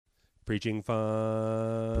Preaching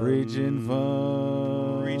fun. Preaching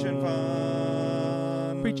fun. Preaching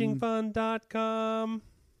fun. Preachingfun.com.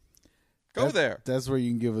 There. That's where you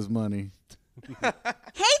can give us money. Hey,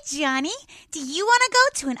 Johnny, do you want to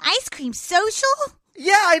go to an ice cream social?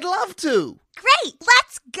 Yeah, I'd love to. Great,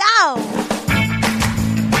 let's go.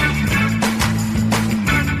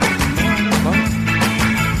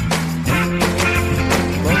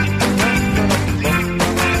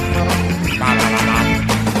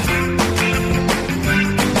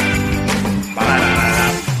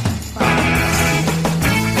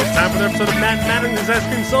 Episode of Matt Mattingly's Ice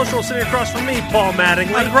Cream Social. Sitting across from me, Paul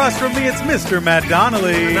Mattingly. Across from me, it's Mr. Matt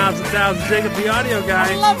Donnelly. Knobs and Thousands, Jacob, the audio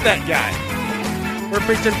guy. I love that guy. We're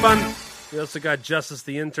preaching fun. We also got Justice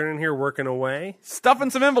the intern in here working away. Stuffing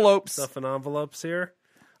some envelopes. Stuffing envelopes here.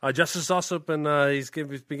 Justice has also been, he's been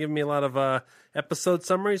giving me a lot of episode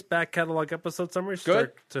summaries, back catalog episode summaries.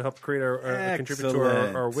 Good. To help create contribute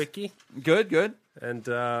to our wiki. Good.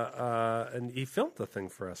 And he filmed the thing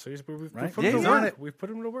for us. So we've Right. put Yeah, him he's to on work. it. We've put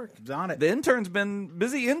him to work. He's on it. The intern's been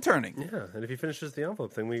busy interning. Yeah, and if he finishes the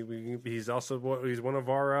envelope thing, he's also he's one of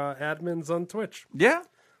our admins on Twitch. Yeah.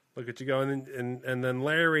 Look at you go, and then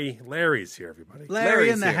Larry's here, everybody. Larry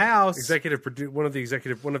in the here. house. One of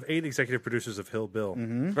 8 executive producers of Hill Bill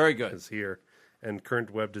Very good. is here, and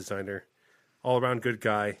current web designer, all around good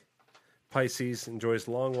guy. Pisces, enjoys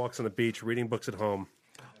long walks on the beach, reading books at home.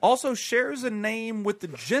 Also shares a name with the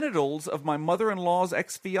genitals of my mother-in-law's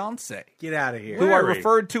ex-fiance, Get out of here. who I Larry.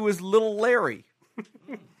 referred to as Little Larry.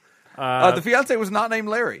 The fiance was not named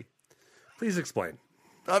Larry. Please explain.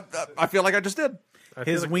 I feel like I just did.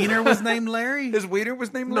 His wiener was named Larry? His wiener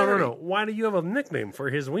was named No. Larry. Why do you have a nickname for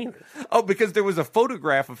his wiener? Oh, because there was a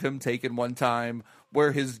photograph of him taken one time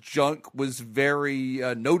where his junk was very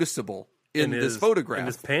noticeable in this photograph. In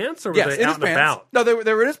his pants, or was Yes, they in out his and pants. about? No,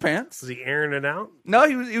 they were in his pants. Was he airing it out? No,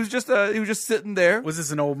 he was just sitting there. Was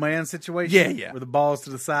this an old man situation? Yeah. With the balls to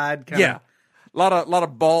the side? Yeah, a lot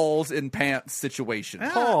of balls in pants situation.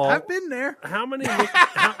 Paul, I've been there. How many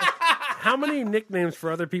how many nicknames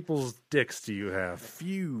for other people's dicks do you have?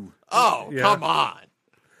 Few. Oh, Yeah. come on.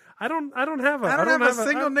 I don't have a I don't have a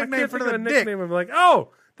single nickname can't for think of the a dick. nickname. I'm like, oh,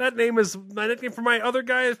 that name is my nickname for my other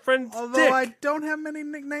guy's friend's Although dick. I don't have many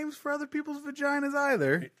nicknames for other people's vaginas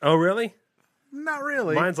either. Oh, really? Not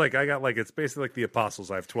really. Mine's it's basically like the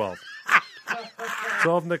apostles. I have 12.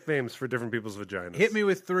 12 nicknames for different people's vaginas. Hit me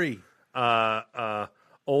with 3.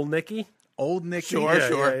 Old Nicky. Old Nicky. Sure,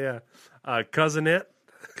 sure. Yeah. Cousin It.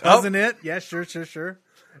 Cousin It. Yeah, sure.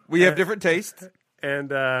 We have different tastes.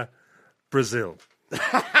 And Brazil.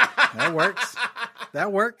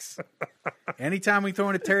 That works. Anytime we throw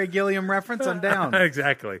in a Terry Gilliam reference, I'm down.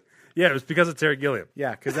 Exactly. Yeah, it was because of Terry Gilliam.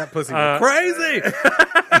 Yeah, because that pussy was Crazy!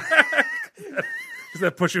 Because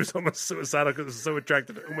that pussy was almost suicidal because it was so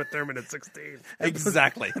attracted to Uma Thurman at 16.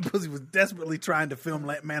 Exactly. That pussy was desperately trying to film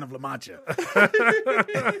Man of La Mancha.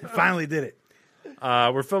 Finally did it.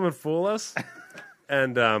 We're filming Fool Us.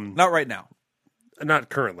 And Not right now. not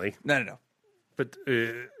currently, No. but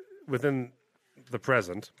within the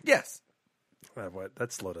present. Yes.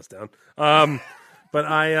 That slowed us down. But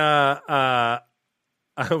I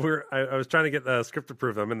was trying to get the script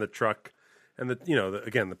approved. I'm in the truck, and the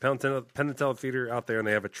Penn and Teller Theater out there, and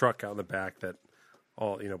they have a truck out in the back that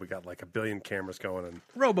we got like 1 billion cameras going, and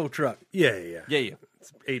Robo truck. yeah. Yeah.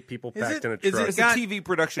 It's 8 people Is packed it- in a is truck. It's got- a TV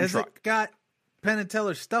production Has truck. it got Penn and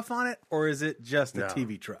Teller stuff on it, or is it just a No.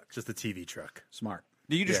 TV truck? Just a TV truck. Smart.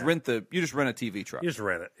 You just Yeah. rent a TV truck. You just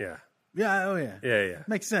rent it. Yeah. Yeah. Oh yeah. Yeah.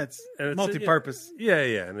 Makes sense. And it's- Multi-purpose. Yeah,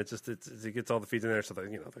 and it gets all the feeds in there. So the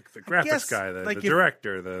graphics guess, guy, the like, if-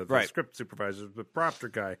 director, the Right. script supervisor, the prompter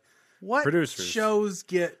guy, What producers. shows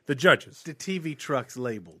get the judges. the TV trucks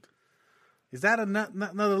labeled? Is that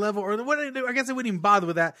another level, or what do they do? I guess they wouldn't even bother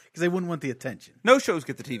with that because they wouldn't want the attention. No shows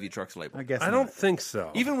get the TV trucks labeled. I guess I not. don't think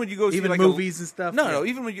so. Even when you go see Even like movies and stuff? No, Yeah.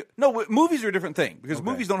 even when movies are a different thing because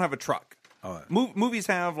movies don't have a truck. Movies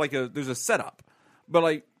have there's a setup,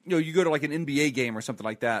 but you go to like an NBA game or something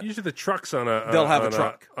like that. Usually the trucks on a They'll have a on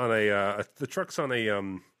truck. the trucks on a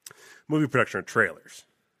movie production are trailers.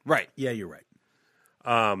 Right. Yeah, you're right.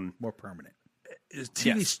 More permanent.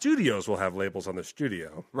 TV Yes. studios will have labels on their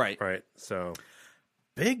studio. Right. So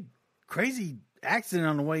Big crazy accident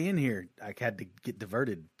on the way in here. I had to get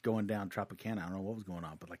diverted going down Tropicana. I don't know what was going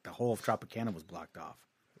on, but like the whole of Tropicana was blocked off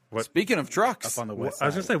Speaking of trucks, up on the west I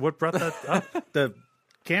was side. gonna say, what brought that up? The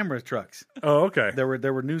camera trucks. Oh, okay. There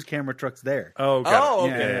were news camera trucks there. Oh, got Oh,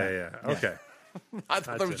 it. okay. Yeah. Okay. I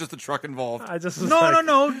thought there was just a truck involved. I just was No, like,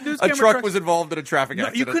 no. News A camera truck was involved in a traffic No,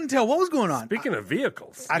 accident. you couldn't tell what was going on. Speaking of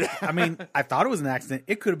vehicles, I mean, I thought it was an accident.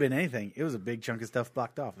 It could have been anything. It was a big chunk of stuff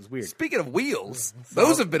blocked off. It was weird. Speaking of wheels,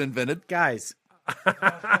 those have been invented. Guys,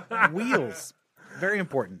 wheels. Very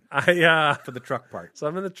important for the truck part. So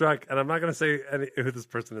I'm in the truck, and I'm not going to say who this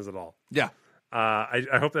person is at all. Yeah. I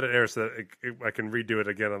hope that it airs so that I can redo it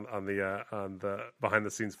again on the behind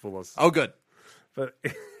the scenes fullest. Oh, good. But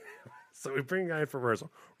so we bring a guy in for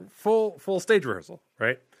rehearsal, full stage rehearsal,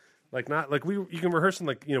 right? Like not like you can rehearse in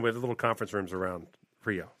like we have the little conference rooms around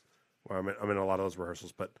Rio, where I'm in a lot of those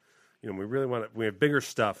rehearsals. But we really we have bigger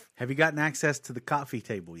stuff. Have you gotten access to the coffee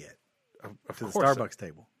table yet? To the course. Starbucks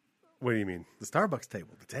table. What do you mean? The Starbucks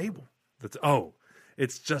table. The table.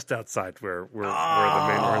 It's just outside where the main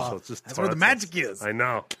rehearsal. It's just That's where the magic is. I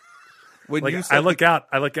know. When Like you I said look out,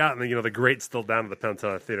 and the grate's still down at the Penn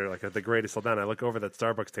Theater. Like the grate is still down. I look over that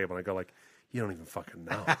Starbucks table, and I go like, "You don't even fucking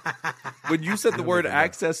know." when you said the word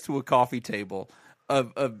access to a coffee table,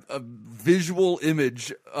 a visual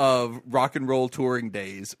image of rock and roll touring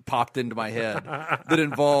days popped into my head that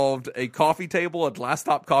involved a coffee table, a glass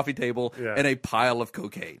top coffee table, and a pile of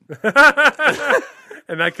cocaine.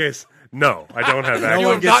 In that case, no, I don't have No access.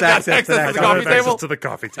 one have gets not got access to access that. to the I don't coffee have access table? to the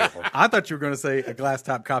coffee table. I thought you were going to say a glass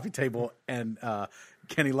top coffee table and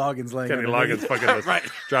Kenny Loggins laying Kenny underneath. Loggins fucking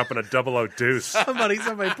dropping a 00 deuce, Somebody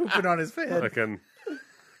pooping on his head. fucking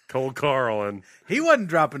Cold Carl, and He wasn't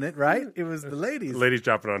dropping it, right? It was the ladies. ladies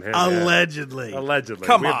dropping on him. yeah. Allegedly. Allegedly.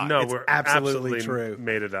 Come We have- on, No, it's we're absolutely true.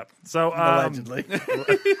 Made it up. So Allegedly.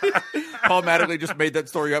 Paul Mattingly just made that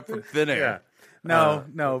story up from thin yeah. air. No.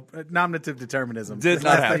 Nominative determinism. Did His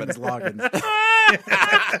not last name happen. is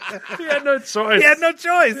Loggins. He had no choice. He had no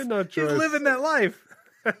choice. He had no He's choice. living that life.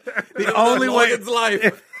 The only way Logan's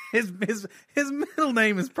life. his middle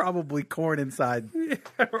name is probably Corn Inside.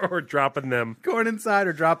 or dropping them. Corn Inside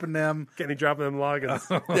or dropping them. Kenny dropping them Loggins.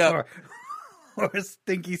 Yeah. Or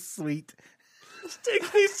Stinky Sweet.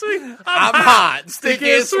 Stinky sweet. I'm hot,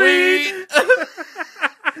 sticky and sweet.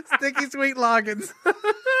 Stinky Sweet Loggins.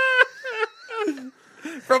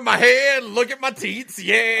 From my head, look at my teats.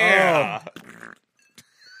 Yeah.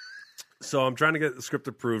 So I'm trying to get the script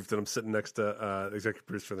approved, and I'm sitting next to the executive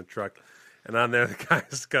producer in the truck, and on there the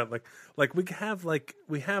guy's got like we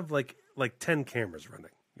have 10 cameras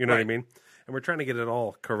running. You know what I Right. mean? And we're trying to get it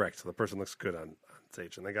all correct so the person looks good on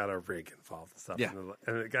stage, and they got a rig involved and stuff. Yeah.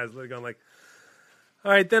 And the guy's literally going like,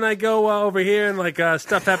 all right, then I go over here and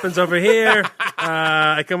stuff happens over here.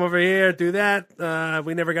 I come over here, do that.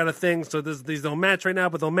 We never got a thing, so these don't match right now,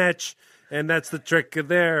 but they'll match, and that's the trick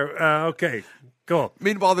there. Okay, cool.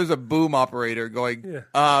 Meanwhile, there's a boom operator going,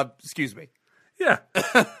 excuse me. Yeah,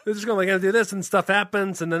 they're just going I gotta do this, and stuff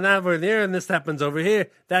happens, and then that over there, and this happens over here.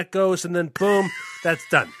 That goes, and then boom, that's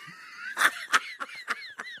done.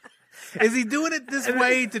 Is he doing it this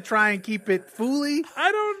way to try and keep it fooly?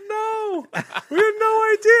 I don't know. We had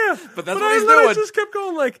no idea. But that's I what he's literally doing. just kept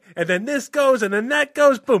going and then this goes, and then that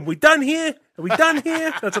goes. Boom, we done here? Are we done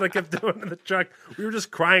here? That's what I kept doing in the truck. We were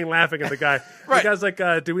just crying, laughing at the guy. Right. The guy's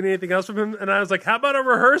like, do we need anything else from him? And I was like, how about a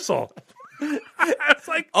rehearsal? I was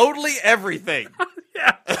like, Only everything.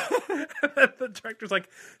 yeah. And the director's like,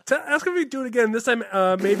 ask him if he do it again. This time,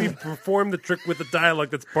 maybe perform the trick with the dialogue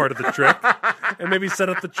that's part of the trick, and maybe set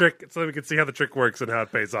up the trick so we can see how the trick works and how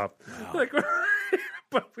it pays off. Wow.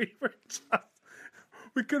 But we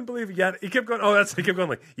couldn't believe it. Yada. He kept going. Oh, he kept going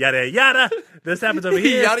like yada yada. This happens over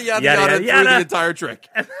here. yada, yada, yada, through the entire trick.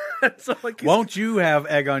 So Won't you have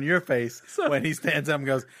egg on your face when he stands up and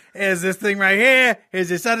goes, here's this thing right here, here's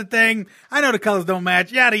this other thing, I know the colors don't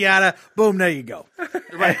match, yada yada, boom, there you go.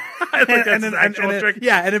 Right. I think that's the actual trick.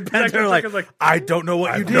 Yeah, and then Penn's actual like, trick is like, I don't know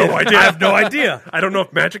what you did. no idea. I have no idea. I don't know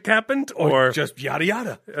if magic happened or Just yada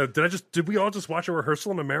yada. did we all just watch a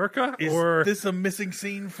rehearsal in America Is or this a missing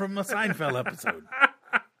scene from a Seinfeld episode?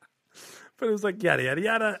 But it was like yada yada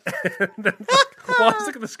yada. And then while I was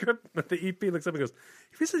looking at the script, the EP looks up and goes,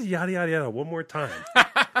 "If he says yada yada yada one more time,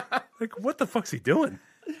 like what the fuck's he doing?"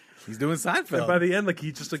 He's doing Seinfeld. And by the end,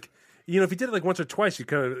 he just if he did it once or twice,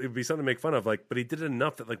 it'd be something to make fun of. But he did it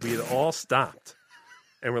enough that we had all stopped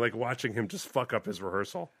and we're watching him just fuck up his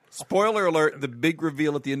rehearsal. Spoiler alert: the big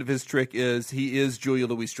reveal at the end of his trick is he is Julia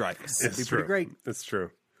Louis-Dreyfus. It's be true. pretty great. It's true.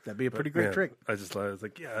 That'd be a pretty great Yeah, trick. I was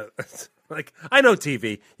like, yeah. I know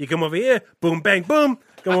TV. You come over here, boom, bang, boom.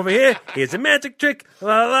 Come over here. Here's a magic trick.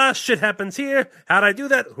 La la la. Shit happens here. How'd I do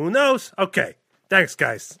that? Who knows? Okay. Thanks,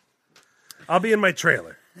 guys. I'll be in my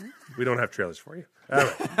trailer. We don't have trailers for you. All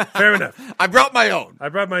right. Fair enough. I brought my own. I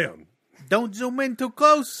brought my own. Don't zoom in too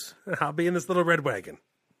close. I'll be in this little red wagon.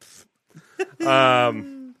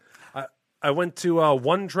 I went to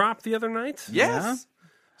One Drop the other night. Yes.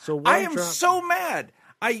 So I am Drop, so mad.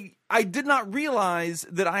 I did not realize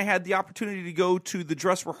that I had the opportunity to go to the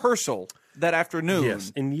dress rehearsal that afternoon.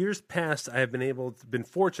 Yes. In years past, I have been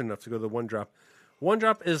fortunate enough to go to the One Drop. One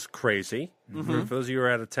Drop is crazy. For those of you who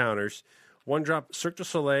are out of towners. One Drop Cirque du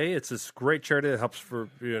Soleil. It's this great charity that helps for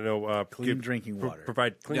Clean drinking water.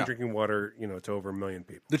 Provide clean drinking water, to over 1 million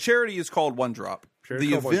people. The charity is called One Drop.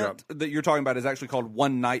 The event that you're talking about is actually called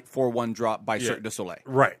One Night for One Drop by Cirque du Soleil.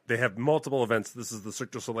 Right. They have multiple events. This is the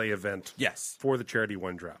Cirque du Soleil event. Yes. For the charity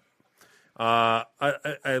One Drop.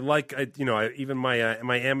 Even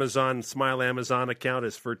my Amazon Smile Amazon account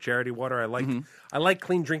is for charity water. I like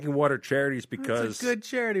clean drinking water charities because It's good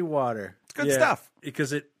charity water. It's good stuff.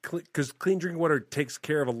 Because clean drinking water takes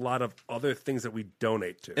care of a lot of other things that we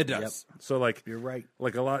donate to. It does. So You're right.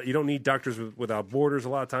 Like a lot, you don't need Doctors Without Borders. A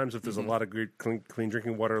lot of times, if there's a lot of good clean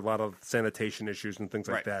drinking water, a lot of sanitation issues and things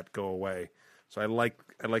like that go away. So I like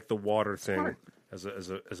the water thing as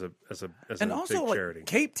a And also, big charity.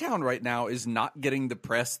 Cape Town right now is not getting the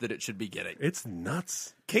press that it should be getting. It's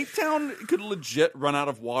nuts. Cape Town could legit run out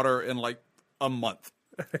of water in like a month.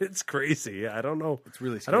 It's crazy. I don't know. It's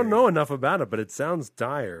really I scary. don't know enough about it, but it sounds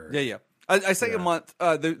dire. Yeah. I say a month.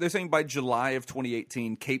 They're saying by July of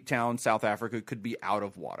 2018, Cape Town, South Africa could be out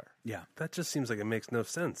of water. Yeah. That just seems like it makes no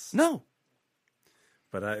sense. No.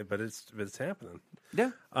 But it's happening.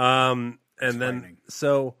 Yeah. And then frightening.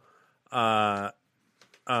 so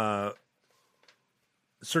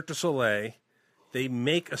Cirque du Soleil, they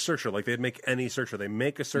make a Cirque show like they'd make any Cirque show. They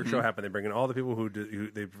make a Cirque show happen. They bring in all the people who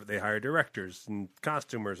they hire directors and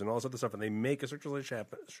costumers and all this other stuff, and they make a Cirque du Soleil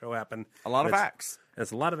show happen. A lot of And acts. And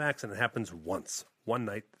it's a lot of acts, and it happens one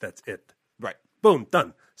night. That's it. Right. Boom,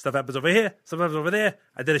 done. Stuff happens over here. Stuff happens over there.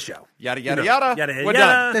 I did a show. Yada, You yada, know, yada. yada, We're yada.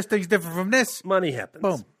 done. This thing's different from this. Money happens.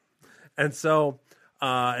 Boom. And so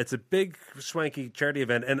it's a big, swanky charity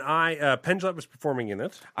event, and Penn Jillette was performing in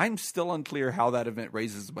it. I'm still unclear how that event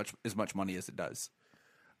raises as much money as it does.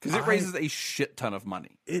 Because it raises a shit ton of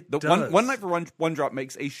money. It the does. One Night for One Drop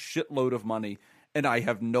makes a shitload of money, and I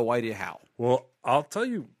have no idea how. Well, I'll tell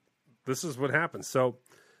you, this is what happens. So,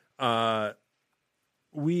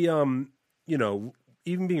 we,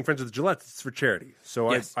 even being friends with Gillette, it's for charity.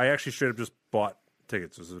 So Yes. I actually straight up just bought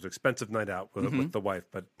tickets. It was an expensive night out with the wife,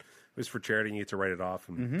 but it was for charity, and you get to write it off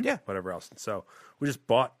and whatever else. And so we just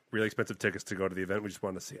bought really expensive tickets to go to the event. We just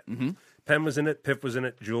wanted to see it. Penn was in it. Piff was in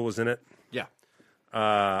it. Jewel was in it. Yeah.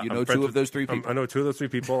 I'm You know friends two of with- those three people. I know two of those three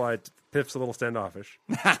people. Piff's a little standoffish.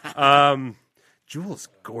 Jewel's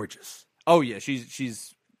gorgeous. Oh, yeah.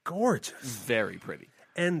 She's Gorgeous. very pretty.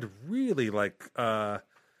 And really,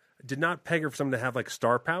 did not peg her for someone to have,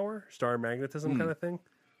 star power, star magnetism kind of thing.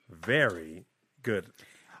 Very good.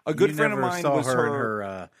 A good You friend of never mine saw was her in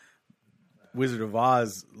her Wizard of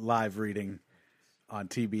Oz live reading on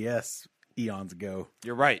TBS eons ago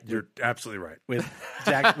You're right. You're absolutely right. with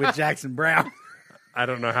Jackson Brown. I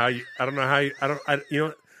don't know how you,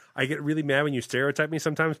 I get really mad when you stereotype me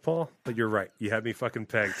sometimes, Paul, but you're right. You had me fucking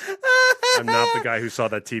pegged. I'm not the guy who saw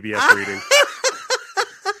that TBS reading.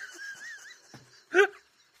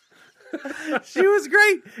 She was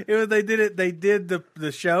great. They did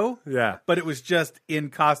the show. Yeah. But it was just in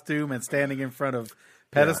costume and standing in front of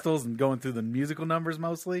pedestals and going through the musical numbers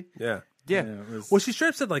mostly. Yeah. Yeah. It was- Well, she straight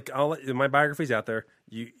up said, my biography's out there.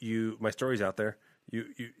 My story's out there.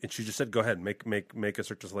 And she just said, go ahead, make a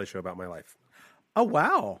Cirque du Soleil show about my life. oh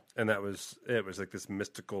wow. And it was like this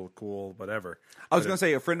mystical, cool, whatever. I was going to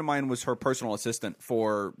say a friend of mine was her personal assistant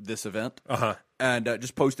for this event, and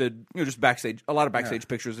just posted just backstage, a lot of backstage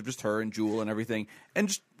pictures of just her and Jewel and everything, and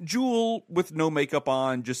just Jewel with no makeup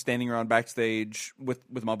on, just standing around backstage with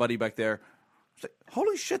my buddy back there. I was like,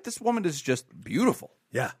 holy shit, this woman is just beautiful.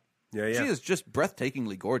 Yeah. Yeah. She is just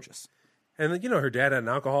breathtakingly gorgeous. And her dad had an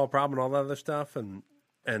alcohol problem and all that other stuff, and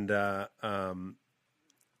her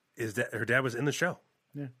dad was in the show.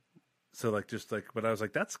 Yeah. So but I was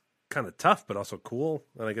like, that's kind of tough, but also cool.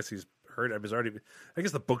 And I guess he's heard. I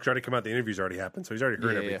guess the book's already come out. The interview's already happened, so he's already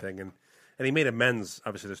heard everything, and he made amends.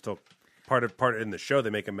 Obviously, there's still part in the show they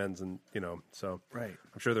make amends, and so Right.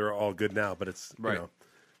 I'm sure they're all good now. But it's Right.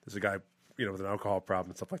 There's a guy with an alcohol problem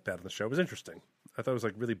and stuff like that in the show. It was interesting. I thought it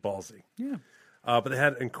was really ballsy. Yeah. But they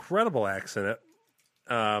had incredible acts in it.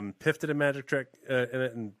 Piff did a magic trick in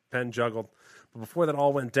it, and Penn juggled. But before that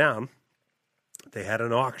all went down, they had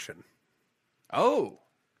an auction. Oh,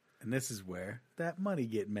 And this is where that money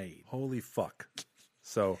get made. Holy fuck!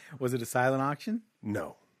 So Was it a silent auction?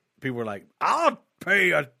 no, People were like, I'll pay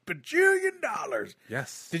 $1 bajillion.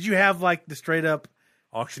 yes. Did you have the straight up?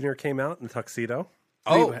 Auctioneer came out in a tuxedo.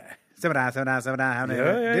 oh,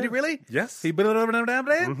 Yeah. Did he really? Yes. He built it over down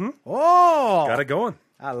there? Oh. Got it going.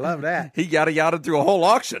 I love that. He yada through a whole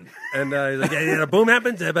auction. And he's like, yeah, boom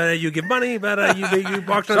happens, but you give money, but you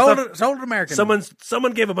auction stuff. Sold it American.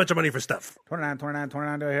 Someone gave a bunch of money for stuff. 29,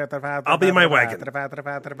 35. I'll be in my wagon.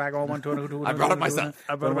 35, go 1, 2, I brought it myself.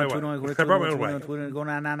 I brought my wagon. I brought my own wagon. Go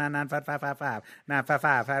 9, 5. Do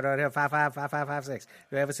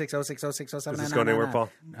you have a 6, 0, 6, 0, 6, 0, 7, Does this go anywhere,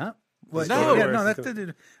 Paul? Huh? What? No. Yeah, no, that's 5.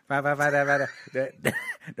 Do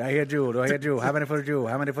I hear Jewel? How many for Jewel?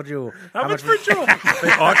 How much for Jewel? They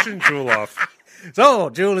auctioned Jewel off.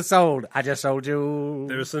 Sold. Jewel is sold. I just sold Jewel.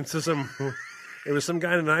 There was some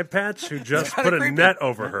guy in an eye patch who just put a net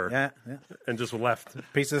over her Yeah. and just left.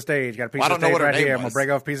 Piece of the stage. Got a piece Well, I of don't know stage what her right name here. I'm was. gonna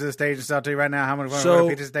break off a piece of the stage and sell it to you right now. How much So-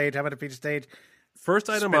 for a piece of stage? How about a piece of stage? First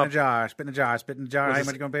item Spit in a up, jar. Spit in a jar. Spit in a jar. How this-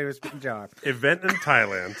 much you gonna pay for spit in a jar? event in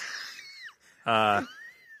Thailand.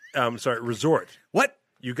 Resort. What?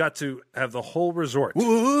 You got to have the whole resort.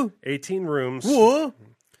 Woo. 18 rooms. Woo.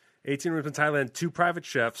 18 rooms in Thailand, 2 private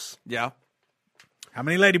chefs, Yeah. How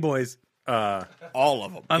many lady boys? All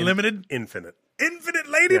of them. Unlimited? infinite. Infinite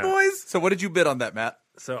lady Yeah. boys? So what did you bid on that, Matt?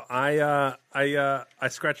 So I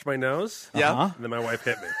scratched my nose. Yeah. Uh-huh. And then my wife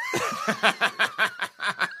hit me.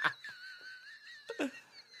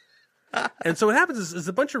 And so what happens is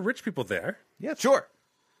a bunch of rich people there, Yeah. Sure.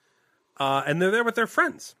 and they're there with their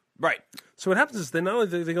friends. Right. So what happens is they not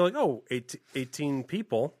only they go like, 18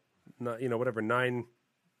 people, not, 9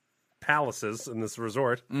 palaces in this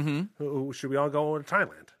resort. Mm-hmm. Who should we all go to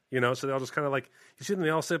Thailand? So they all just kind of like, you see them, they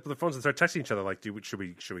all sit up with their phones and start texting each other like, should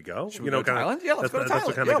we go? we go to kinda, Thailand? Yeah, let's go to That's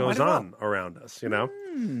what Thailand. kind Yeah, of goes might as well. on around us,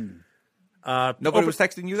 Nobody was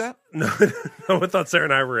texting you that? No, no one thought Sarah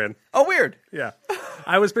and I were in. Oh, weird. Yeah.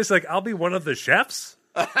 I was basically like, I'll be one of the chefs.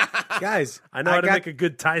 Guys, I know how to make a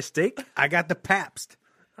good Thai steak. I got the Pabst.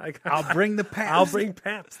 I'll bring the Pabst. I'll bring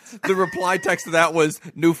Pabst. The reply text to that was,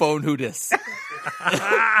 new phone, who dis?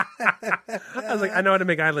 I was like, I know how to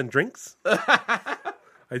make island drinks. I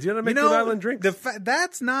do know how to make good island drinks.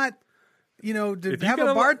 That's not, to If you have get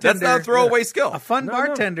a a- bartender. That's not a throwaway skill. A fun No.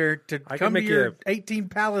 bartender to I can come to make your you 18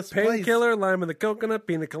 palace place. Painkiller, lime in the coconut,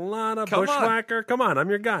 pina colada, Come on. bushwhacker. Come on, I'm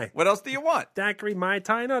your guy. What else do you want? Daiquiri, Mai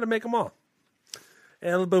Tai, I know how to make them all.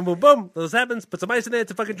 And boom, boom, boom. This happens. Put some ice in it.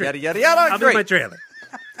 It's a fucking drink. Yada, yada, yada. I'll Great. do my trailer.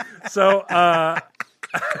 So, Got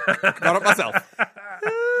it myself.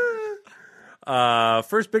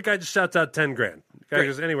 first big guy just shouts out 10 grand. Guy Great.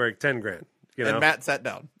 goes anywhere, 10 grand. And Matt sat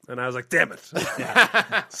down. And I was like, damn it.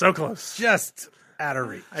 So close. Just out of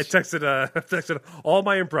reach. I texted all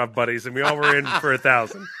my improv buddies, and we all were in for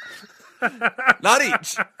 1,000. Not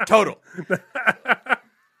each. Total.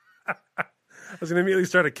 I was going to immediately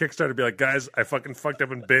start a Kickstarter and be like, guys, I fucking fucked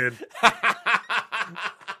up and bid.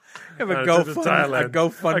 Have a Trip to GoFundMe, Thailand. a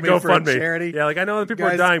GoFundMe A for a GoFundMe. charity. Yeah, like I know that people are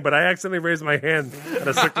Guys- dying, but I accidentally raised my hand at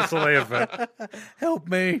a Cirque du Soleil event. Help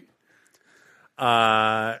me.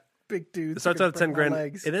 Uh, Big dude. it starts out at 10 grand.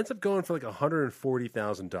 Legs. It ends up going for like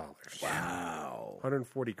 $140,000. Wow.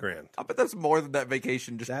 140 grand. I bet that's more than that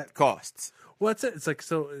vacation just That- costs. Well, that's it. It's like,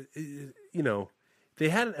 so, they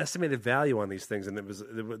had an estimated value on these things, and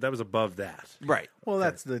that was above that. Right. Well,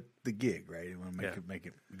 that's the gig, right? You want to Yeah. make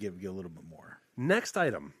it give you a little bit more. Next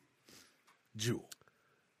item.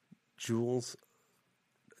 Jules,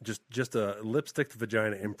 just a lipstick to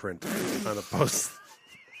vagina imprint on a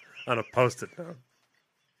post-it note.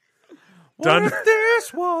 Done. What if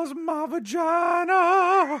this was my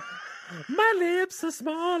vagina? My lips are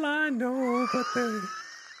small, I know, but they.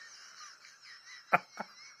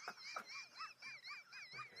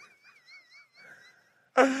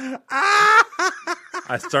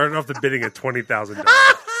 I started off the bidding at $20,000.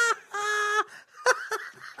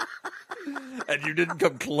 And you didn't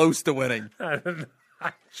come close to winning.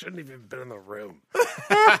 I shouldn't even been in the room.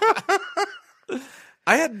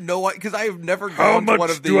 I had no idea, because I have never How gone to one much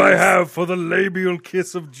of these. do I have for the labial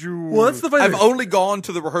kiss of Jules? Well, that's the funny I've thing. only gone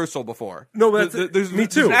to the rehearsal before. No, but that's- there's me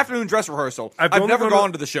there's too. an afternoon dress rehearsal. I've only never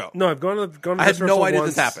gone to the show. No, I've gone to I had this no rehearsal idea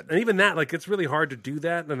once, this happened. and even that, like, it's really hard to do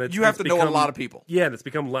that. And it's, You have it's to know a become- lot of people. Yeah, and it's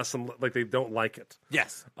become less and like they don't like it.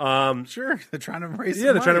 Yes. Sure, they're trying to raise.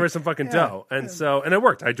 Yeah, they're trying to raise some fucking dough, and it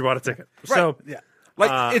worked. I bought a ticket. So Yeah.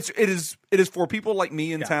 Like it is for people like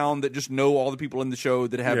me in town that just know all the people in the show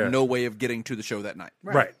that have Yeah. no way of getting to the show that night.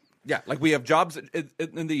 right. Yeah, like we have jobs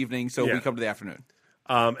in the evening, so Yeah. we come to the afternoon.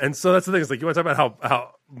 And so that's the thing. Is like you want to talk about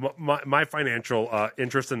how my financial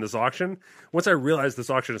interest in this auction. Once I realized this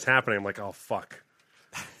auction is happening, I'm like, oh fuck,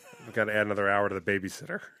 I've got to add another hour to the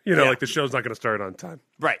babysitter. Yeah. Like the show's not going to start on time.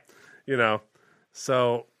 Right.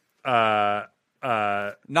 So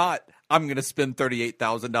Not, I'm going to spend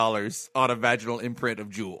 $38,000 on a vaginal imprint of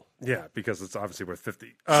Jewel. Yeah, because it's obviously worth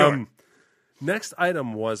 50. Sure. Next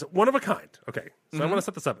item was one of a kind. Okay, so I want to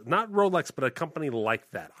set this up. Not Rolex, but a company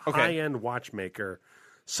like that. Okay. High-end watchmaker.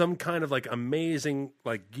 Some kind of like amazing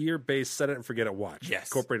like gear-based set it and forget it watch. Yes.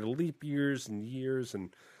 Incorporated leap years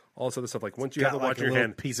and all this other stuff. Like once you have Got the like watch a in your little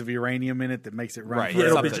hand, piece of uranium in it that makes it run. Right. yeah,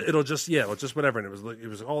 forever. Something. it'll just whatever. And it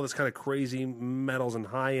was all this kind of crazy metals and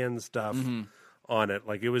high end stuff on it.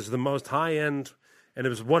 Like it was the most high end, and it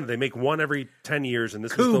was one. They make one every 10 years, and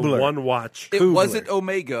this was the Kubler. one watch. It wasn't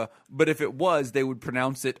Omega, but if it was, they would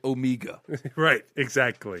pronounce it Omega. Right,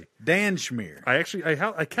 exactly. Dan Schmier,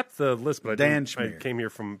 I kept the list, but I Dan didn't. I Schmier. came here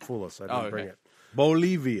from Foolis, so I didn't bring okay. it.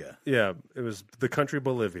 Bolivia, Yeah, it was the country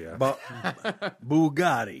Bolivia.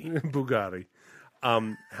 Bugatti. Bugatti.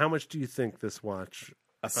 How much do you think this watch?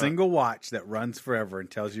 A single watch that runs forever and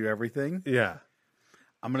tells you everything. Yeah,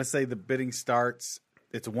 I'm going to say the bidding starts.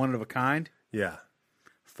 It's one of a kind. yeah.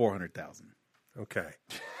 400,000. Okay.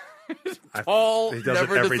 Paul He does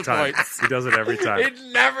never it every time. disappoints. He does it every time. It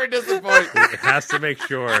never disappoints. He has to make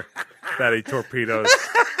sure that he torpedoes.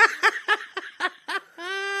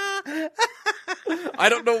 I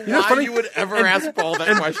don't know know, why funny- you would ever ask Paul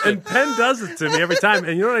that question. And Penn does it to me every time.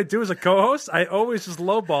 And you know what I do as a co-host? I always just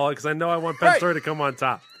lowball it because I know I want Penn's Right. story to come on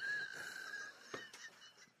top.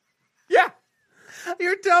 Yeah.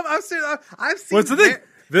 You're dumb. I've seen. What's the thing?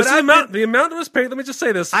 This is the amount that was paid. Let me just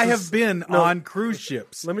say this. I have been on cruise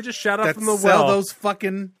ships Let me just shout out that from the sell well those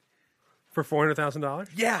fucking. for $400,000.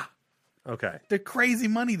 Yeah, Okay, they're crazy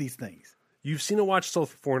money. These things. you've seen a watch sold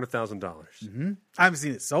for $400,000. I haven't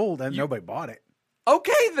seen it sold, and nobody bought it.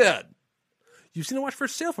 Okay, then. You've seen a watch for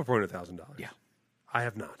sale for $400,000. Yeah. I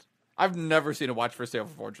have not. I've never seen a watch for sale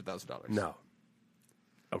for $400,000. No,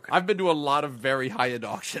 I've been to a lot of very high-end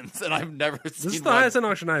auctions, and I've never seen this is the one. highest end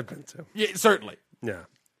auction I've been to. Yeah, certainly. Yeah,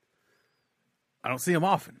 I don't see them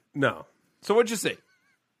often. no. So what'd you see?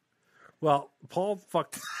 Well, Paul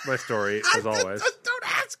fucked my story as always. Don't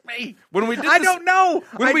ask me. When we did I the- don't know.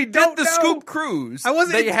 When I we did don't the know. Scoop Cruise, I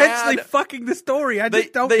wasn't they intentionally had, fucking the story. I they,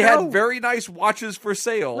 just don't they know. had very nice watches for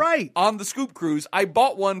sale Right. on the Scoop Cruise. I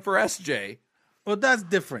bought one for SJ. Well, that's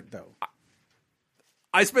different though.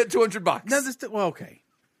 I spent $200. No, well, okay.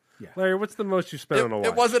 Larry, what's the most you spent on a watch?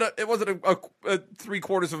 It wasn't a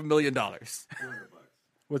 $750,000.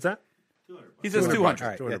 What's that? He says 200. All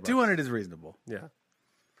right, yeah, $200. 200 is reasonable. Yeah.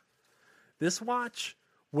 This watch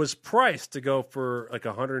was priced to go for like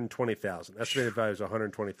 $120,000. Estimated value is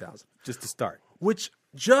 $120,000. Just to start. Which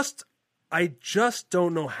I just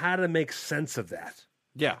don't know how to make sense of that.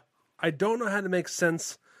 Yeah. I don't know how to make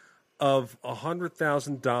sense of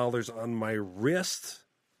 $100,000 on my wrist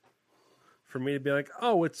for me to be like,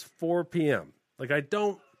 oh, it's 4 p.m. Like I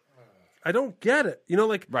don't get it. You know,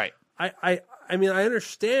 like Right. I mean, I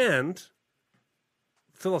understand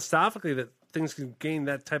philosophically that things can gain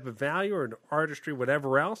that type of value or artistry,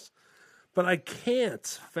 whatever else, but I can't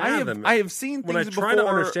fathom. I have seen when I things try to before-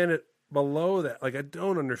 understand it below that. Like I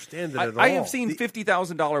don't understand it at all. I have seen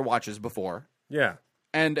 $50,000 watches before yeah.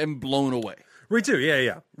 and am blown away. Me too. Yeah,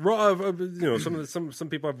 yeah. You know, some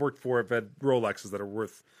people I've worked for have had Rolexes that are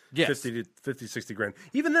worth Yes. 60 grand.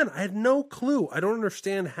 Even then, I had no clue. I don't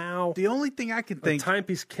understand how The only thing I can a think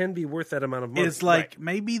timepiece can be worth that amount of money. is like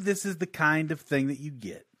maybe this is the kind of thing that you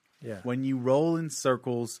get Yeah. when you roll in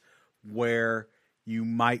circles where you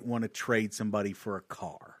might want to trade somebody for a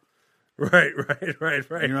car. Right.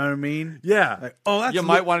 You know what I mean? Yeah. Like, oh, that's You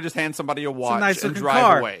might want to just hand somebody a it's a watch nice and looking drive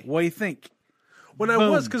car. away. What do you think? When I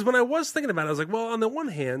was thinking about it, I was like, well, on the one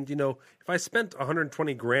hand, you know, if I spent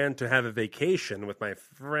 120 grand to have a vacation with my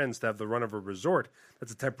friends to have the run of a resort,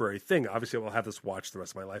 that's a temporary thing. Obviously, I will have this watch the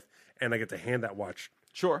rest of my life, and I get to hand that watch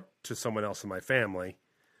Sure. to someone else in my family.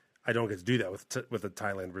 I don't get to do that with a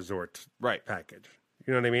Thailand resort Right. package.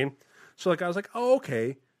 You know what I mean? So like I was like, oh,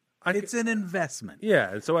 okay. It's an investment.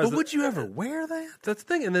 Yeah, and so as But would you ever wear that? that's the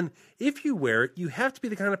thing. And then if you wear it, you have to be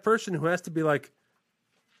the kind of person who has to be like,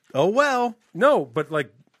 Oh, well. no, but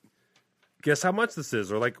like, guess how much this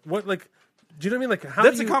is, or like what, like, do you know what I mean? Like, how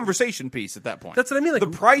That's do a you, conversation piece at that point. That's what I mean. Like, the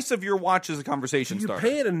price of your watch is a conversation you starter.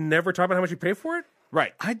 pay it and never talk about how much you pay for it.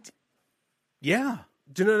 Right. Yeah.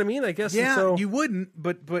 Do you know what I mean? I guess. Yeah, and so, you wouldn't,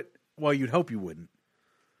 but well, you'd hope you wouldn't.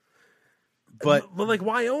 But like,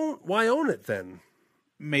 why own it then?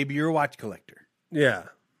 maybe you're a watch collector. Yeah,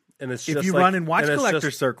 and it's If just you like- run in watch and it's collector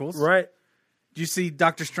just- circles, right? Did you see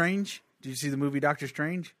Doctor Strange? Did you see the movie Doctor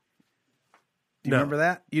Strange? Do you No. remember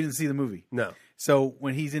that? You didn't see the movie. No. So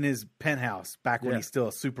when he's in his penthouse, back when Yeah. he's still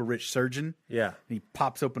a super rich surgeon, Yeah. and he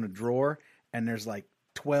pops open a drawer, and there's like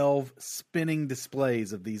 12 spinning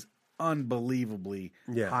displays of these unbelievably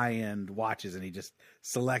high end watches, and he just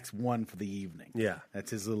selects one for the evening. Yeah,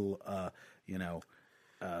 that's his little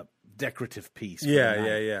decorative piece.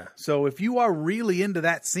 Yeah. So if you are really into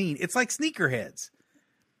that scene, it's like sneakerheads.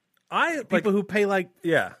 People who pay like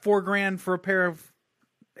 $4,000 for a pair of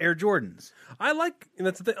Air Jordans. And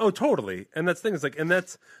that's the thing. Oh, totally. And that's the thing. It's like, and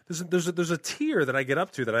that's there's a tier that I get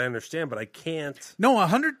up to that I understand, but I can't. No,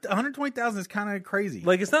 120,000 is kind of crazy.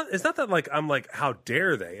 Like it's not that like I'm like, how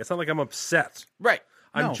dare they? It's not like I'm upset. Right.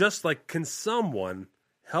 I'm just like, can someone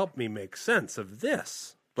help me make sense of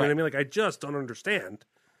this? You know what I mean? Like I just don't understand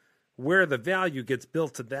where the value gets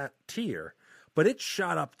built to that tier. But it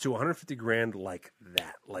shot up to $150,000 like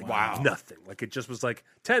that, like nothing. Like it just was like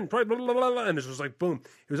 10, blah, blah, blah, blah, and it was like boom.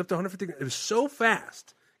 It was up to $150,000. It was so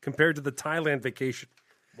fast compared to the Thailand vacation.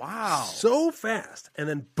 Wow, so fast, and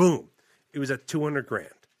then boom, it was at $200,000,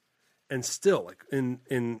 and still like in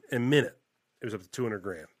a minute, it was up to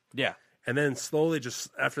 $200,000. Yeah, and then slowly,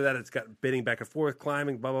 just after that, it's got bidding back and forth,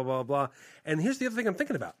 climbing, blah blah blah blah. And here's the other thing I'm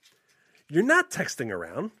thinking about: you're not texting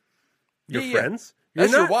around your friends.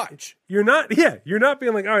 That's your watch. You're not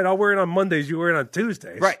being like, all right, I'll wear it on Mondays, you wear it on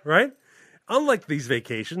Tuesdays. Right? Unlike these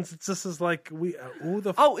vacations, it's just as like,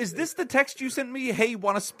 is this the text you sent me? Hey,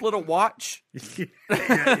 want to split a watch?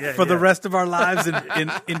 For the rest of our lives in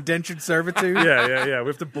indentured servitude? Yeah. We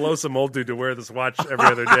have to blow some old dude to wear this watch every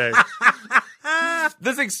other day.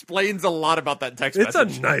 This explains a lot about that text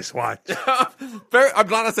message. It's a nice watch. I'm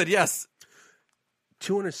glad I said yes.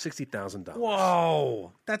 $260,000.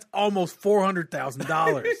 Whoa, that's almost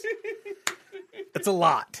 $400,000. That's a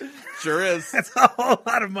lot. Sure is. That's a whole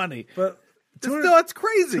lot of money. But that's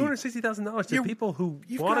crazy. $260,000 to people who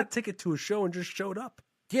bought a ticket to a show and just showed up.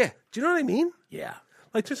 Yeah. Do you know what I mean? Yeah.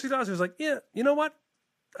 Like $260 was like, yeah, you know what?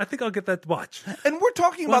 I think I'll get that watch. And we're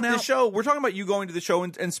talking about this show. We're talking about you going to the show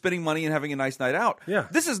and spending money and having a nice night out. Yeah.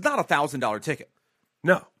 This is not $1,000 ticket.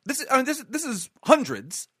 No. This is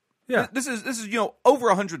hundreds. Yeah, this is over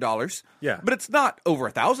 $100. Yeah, but it's not over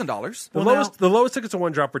 $1,000. The lowest tickets to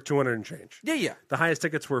one drop were 200 and change. Yeah. The highest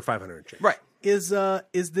tickets were 500 and change. Right.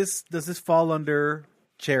 Does this fall under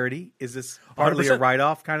charity? Is this partly 100%. A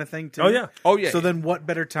write-off kind of thing too? Oh yeah. So then, what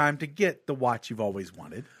better time to get the watch you've always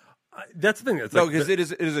wanted? That's the thing. Because it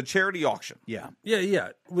is a charity auction. Yeah.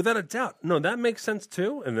 Without a doubt. No, that makes sense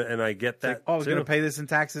too, and I get that. I was going to pay this in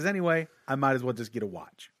taxes anyway. I might as well just get a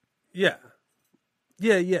watch. Yeah.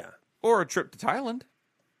 Or a trip to Thailand.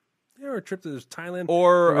 Yeah, or a trip to Thailand.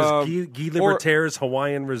 Or Guy Libertaire's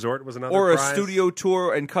Hawaiian Resort was another Or prize. A studio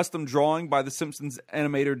tour and custom drawing by the Simpsons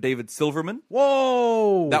animator David Silverman.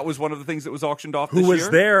 Whoa! That was one of the things that was auctioned off this year.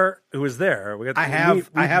 Who was there? I have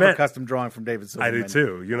a custom drawing from David Silverman. I do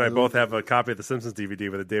too. You and I both have a copy of the Simpsons DVD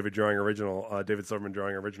with a David Silverman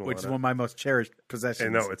drawing original, which is one of my most cherished possessions.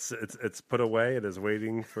 And no, it's put away. It is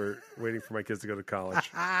waiting for my kids to go to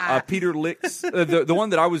college. Peter Lick's the one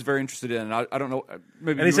that I was very interested in. I don't know.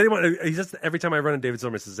 Maybe and he said he says every time I run in David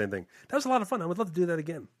Silverman, it's the same thing. That was a lot of fun. I would love to do that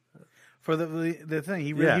again. For the thing,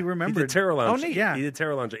 he remembered. He did Terror Lounge. Oh, neat. Yeah. He did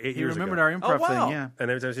Terror Lounge 8 years ago. He remembered our improv thing, yeah. And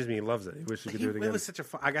every time he sees me, he loves it. He wishes he could do it again. It was such a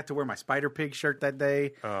fun. I got to wear my Spider Pig shirt that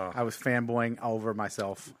day. I was fanboying all over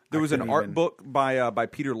myself. There was an art book by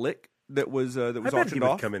Peter Lick that was auctioned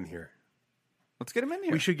off. Come in here. Let's get him in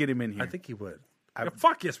here. We should get him in here. I think he would.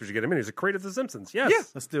 Fuck yes, we should get him in here. He's a creator of The Simpsons. Yes. Yeah,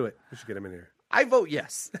 let's do it. We should get him in here. I vote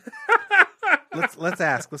yes. Let's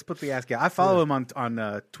ask. Let's put the ask out. I follow him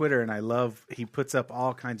on Twitter, and I love he puts up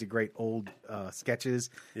all kinds of great old sketches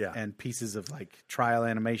and pieces of like trial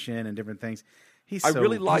animation and different things. He's also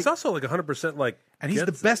like 100% like, and he's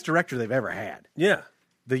the best director they've ever had. Yeah,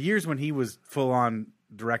 the years when he was full on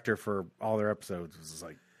director for all their episodes was just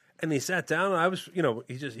like. And he sat down. And I was,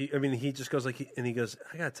 he just goes like, he goes,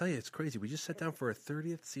 I gotta tell you, it's crazy. We just sat down for a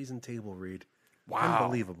 30th season table read. Wow,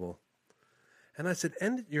 unbelievable. And I said,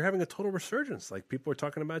 and you're having a total resurgence. Like people are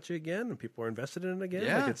talking about you again, and people are invested in it again.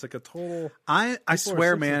 Yeah. Like it's like a total. I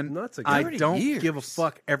swear, man, nuts again. I don't give a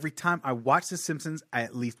fuck. Every time I watch The Simpsons, I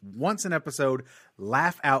at least once an episode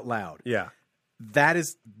laugh out loud. Yeah, that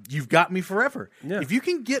is, you've got me forever. Yeah. If you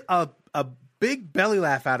can get a big belly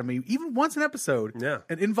laugh out of me, even once an episode,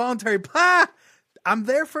 an involuntary, I'm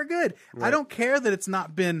there for good. Right. I don't care that it's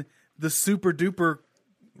not been the super duper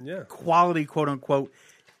quality, quote unquote.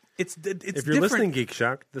 It's if you're different. Listening, Geek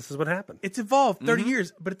Shock, this is what happened. It's evolved 30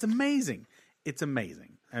 years, but it's amazing. It's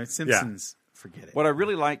amazing. I mean, Simpsons, forget it. What I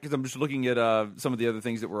really like, because I'm just looking at some of the other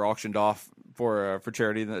things that were auctioned off for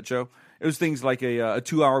charity in that show. It was things like a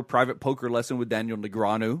 2-hour private poker lesson with Daniel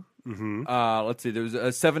Negreanu. Mm-hmm. Let's see, there was a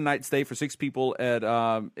 7-night stay for 6 people at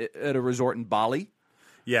a resort in Bali.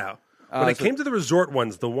 Yeah. When it came to the resort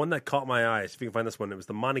ones, the one that caught my eye, if you can find this one, it was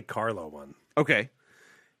the Monte Carlo one. Okay.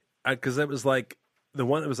 Because it was like the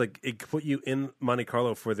one that was like it put you in Monte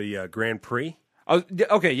Carlo for the Grand Prix. Oh,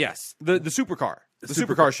 okay, yes, the supercar, the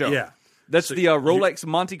supercar show. Yeah, that's the Rolex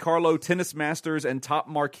Monte Carlo Tennis Masters and Top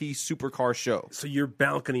Marquee Supercar Show. So your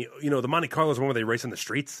balcony, the Monte Carlo is one where they race in the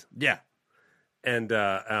streets. Yeah, and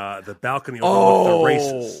the balcony overlooked the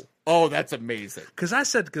races. Oh, that's amazing. Because I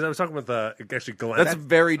was talking with actually Glenn. That's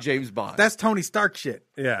very James Bond. That's Tony Stark shit.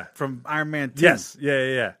 Yeah, from Iron Man 2. Yes,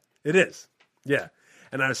 yeah. It is. Yeah.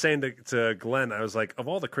 And I was saying to Glenn, I was like, of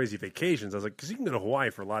all the crazy vacations, I was like, because you can go to Hawaii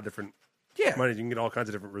for a lot of different money, you can get all kinds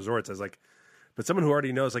of different resorts. I was like, but someone who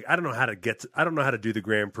already knows, like, I don't know how to do the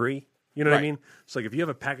Grand Prix. You know what I mean? So like, if you have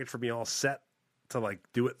a package for me all set to like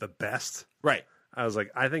do it the best, right? I was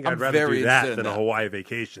like, I think I'd rather do that than a Hawaii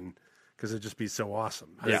vacation because it'd just be so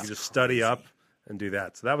awesome. You could just study up and do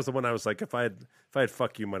that. So that was the one I was like, if I had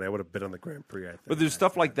fuck you money, I would have bid on the Grand Prix. I think. But there's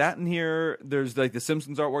stuff like that in here. There's like the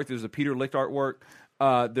Simpsons artwork. There's a Peter Licht artwork.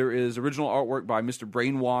 There is original artwork by Mr.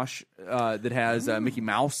 Brainwash that has Mickey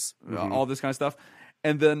Mouse, all this kind of stuff.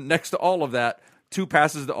 And then next to all of that, 2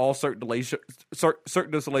 passes to all Cirque du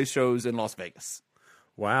Soleil shows in Las Vegas.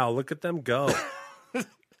 Wow, look at them go.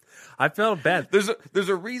 I felt bad. There's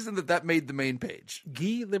a reason that made the main page.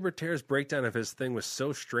 Guy Libertaire's breakdown of his thing was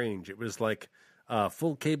so strange. It was like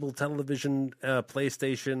full cable television,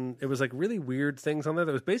 PlayStation. It was like really weird things on there.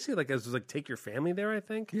 That was basically like, it was like take your family there, I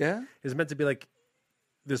think. Yeah. It's meant to be like,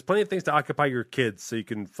 there's plenty of things to occupy your kids so you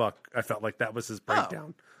can fuck. I felt like that was his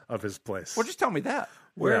breakdown of his place. Well, just tell me that.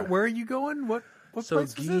 Where are you going? What so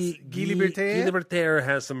place was this? Guy Libertaire? Guy Libertaire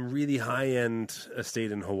has some really high-end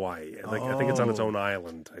estate in Hawaii. Like I think it's on its own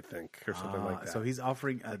island, I think, or something like that. So he's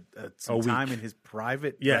offering some time in his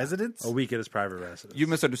private residence? A week at his private residence. You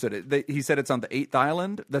misunderstood it. He said it's on the 8th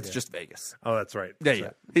island. That's just Vegas. Oh, that's right.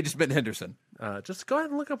 Yeah. He just meant Henderson. Just go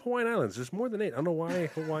ahead and look up Hawaiian Islands. There's more than 8. I don't know why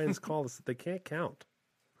Hawaiians call this. They can't count.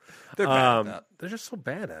 They're bad at that. They're just so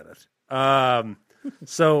bad at it. They're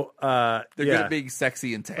good at being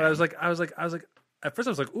sexy and tan. But I was like, at first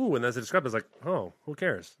I was like, ooh, and as I described, I was like, oh, who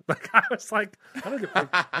cares? Like I was like, I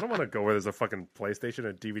don't want to go where there's a fucking PlayStation,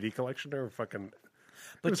 a DVD collection, or a fucking.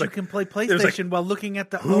 But you can play PlayStation while looking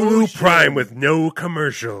at the Hulu ocean. Prime with no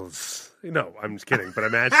commercials. No, I'm just kidding. But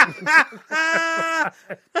imagine.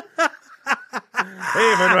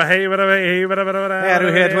 Hey,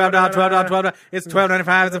 $12. It's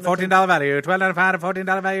 $12.95. It's a $14 value. $12.95 to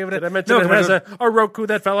 $14 value. Did I mention it has a Roku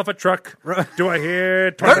that fell off a truck? Do I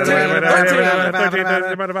hear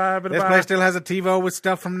 $13? This place still has a TiVo with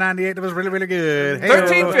stuff from '98 that was really, really good.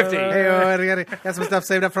 $13.50. Hey, got some stuff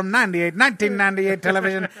saved up from 1998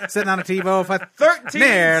 television sitting on a TiVo for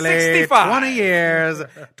nearly 20 years.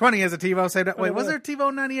 20 years of TiVo saved up. Wait, was there a TiVo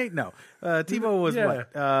in '98? No. TiVo was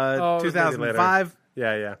what? 2005?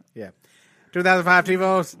 Yeah. 2005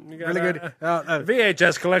 TiVos. Really good.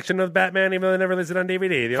 VHS collection of Batman, even though they never listed on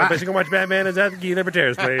DVD. The only place you can watch Batman is at Guy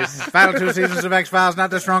Libertaire's place. Final 2 seasons of X-Files.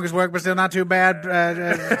 Not the strongest work, but still not too bad.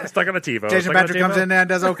 Stuck on a TiVo. Jason Patrick comes in there and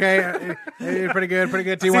does okay. Pretty good.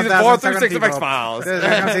 T1000. Season 4 through 6 of X-Files.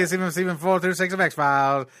 Season 4 through 6 of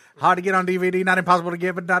X-Files. Hard to get on DVD, not impossible to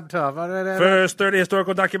get, but not tough. First 30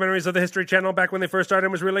 historical documentaries of the History Channel back when they first started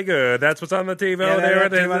was really good. That's what's on the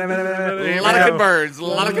TiVo. A lot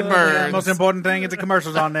of good birds. Most important thing is the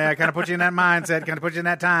commercials on there. Kind of put you in that mindset, kind of put you in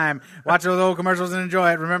that time. Watch those old commercials and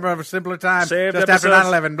enjoy it. Remember a simpler time Saved just episodes,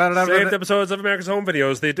 after 9/11. Saved episodes of America's Home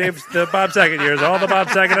Videos, the Bob Saget years, all the Bob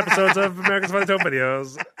Saget episodes of America's Funniest Home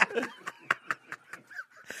Videos.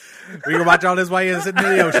 We can watch all this while you're sitting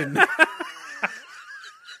near the ocean.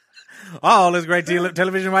 All this great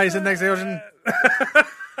television while you're sitting next to the ocean.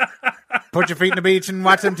 Put your feet in the beach and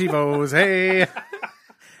watch them TiVos. Hey.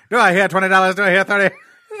 Do I hear $20? Do I hear $30?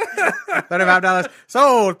 $35.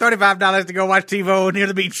 Sold $35 to go watch TiVo near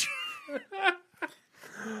the beach.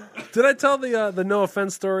 Did I tell the no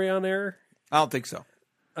offense story on air? I don't think so.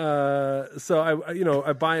 So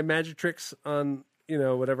I buy magic tricks on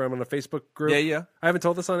whatever. I'm on a Facebook group. Yeah. I haven't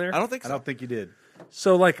told this on air. I don't think so. I don't think you did.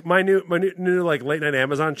 So like my new like late night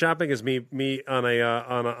Amazon shopping is me on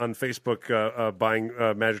Facebook buying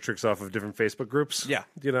magic tricks off of different Facebook groups. Yeah,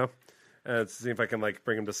 to see if I can like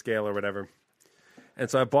bring them to scale or whatever. And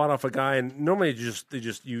so I bought off a guy, and normally you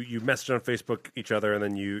message on Facebook each other, and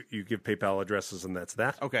then you give PayPal addresses, and that's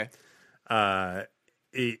that. Okay.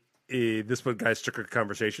 This one guy struck a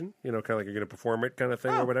conversation, kind of like you're going to perform it kind of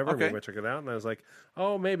thing or whatever. Okay. Maybe I check it out, and I was like,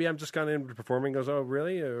 oh, maybe I'm just kind of into performing. He goes, oh,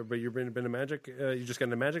 really? But you've been to Magic? You just got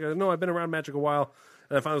into Magic? I go, no, I've been around Magic a while.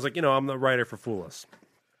 And I finally was like, I'm the writer for Fool Us.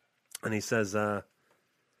 And he says,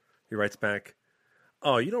 he writes back,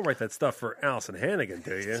 oh, you don't write that stuff for Allison Hannigan,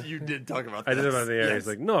 do you? You did talk about that. I did it on the air. Yes. He's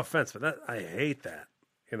like, no offense, but I hate that,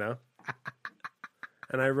 And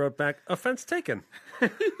And I wrote back, offense taken.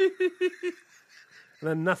 And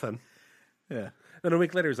then nothing. Yeah. Then a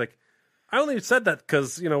week later, he's like, I only said that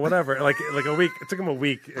because, whatever. Like a week. It took him a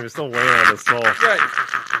week. It was still weighing on his soul. Right.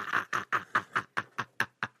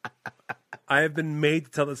 I have been made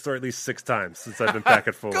to tell that story at least 6 times since I've been back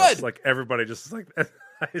at Full. Good. Like, everybody just like,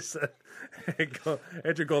 I said,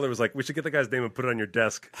 Andrew Golder was like, we should get the guy's name and put it on your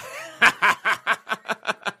desk.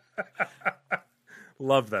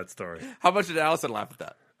 Love that story. How much did Allison laugh at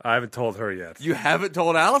that? I haven't told her yet. You haven't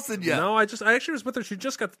told Allison yet? No, I actually was with her. She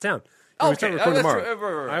just got to town. Okay. We start recording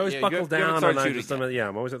tomorrow. Right. I always Yeah, buckle you haven't down, started and shooting yet.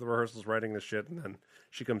 I'm always at the rehearsals writing this shit, and then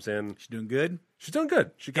she comes in. She's doing good? She's doing good.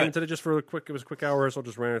 She came Good. in today just for it was a quick hour rehearsal,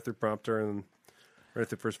 just ran her through prompter and ran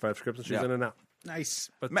through the first 5 scripts, and she's in and out. Nice.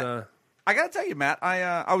 But Matt, I got to tell you, Matt,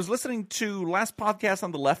 I was listening to last podcast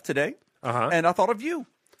on the left today, and I thought of you.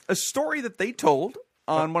 A story that they told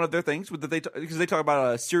on one of their things, because they talk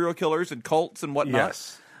about serial killers and cults and whatnot,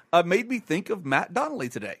 yes. Made me think of Matt Donnelly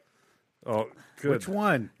today. Oh, good. Which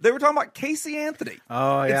one? They were talking about Casey Anthony.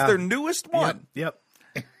 Oh, yeah. It's their newest one. Yep.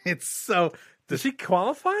 It's so... Does she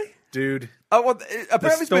qualify? Dude. Well, apparently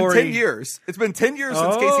it's been story- 10 years. It's been 10 years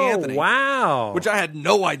since Casey Anthony. Wow. Which I had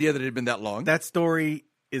no idea that it had been that long. That story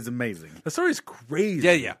is amazing. The story's crazy.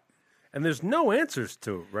 Yeah. And there's no answers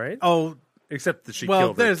to it, right? Oh, Except that she well,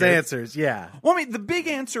 killed her there's kids. answers, yeah. Well, I mean, the big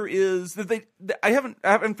answer is that I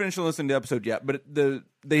haven't finished listening to the episode yet, but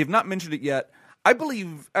they have not mentioned it yet. I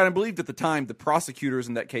believed at the time the prosecutors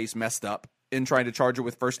in that case messed up in trying to charge her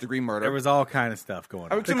with first-degree murder. There was all kind of stuff going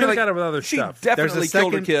on. I mean, They could've got her with other she stuff. definitely There's a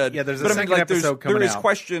killed her second- kid. yeah, there's a but second episode there coming is out.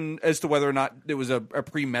 question as to whether or not it was a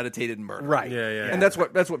premeditated murder. Right. Yeah. And that's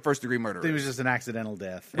what first-degree murder It is. was just an accidental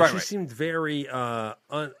death. And Right, she right. seemed very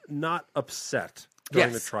not upset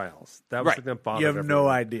during Yes. the trials. That was Right. the thing that bothered You have no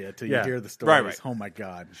everyone. idea till Yeah. you hear the stories. Right. Oh, my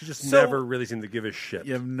God. She just So- never really seemed to give a shit.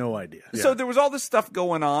 You have no idea. So there was all this stuff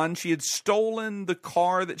going on. She had stolen the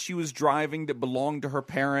car that she was driving that belonged to her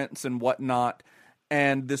parents and whatnot.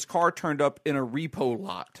 And this car turned up in a repo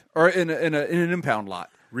lot or in an impound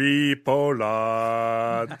lot. Repo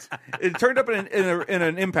lot. It turned up in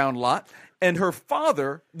an impound lot, and her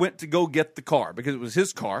father went to go get the car because it was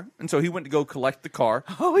his car, and so he went to go collect the car.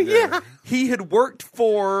 Oh, yeah. He had worked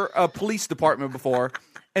for a police department before,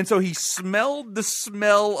 and so he smelled the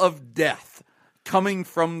smell of death coming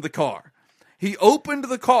from the car. He opened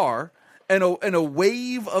the car, and a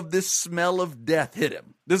wave of this smell of death hit him.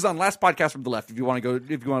 This is on last podcast from the left. If you want to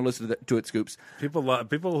listen to it, Scoops. People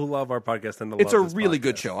who love our podcast tend to It's a love this really podcast.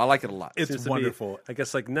 good show. I like it a lot. It's Seems to be, wonderful. I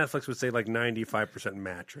guess like Netflix would say like 95%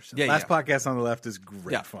 match or something. Yeah, Last podcast on the left is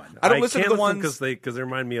great Yeah. fun. I don't listen to can't the ones because they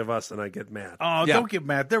remind me of us and I get mad. Oh, Yeah. don't get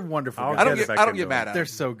mad. They're wonderful. I'll guys. I don't get get back into mad it. at They're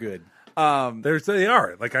them. so good. They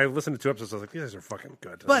are. Like I listened to 2 episodes. I was like, these guys are fucking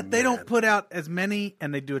good. But I'm they don't mad. put out as many,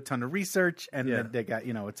 and they do a ton of research, and Yeah. they got,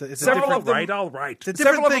 it's a Several different, of them- Right, all right. it's a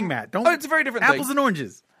several different of thing, them- Matt. Don't, Oh, it's a very different apples thing. and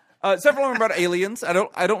oranges. Several of them are about aliens. I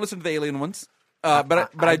don't listen to the alien ones. But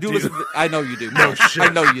I do do. listen to I know you do. No shit. I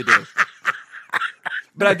know you do.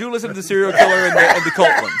 But I do listen to the serial killer and the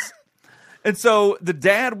cult ones. And so the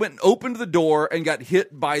dad went and opened the door and got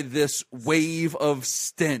hit by this wave of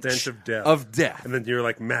stench of death. And And then you're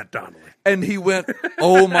like Matt Donnelly. he went,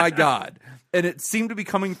 "Oh my God." And it seemed to be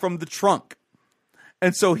coming from the trunk.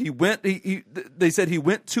 And so he went they said he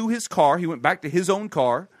went to his car, he went back to his own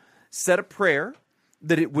car, said a prayer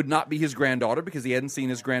that it would not be his granddaughter because he hadn't seen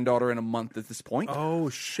his granddaughter in a month at this point. Oh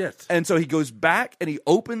shit. And so he goes back and he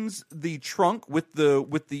opens the trunk with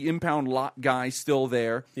the impound lot guy still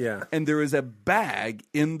there. Yeah. And there is a bag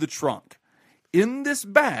in the trunk. In this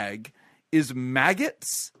bag is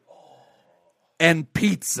maggots and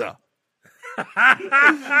pizza.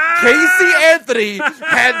 Casey Anthony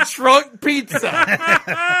had trunk pizza.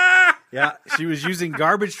 Yeah, she was using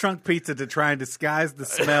garbage trunk pizza to try and disguise the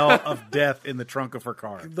smell of death in the trunk of her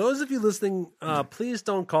car. Those of you listening, please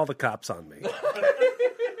don't call the cops on me.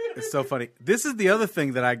 It's so funny. This is the other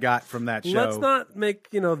thing that I got from that show. Let's not make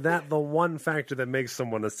that the one factor that makes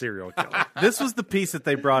someone a serial killer. This was the piece that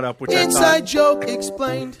they brought up, which Inside joke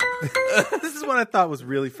explained. I thought this is what I thought was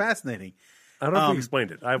really fascinating. I don't know if we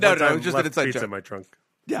explained it. I No, one no, time it was just left an inside pizza joke. in my trunk.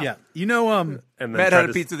 Yeah, And then Matt tried had a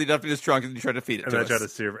to- pizza that he dumped in his trunk and he tried to feed it And to I us. tried to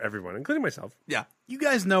serve everyone, including myself. Yeah. you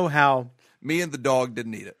guys know how Me and the dog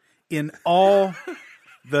didn't eat it. in all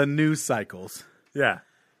the news cycles Yeah.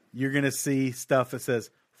 you're going to see stuff that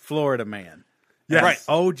says Florida man. Yes. Right.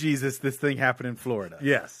 Oh, Jesus, this thing happened in Florida.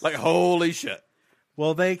 Yes. Like, holy shit.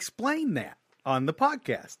 Well, they explain that on the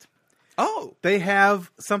podcast. Oh. They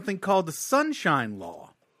have something called the Sunshine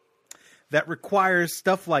Law that requires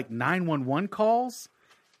stuff like 911 calls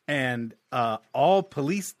and all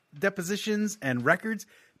police depositions and records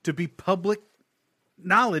to be public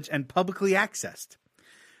knowledge and publicly accessed.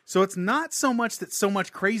 So it's not so much that so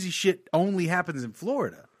much crazy shit only happens in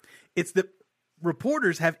Florida. It's that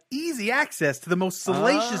reporters have easy access to the most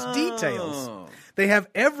salacious details. They have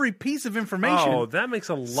every piece of information. Oh, that makes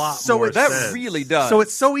a lot more sense. That really does. So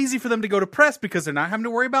it's so easy for them to go to press because they're not having to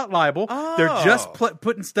worry about libel. They're just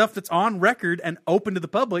putting stuff that's on record and open to the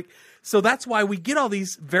public. So that's why we get all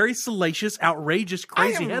these very salacious, outrageous,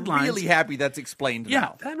 crazy headlines. I'm really happy that's explained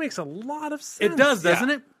now. That makes a lot of sense. It does, doesn't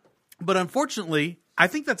it? But unfortunately, I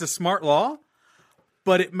think that's a smart law,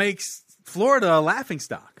 but it makes Florida a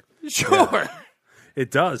laughingstock. Sure. Yeah. It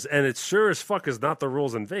does, and it sure as fuck is not the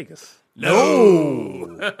rules in Vegas. No,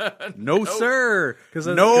 sir.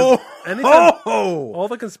 All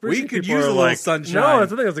the conspiracy we could people use are a little like, sunshine. No,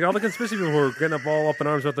 that's the thing. It's like all the conspiracy people who are getting up all up in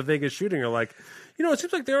arms about the Vegas shooting are like, it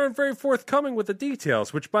seems like they aren't very forthcoming with the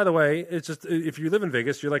details. Which, by the way, it's just if you live in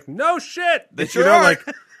Vegas, you're like, no shit. They sure are. Like,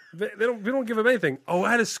 we don't give them anything. Oh,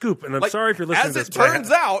 I had a scoop, and I'm sorry if you're listening to this. As it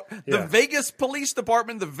turns out, the Vegas Police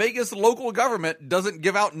Department, the Vegas local government, doesn't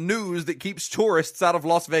give out news that keeps tourists out of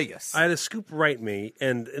Las Vegas. I had a scoop write me,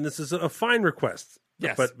 and this is a fine request.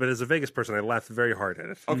 Yes. But as a Vegas person, I laughed very hard at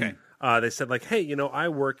it. Okay. They said, like, hey, I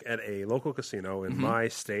work at a local casino in my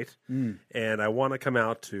state, and I want to come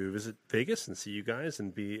out to visit Vegas and see you guys,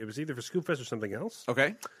 and it was either for Scoop Fest or something else.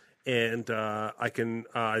 Okay. And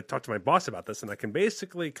I talked to my boss about this, and I can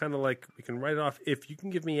basically kind of like, we can write it off. If you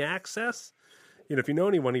can give me access, if you know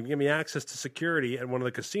anyone, you can give me access to security at one of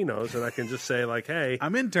the casinos, and I can just say like, hey,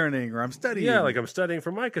 I'm interning or I'm studying. Yeah, like I'm studying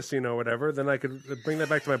for my casino or whatever. Then I could bring that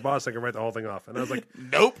back to my boss. I can write the whole thing off. And I was like,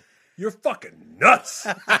 nope. You're fucking nuts.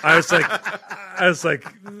 I was like,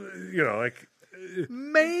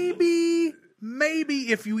 maybe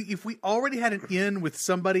if we already had an in with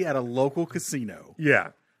somebody at a local casino. Yeah.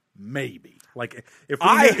 Maybe. Like if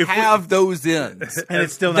I have those ins, and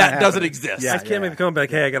it's still not that happening. doesn't exist. I can't make the comment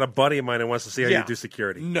like, hey, I got a buddy of mine who wants to see how you do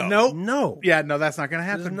security. No. Yeah, no, that's not going to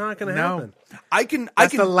happen. It's not going to happen.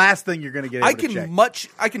 That's the last thing you're going to get. I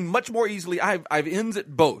can much more easily. I have ins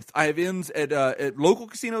at both. I have ins at local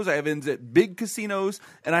casinos. I have ins at big casinos,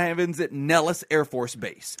 and I have ins at Nellis Air Force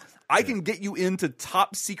Base. I can get you into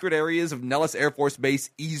top secret areas of Nellis Air Force Base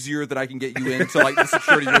easier than I can get you into like the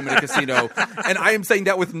security room in a casino. And I am saying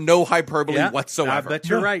that with no hyperbole whatsoever. I bet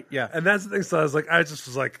you're right. Yeah. And that's the thing. So I just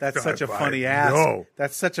was like, that's such a funny ass. No.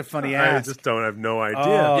 That's such a funny ass. I just don't have no idea.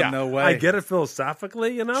 Oh, no way. I get it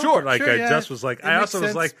philosophically, Sure. Like I just was like, I also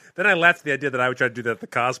was like, then I laughed at the idea that I would try to do that at the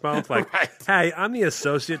Cosmo. Like, hey, I'm the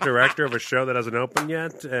associate director of a show that hasn't opened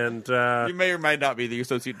yet. And you may or may not be the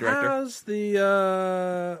associate director. How's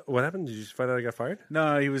the, what happened? Did you find out I got fired?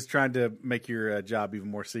 No, he was trying to make your job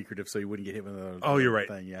even more secretive so you wouldn't get hit with another you're right.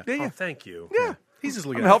 thing. Yeah. Oh, thank you. Yeah. He's just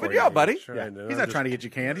looking I'm helping you out, buddy. He's not trying to get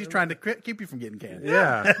you canned. He's trying to keep you from getting canned.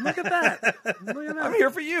 Yeah. Look at that. Look at that. I'm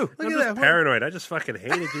here for you. I'm just paranoid. I just fucking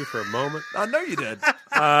hated you for a moment. I know you did.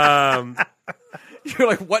 You're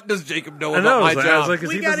like, what does Jacob know about my job? I was like,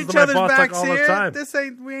 we got each other's backs all here. the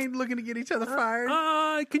time. We ain't looking to get each other fired.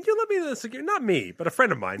 Can you let me the security? Not me, but a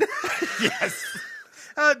friend of mine. Yes.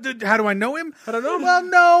 How do I know him? I don't know him. Well,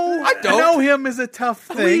 no. I don't. Know him is a tough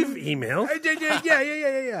thing. Leave email.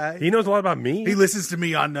 Yeah. He knows a lot about me. He listens to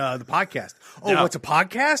me on the podcast. Oh, Yeah. what's a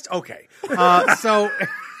podcast? Okay. So.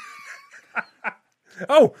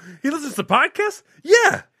 Oh, he listens to podcasts?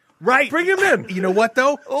 Yeah. Right. Bring him in. You know what,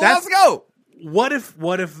 though? Let's go. What if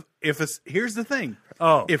here's the thing.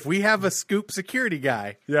 Oh. If we have a Scoop security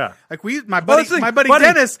guy. Yeah. Like my buddy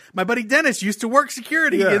Dennis. My buddy Dennis used to work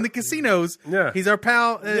security in the casinos. Yeah. He's our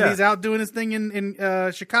pal. He's out doing his thing in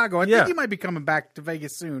Chicago. I think he might be coming back to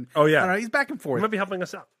Vegas soon. Oh, yeah. I don't know. He's back and forth. He might be helping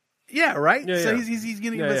us out. Yeah, right? Yeah, so yeah. he's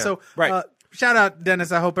getting Yeah. so Right. Shout out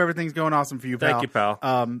Dennis. I hope everything's going awesome for you, pal. Thank you,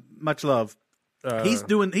 pal. Much love. He's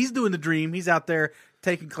doing the dream. He's out there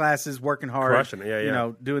taking classes, working hard, Crushing it. Yeah, You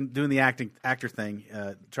know, doing the actor thing,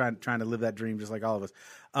 trying to live that dream just like all of us.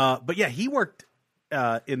 But yeah, he worked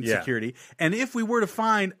in security. And if we were to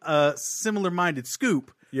find a similar-minded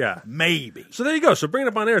Scoop, maybe. So there you go. So bringing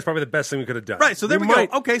it up on air is probably the best thing we could have done. Right. So there we go.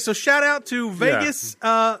 Okay. So shout out to Vegas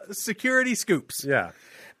security scoops. Yeah.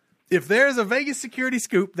 If there's a Vegas security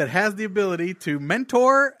scoop that has the ability to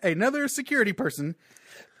mentor another security person.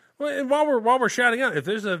 Well, and while we're shouting out, if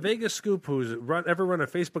there's a Vegas scoop who's ever run a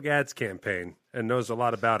Facebook ads campaign and knows a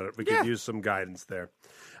lot about it, we could use some guidance there.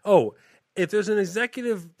 Oh, if there's an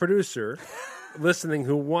executive producer listening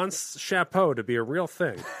who wants Chapeau to be a real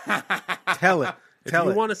thing, tell it. If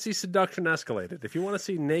you want to see seduction escalated, if you want to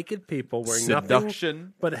see naked people wearing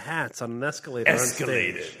nothing but hats on an escalator on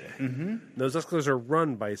stage, those escalators are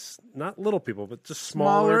run by not little people, but just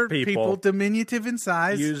smaller people, diminutive in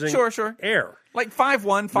size, using air, like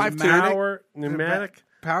 5'1", 5'2", pneumatic,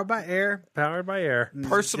 powered by air,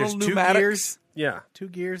 personal There's pneumatics. 2 gears. Yeah, 2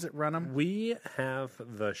 gears that run them. We have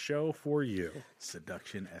the show for you.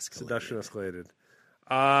 Seduction escalated.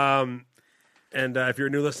 And if you're a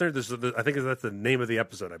new listener, I think that's the name of the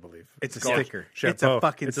episode. I believe it's a sticker. Chapeau. It's a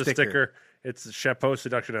fucking It's a sticker. It's Chapeau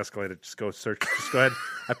Seduction Escalated. Just go search. Just go ahead.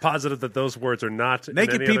 I'm positive that those words are not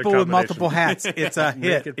naked in any people other with multiple hats. It's a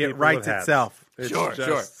hit. It writes itself. Sure.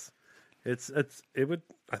 It would.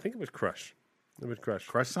 I think it would crush. It would crush.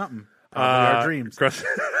 Crush something. Our dreams. Crush.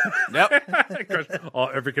 Yep. Crush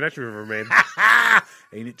every connection we've ever made.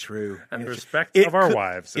 Ain't it true? And the respect of our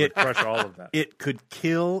wives. It would crush all of that. It could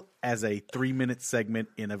kill as a 3-minute segment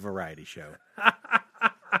in a variety show.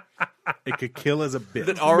 It could kill as a bit.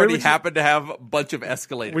 That already happened to have a bunch of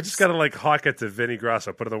escalators. We just got to hawk it to Vinny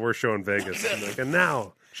Grasso, put on the worst show in Vegas. And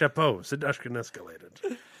now, Chapeau, Seduction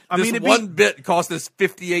Escalated. This bit cost us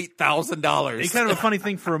 $58,000. It's kind of a funny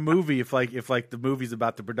thing for a movie if the movie's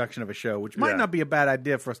about the production of a show, which might not be a bad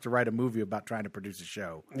idea for us to write a movie about trying to produce a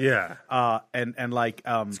show. Yeah.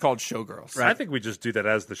 It's called Showgirls. Right? I think we just do that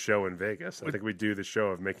as the show in Vegas. I think we do the show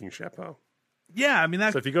of making Chapeau. Yeah, I mean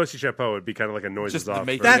that's so if you go see Chapeau, it'd be kind of like a noises off.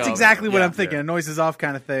 That's exactly what I'm thinking. A noises off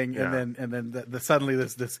kind of thing, and then suddenly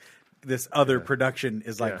this other production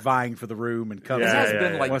is vying for the room and comes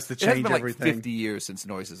wants to change everything. 50 years since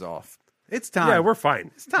Noise is off. It's time. Yeah, we're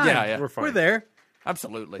fine. It's time. Yeah, we're fine. We're there.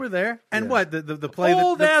 Absolutely, we're there. And what the play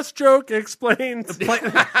old ass joke explained.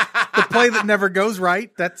 The play that never goes right.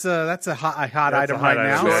 That's a hot item right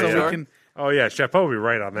now. So we can. Oh yeah, Chapeau will be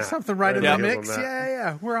right on that. Something right in the mix.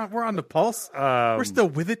 Yeah. We're on the pulse. We're still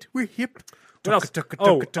with it. We're hip. What else?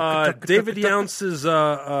 David Younce's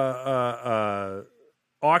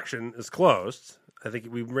auction is closed. I think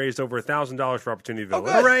we raised over $1,000 for Opportunity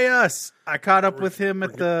Village. Hooray us! I caught up with him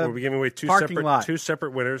at the We're giving away two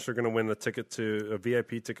separate winners. Are going to win a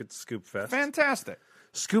VIP ticket to Scoop Fest. Fantastic.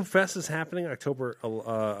 Scoop Fest is happening October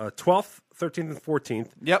 12th, 13th, and 14th.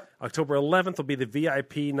 Yep. October 11th will be the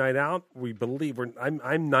VIP night out. We believe I'm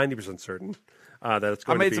 90% certain that it's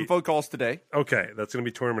going to be. I made some phone calls today. Okay, that's going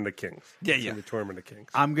to be Tournament of Kings. Yeah. It's going to be Tournament of Kings.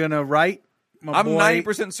 I'm going to write. I'm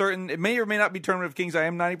 90% certain. It may or may not be Tournament of Kings. I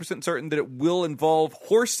am 90% certain that it will involve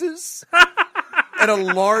horses and a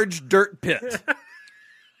large dirt pit.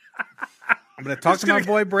 I'm going to talk to my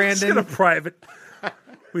boy Brandon. It's going to private.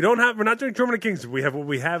 We're not doing Tournament of Kings. What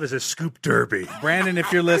we have is a Scoop Derby. Brandon,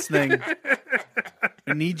 if you're listening,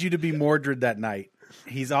 I need you to be Mordred that night.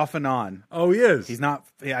 He's off and on. Oh, he is. He's not.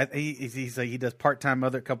 Yeah, he does part-time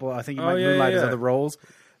other couple. I think he might moonlight his other roles.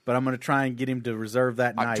 But I'm going to try and get him to reserve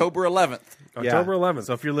that night. October 11th. October 11th.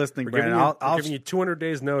 So if you're listening, we're Brandon, I'm giving you 200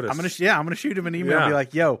 days notice. I'm going to shoot him an email and be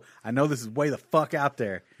like, "Yo, I know this is way the fuck out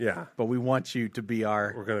there. Yeah, but we want you to be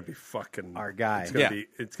We're going to be fucking our guy.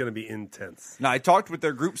 It's going to be intense." Now I talked with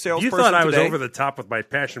their group salesperson. You thought I was over the top with my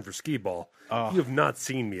passion for skee ball. You have not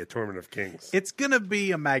seen me at Tournament of Kings. It's going to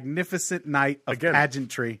be a magnificent night of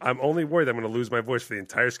pageantry. I'm only worried I'm going to lose my voice for the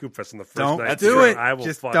entire Scoop Fest on the first night. Don't do it. I will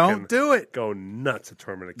just don't do it. Go nuts at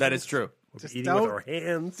Tournament of Kings. That is true. We'll be eating with our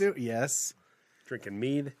hands. Yes. Drinking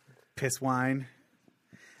mead. Piss wine.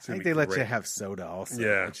 I think they let you have soda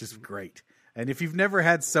also, which is great. And if you've never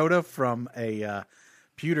had soda from a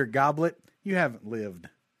pewter goblet, you haven't lived.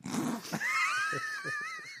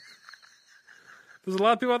 There's a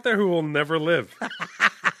lot of people out there who will never live.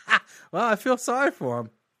 Well, I feel sorry for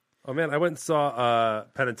them. Oh, man, I went and saw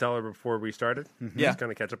Penn and Teller before we started. Yeah. Just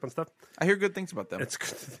kind of catch up on stuff. I hear good things about them. It's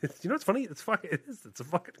you know what's funny? It's a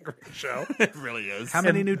fucking great show. It really is. How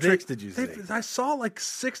many new tricks did you see? I saw like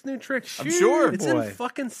 6 new tricks. I'm sure. It's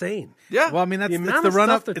fucking insane. Yeah. Well, I mean, it's the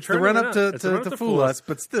run up to fool us,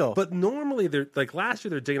 but still. But normally, they're like last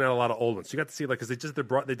year, they're digging out a lot of old ones. You got to see because they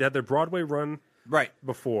had their Broadway run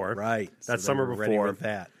before. Right. That summer before. Ready with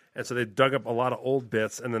that. And so they dug up a lot of old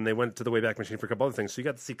bits, and then they went to the Wayback Machine for a couple other things. So you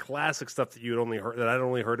got to see classic stuff that I'd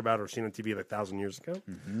only heard about or seen on TV like 1,000 years ago.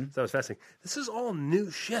 Mm-hmm. So that was fascinating. This is all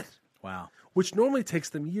new shit. Wow. Which normally takes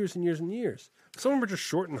them years and years and years. Some of them are just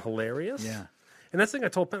short and hilarious. Yeah. And that's the thing I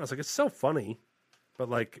told Penn. I was like, it's so funny, but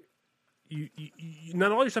like, you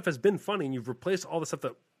not all your stuff has been funny, and you've replaced all the stuff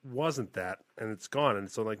that wasn't that, and it's gone.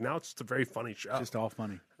 And so like now it's just a very funny show. Just all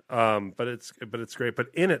funny. But it's great. But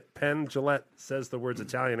in it, Penn Jillette says the words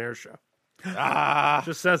Italian Air Show.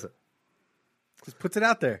 Just says it. Just puts it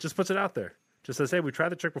out there. Just puts it out there. Just says, hey, we tried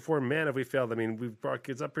the trick before, and man, have we failed. I mean, we've brought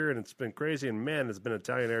kids up here, and it's been crazy, and man, it's been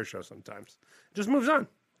Italian Air Show sometimes. Just moves on.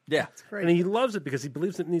 Yeah. And he loves it because he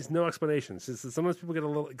believes it needs no explanations. Sometimes people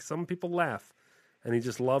get some people laugh, and he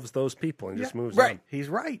just loves those people and just moves on. He's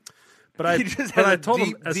right. But I, He just but has I a told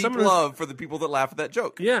deep, him, as deep someone love for the people that laugh at that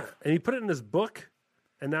joke. Yeah, and he put it in his book,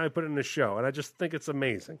 and now he put it in his show, and I just think it's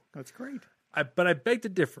amazing. That's great. But I beg to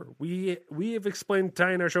differ. We have explained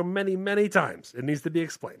Italian Air Show many, many times. It needs to be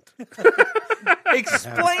explained.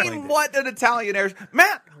 Explain what an Italian air...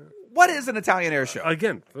 Matt, what is an Italian air show?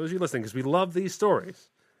 Again, for those of you listening, because we love these stories,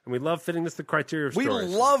 and we love fitting this to the criteria of We stories.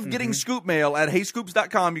 love getting scoop mail at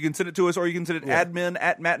heyscoops.com. You can send it to us, or you can send it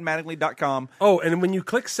admin@mattandmattingly.com. Oh, and when you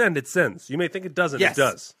click send, it sends. You may think it doesn't. Yes. It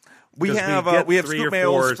does. We Because have get 3 scoop or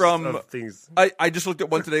mails 4 from... of things. I just looked at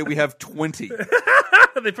one today. We have 20.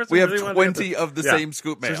 We have 20 of the same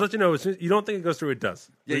scoop mail. So just let you know, as soon as you don't think it goes through, it does.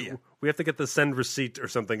 Yeah. We have to get the send receipt or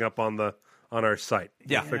something up on our site.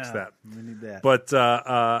 Yeah. We'll fix that. We need that. But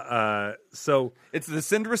so It's the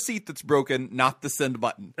send receipt that's broken, not the send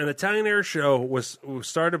button. an Italian air show was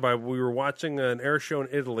started by, we were watching an air show in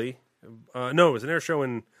Italy. No, it was an air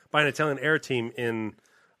show by an Italian air team in.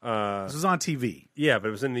 This was on TV. Yeah, but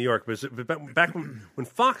it was in New York. But back when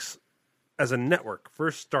Fox as a network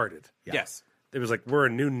first started. Yes. It was like, we're a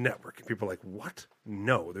new network. And people were like, what?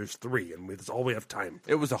 No, there's 3, and that's all we have time for.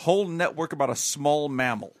 It was a whole network about a small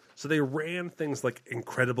mammal. So they ran things like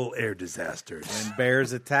incredible air disasters. When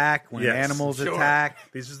bears attack, when Yes, animals sure. attack.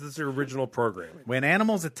 This is their original programming. When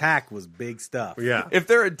animals attack was big stuff. Yeah. If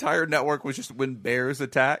their entire network was just when bears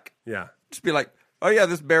attack, Yeah. just be like, oh yeah,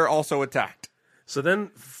 this bear also attacked. So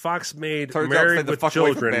then Fox made Turns out to stay Married the with fuck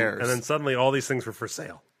away from Children, bears. and then suddenly all these things were for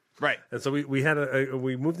sale. Right. And so we had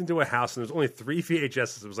we moved into a house, and there was only 3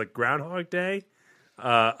 VHSs. It was like Groundhog Day,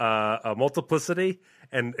 Multiplicity,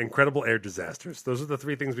 and Incredible Air Disasters. Those are the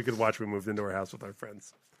 3 things we could watch when we moved into our house with our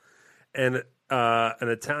friends. And an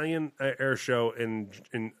Italian air show in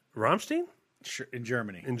Ramstein? In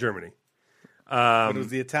Germany. In Germany. But it was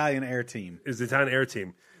the Italian air team. It was the Italian air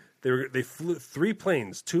team. They flew 3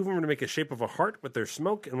 planes. 2 of them were to make a shape of a heart with their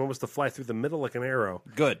smoke, and one was to fly through the middle like an arrow.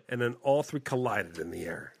 Good. And then all 3 collided in the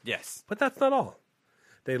air. Yes. But that's not all.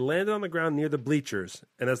 They landed on the ground near the bleachers,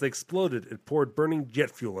 and as they exploded, it poured burning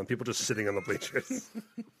jet fuel on people just sitting on the bleachers.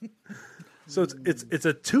 So it's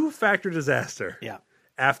a 2-factor disaster. Yeah.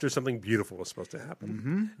 After something beautiful was supposed to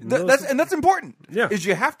happen. Mm-hmm. That's important. Yeah. Is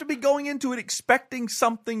you have to be going into it expecting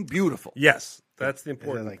something beautiful. Yes, that's the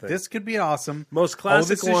important thing. This could be awesome. Most classic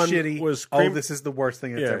this is one shitty. was this is the worst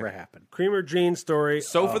thing that's ever happened. Cream or Jean story.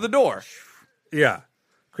 So for the door. Yeah.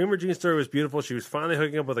 Cream or Jean's story was beautiful. She was finally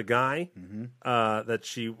hooking up with a guy that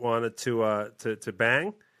she wanted to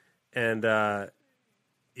bang, and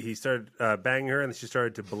he started banging her, and she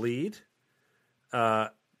started to bleed.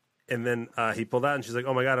 And then he pulled out, and she's like,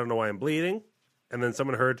 "Oh my god, I don't know why I'm bleeding." And then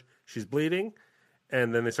someone heard she's bleeding,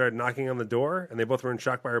 and then they started knocking on the door, and they both were in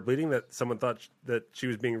shock by her bleeding. That someone thought that she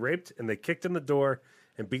was being raped, and they kicked in the door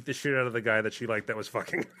and beat the shit out of the guy that she liked that was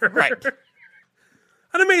fucking her. Right.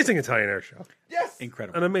 An amazing Italian air show. Yes.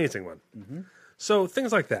 Incredible. An amazing one. So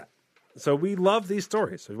things like that. So we love these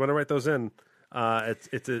stories. So we want to write those in.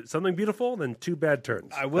 It's something beautiful, then 2 bad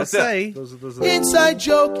turns. I will say Those Inside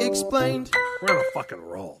joke explained. we're on a fucking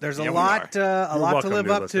roll. there's Yeah, a we lot to welcome, live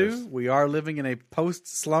new up listeners. to. We are living in a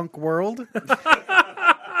post-slunk world.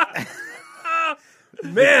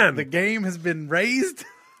 Man, The game has been raised.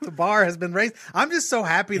 The bar has been raised. I'm just so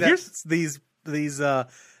happy that these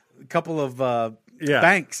couple of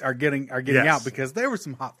banks are getting Yes. out because there was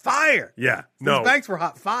some hot fire. yeah, These no, banks were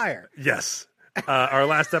hot fire. yes. Our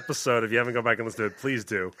last episode, if you haven't gone back and listened to it, please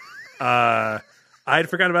do. I had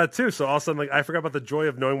forgotten about it too. So all of a sudden, I forgot about the joy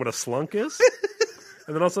of knowing what a slunk is.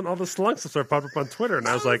 And then all of a sudden, all the slunks started popping up on Twitter, and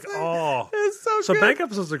I was like, "Oh, It's so good. bank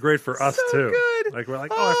episodes are great for us So too." good. Like we're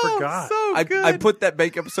like, "Oh, I forgot." So good. I put that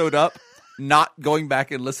bank episode up, not going back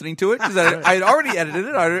and listening to it, because I had already edited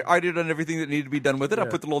it. I already done everything that needed to be done with it. I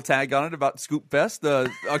put the little tag on it about Scoop Fest,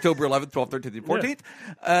 October 11th, 12th, 13th, and 14th.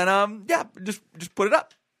 And just put it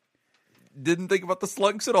up. Didn't think about the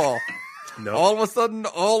slunks at all. No, All of a sudden,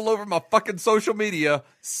 all over my fucking social media,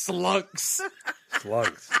 slunks.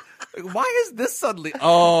 slugs. Why is this suddenly?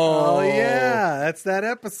 Oh, yeah, that's that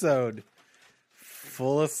episode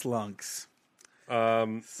full of slunks.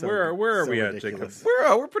 Where are we at, ridiculous.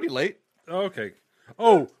 Jacob? we're pretty late. Okay.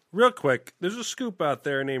 Oh, real quick. There's a scoop out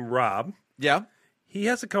there named Rob. Yeah. He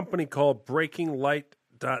has a company called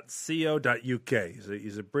breakinglight.co.uk.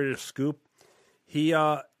 He's a British scoop. He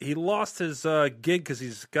lost his gig because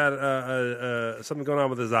he's got something going on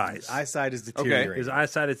with his eyes. Eyesight is deteriorating. His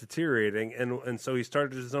eyesight is deteriorating, and so he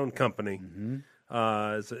started his own company.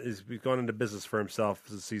 He's gone into business for himself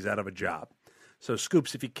since he's out of a job. So,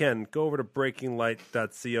 Scoops, if you can, go over to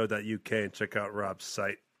breakinglight.co.uk and check out Rob's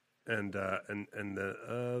site.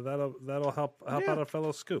 that'll help out a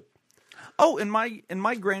fellow scoop. Oh, in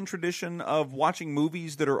my grand tradition of watching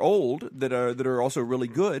movies that are old that are also really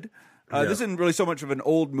good. This isn't really so much of an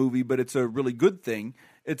old movie, but it's a really good thing.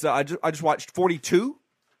 It's I just watched 42,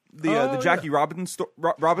 the Jackie Robinson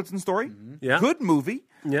story. Mm-hmm. Yeah, good movie.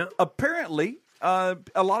 Yeah, apparently. A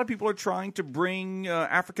lot of people are trying to bring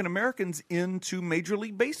African Americans into Major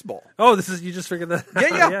League Baseball. Oh, you just figured that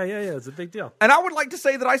out. Yeah. It's a big deal. And I would like to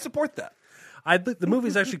say that I support that. The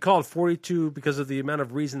movie's actually called 42 because of the amount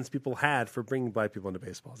of reasons people had for bringing black people into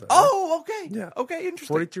baseball. Oh, okay. Yeah. Okay, interesting.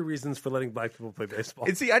 42 reasons for letting black people play baseball.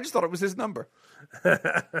 And see, I just thought it was his number.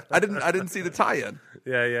 I didn't see the tie-in.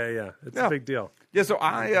 Yeah. It's a big deal. Yeah, so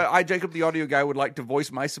I, Jacob the audio guy, would like to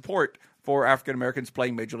voice my support for African Americans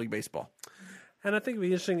playing Major League Baseball. And I think it'd be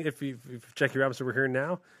interesting if Jackie Robinson were here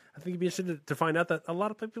now. I think it'd be interesting to find out that a lot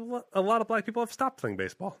of black people have stopped playing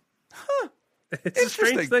baseball. Huh. It's a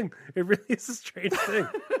strange thing. It really is a strange thing.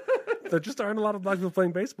 There just aren't a lot of black people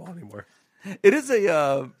playing baseball anymore. It is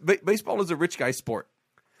baseball is a rich guy sport.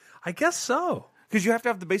 I guess so. Because you have to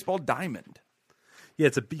have the baseball diamond. Yeah,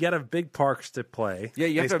 you got to have big parks to play. Yeah,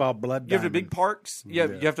 you baseball have to blood. You have to have big parks. Yeah,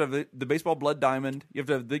 you have to have the baseball blood diamend. You have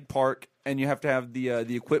to have the big park, and you have to have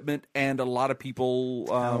the equipment and a lot of people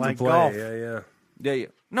like play. golf. Yeah.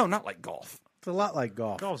 No, not like golf. It's a lot like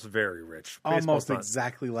golf. Golf's very rich. Almost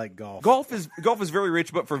exactly like golf. Golf is very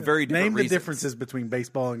rich, but for very different Name the reasons. differences between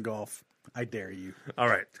baseball and golf. I dare you. All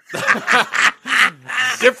right.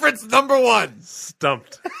 Difference number one.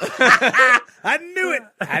 Stumped. I knew it.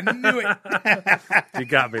 You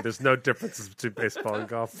got me. There's no differences between baseball and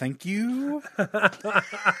golf. Thank you.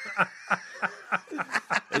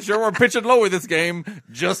 Sure, we're pitching low with this game,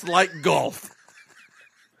 just like golf.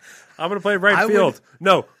 I'm going to play right field.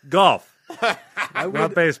 No, golf.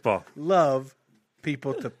 Not baseball. Love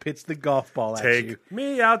people to pitch the golf ball at you. Take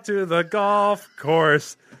me out to the golf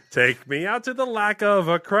course. Take me out to the lack of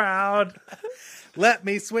a crowd. Let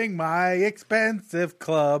me swing my expensive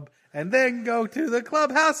club and then go to the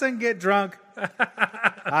clubhouse and get drunk.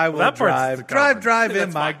 I will drive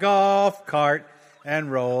in my golf cart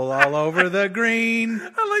and roll all over the green.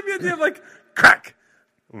 I like the idea of like, crack.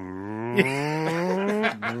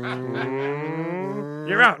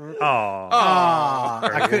 You're out.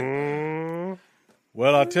 I couldn't.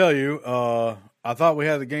 Well, I'll tell you, I thought we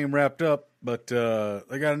had the game wrapped up, but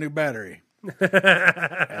they got a new battery.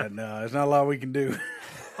 And there's not a lot we can do.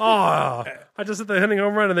 I just hit the hitting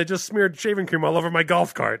home run and they just smeared shaving cream all over my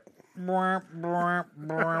golf cart. I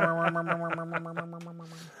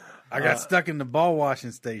got stuck in the ball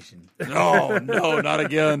washing station. Oh, no, not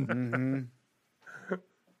again. Mm-hmm.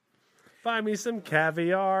 Buy me some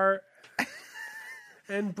caviar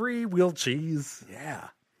and brie wheel cheese. Yeah.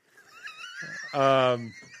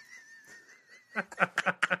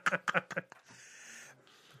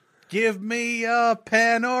 Give me a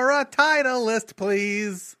pen or a Titleist,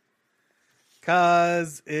 please.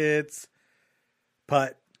 'Cause it's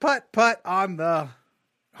putt, putt, putt on the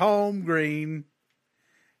home green.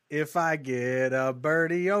 If I get a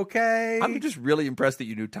birdie, okay. I'm just really impressed that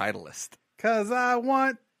you knew Titleist. 'Cause I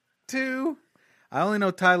want to. I only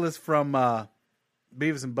know Titleist from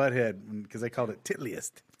Beavis and Butthead because they called it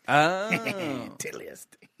Titliest. Oh. Titliest.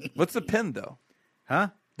 What's the pen, though? Huh?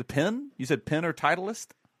 The pen? You said pen or Titleist?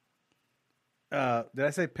 Did I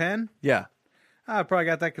say pen? Yeah. I probably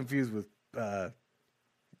got that confused with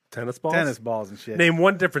Tennis balls? tennis balls and shit. Name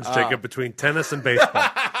one difference, Jacob, between tennis and baseball.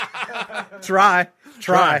 Try.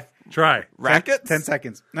 Rackets? 10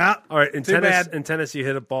 seconds. No. All right, in Too tennis, bad. you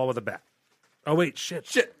hit a ball with a bat. Oh, wait, shit.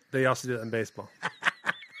 They also do that in baseball.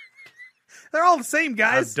 They're all the same,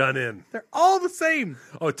 guys. I've done in. They're all the same.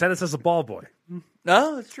 Oh, tennis has a ball boy.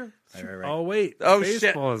 No, that's true. Right. Oh, wait. Oh,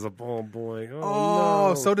 baseball has a ball boy. Oh,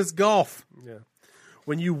 no. so does golf. Yeah.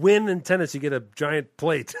 When you win in tennis, you get a giant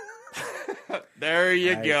plate. There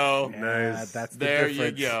you go. Nice. That's the There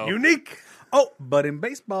difference. you go. Unique. Oh, but in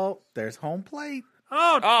baseball, there's home plate.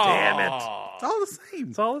 Oh, damn it. It's all the same.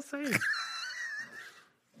 It's all the same.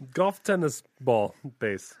 Golf, tennis, ball,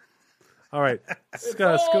 base. All right. It's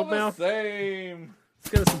got a scoop mail. Same. Let's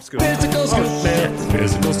get us some scoop. Physical scoop mail.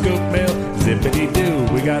 Physical scoop mail. Zippity doo.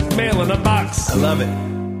 We got mail in a box. I love it.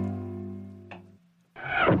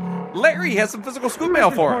 Larry has some physical scoop mail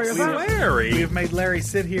for us. Larry. We have made Larry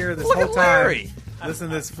sit here this Look whole at time. Larry. Listen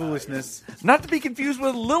to this foolishness. Not to be confused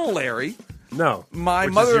with Little Larry, No. my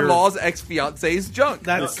Which is mother-in-law's ex-fiance's junk.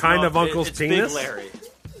 That's kind of uncle's it's penis. Big Larry.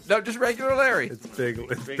 No, just regular Larry. It's big.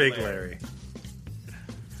 It's big Larry.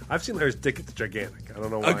 I've seen Larry's dick. It's gigantic. I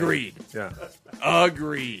don't know why. Agreed. Yeah.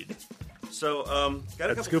 Agreed. So, got a At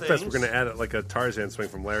couple Scoop things. Fest, we're going to add like a Tarzan swing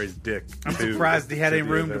from Larry's dick. I'm surprised he had any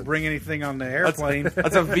room to bring anything on the airplane.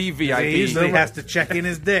 That's a He VVIP. usually has to check in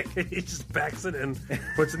his dick. He just backs it in,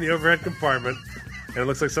 puts it in the overhead compartment, and it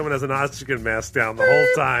looks like someone has an oxygen mask down the whole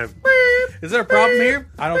time. Is there a problem here?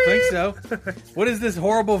 I don't think so. What is this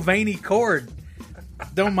horrible veiny cord?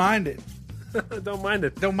 Don't mind it. Don't mind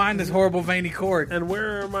it. Don't mind this horrible veiny cord. And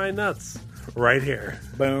where are my nuts? Right here.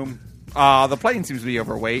 Boom. The plane seems to be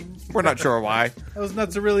overweight. We're not sure why. Those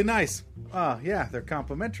nuts are really nice. Oh, yeah, they're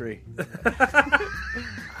complimentary.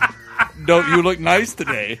 Don't you look nice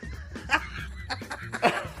today?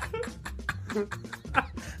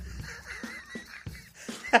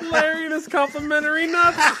 Larry and his complimentary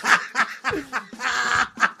nuts.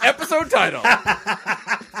 Episode title.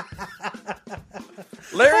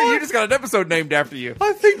 Larry, you just got an episode named after you.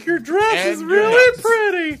 I think your dress And is your really nuts.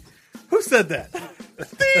 pretty. Who said that?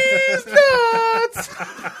 These nuts!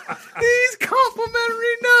 These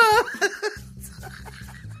complimentary nuts!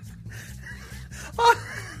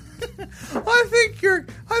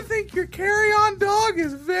 I think your carry-on dog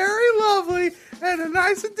is very lovely and a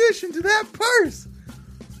nice addition to that purse.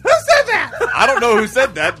 Who said that? I don't know who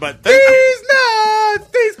said that, but thank you. These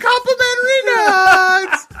nuts! These complimentary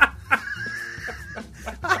nuts!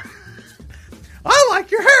 I like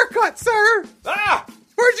your haircut, sir. Ah!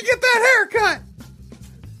 Where'd you get that haircut?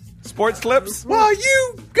 Sports clips? Well,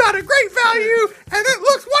 you got a great value, and it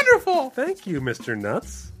looks wonderful. Thank you, Mr.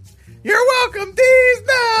 Nuts. You're welcome. These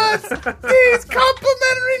nuts, these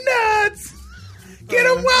complimentary nuts. Get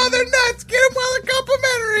them while they're nuts. Get them while they're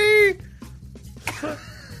complimentary.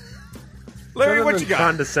 Larry, None what of you them got?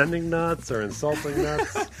 Condescending nuts or insulting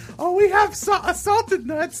nuts? Oh, we have assaulted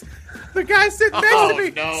nuts. The guy sitting next Oh, to me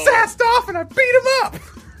no. sassed off, and I beat him up.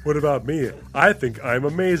 What about me? I think I'm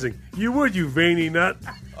amazing. You would, you veiny nut.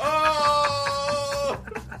 Oh!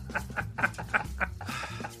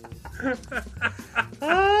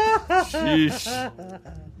 Sheesh.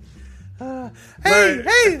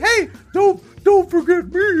 Hey! Don't forget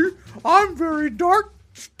me. I'm very dark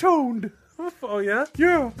toned. Oh, yeah?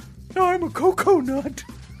 Yeah, I'm a cocoa nut.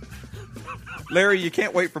 Larry, you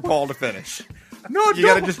can't wait for Paul to finish. No, You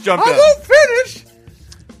gotta just jump I in. won't finish.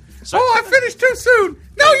 I finished too soon.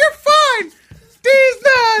 No, you're fine. These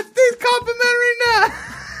nuts, these complimentary nuts.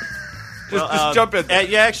 Just jump in there.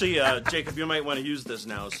 Yeah, actually, Jacob, you might want to use this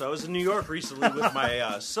now. So I was in New York recently with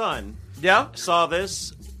my son. Yeah? Saw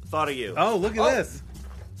this, thought of you. Oh, look at this.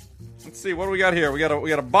 Let's see, what do we got here? We got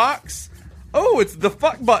a box. Oh, it's the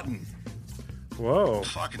fuck button. Whoa.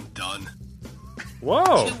 Fucking done.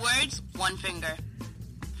 Whoa. 2 words, 1 finger.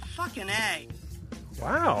 Fucking A.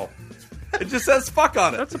 Wow. It just says fuck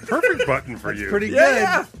on it. That's a perfect button for you. Pretty Yeah, good.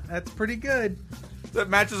 yeah. That's pretty good. That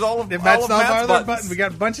matches all of It all matches of all of our Matt's other buttons. buttons. We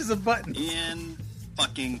got bunches of buttons. In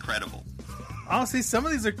fucking credible. Oh, see, some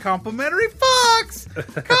of these are complimentary fucks.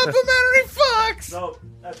 Complimentary fucks. So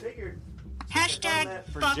I figured Hashtag that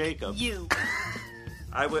for fuck Jacob. you.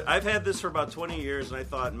 I've had this for about 20 years, and I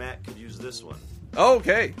thought Matt could use this one.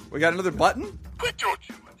 Okay, we got another button. Quit your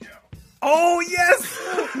jibber jabber. Oh, yes.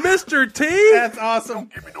 Mr. T? That's awesome.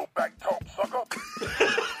 Give me no back talk, sucker.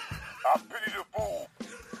 I pity the fool.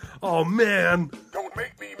 Oh, man. Don't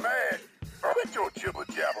make me mad. Quit your jibber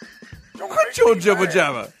jabber. Don't Quit make your me jibber mad.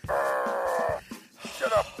 jabber.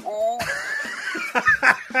 Shut up, fool.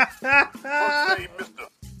 First name, Mr.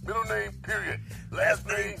 Middle name, period. Last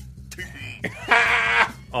name, T.D.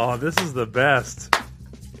 Oh, this is the best.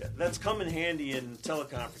 Yeah, that's come in handy in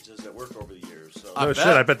teleconferences at work over the years. So Oh, shit.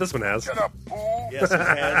 I bet this one has. Shut up, fool. yes, it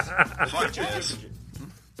has. Fuck yes.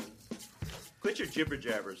 Quit your jibber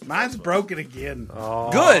jabbers. Mine's broken again. Good.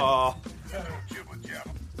 Oh, Shut up, jibber jabber.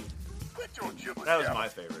 Quit your jibber that was jabber. my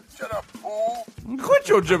favorite. Shut up, fool. Quit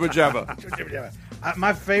your jibber jabber.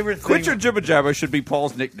 My favorite thing. Quit your jibber jabber should be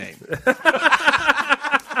Paul's nickname.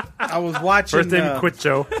 I was watching. First name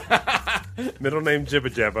Quitcho. Middle name Jibba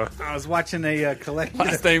Jabba. I was watching a collection.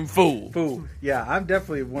 Last name Fool. Fool. Yeah, I'm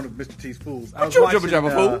definitely one of Mr. T's fools. I was your watching jibber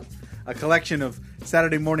jabber, fool. a collection of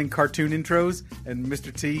Saturday morning cartoon intros, and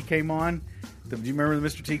Mr. T came on. Do you remember the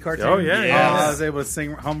Mr. T cartoon? Oh, yeah, yeah. I was able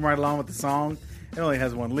to hum right along with the song. It only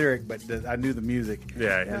has one lyric, but I knew the music.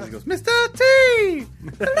 Yeah, And yeah. it goes, Mr. T!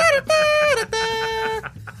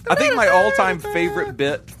 I think my all-time favorite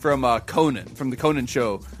bit from Conan, from the Conan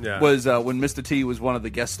show, Yeah. was when Mr. T was one of the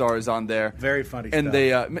guest stars on there. Very funny And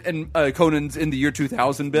stuff. they Conan's in the year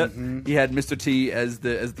 2000 bit. He had Mr. T as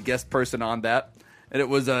the guest person on that, and it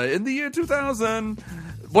was in the year 2000,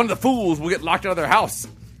 one of the fools will get locked out of their house,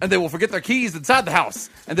 and they will forget their keys inside the house,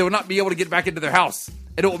 and they will not be able to get back into their house,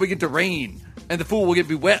 and it will begin to rain, and the fool will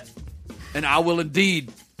be wet, and I will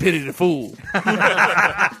indeed Pity the fool.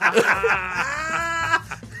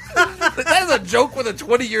 That is a joke with a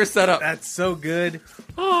 20-year setup. That's so good.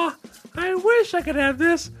 Oh, I wish I could have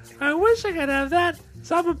this. I wish I could have that.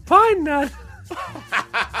 So I'm a pine nut.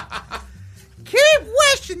 Keep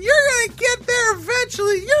wishing you're going to get there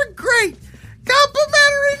eventually. You're great.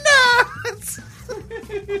 Complimentary nuts.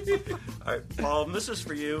 All right, Paul, this is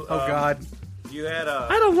for you. Oh, God. You had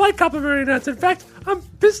I don't like complimentary nuts. In fact, I'm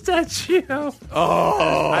pistachio.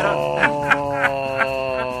 Oh,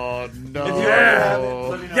 no. If you have it,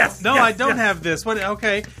 let me know. Yes. No, I don't have this. What?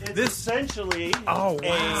 Okay. It's This. essentially. Oh,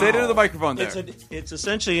 wow. Say it into the microphone there. It's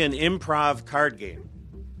essentially an improv card game.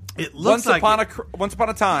 It looks Once upon a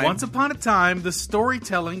time. Once Upon a Time, the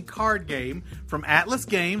storytelling card game from Atlas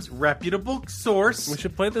Games, reputable source. We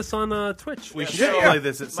should play this on Twitch. We should So, play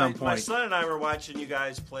this at some My point. son and I were watching you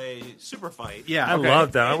guys play Super Fight. Yeah, I okay.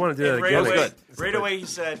 love that. I want to do that And right again. away, Good. right away he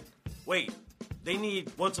said, "Wait, they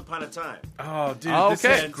need Once Upon a Time." Oh, dude, this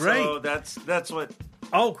Okay. is And great. so that's what.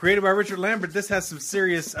 Oh, created by Richard Lambert. This has some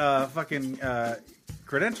serious fucking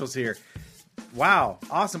credentials here. Wow.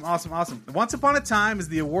 Awesome. Once Upon a Time is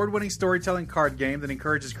the award-winning storytelling card game that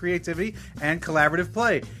encourages creativity and collaborative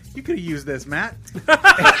play. You could have used this, Matt.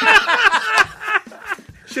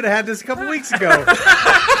 Should have had this a couple weeks ago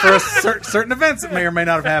for certain events that may or may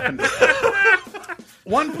not have happened.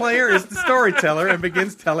 One player is the storyteller and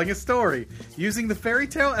begins telling a story, using the fairy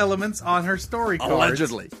tale elements on her story cards.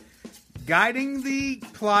 Allegedly. Guiding the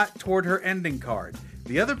plot toward her ending card.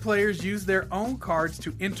 The other players use their own cards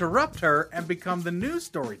to interrupt her and become the new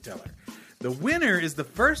storyteller. The winner is the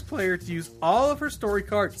first player to use all of her story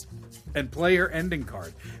cards and play her ending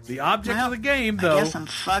card. The object of the game, though, I guess I'm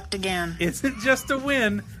fucked again. isn't just to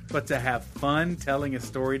win, but to have fun telling a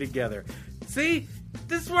story together. See?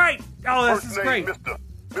 This is right. Oh, this First is name, great. Mr.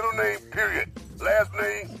 Middle name, period. Last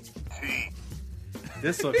name, T.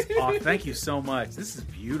 This looks awesome. Thank you so much. This is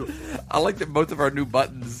beautiful. I like that both of our new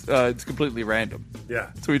buttons, it's completely random.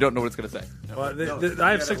 Yeah. So we don't know what it's going to say. Well,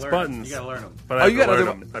 I have 6 buttons. You gotta learn them. But Oh, you got to other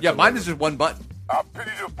learn them. I have Yeah, to mine learn is them. just one button. I pity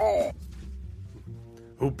the fool.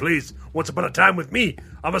 Who please? Once upon a time with me.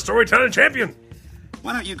 I'm a storytelling champion.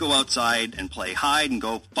 Why don't you go outside and play hide and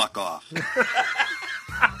go fuck off?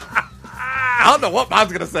 I don't know what mine's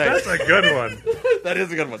going to say. That's a good one. That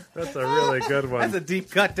is a good one. That's a really good one. That's a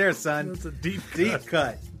deep cut there, son. That's a deep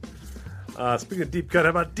cut. Speaking of deep cut,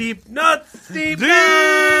 how about deep nuts? Deep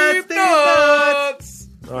nuts.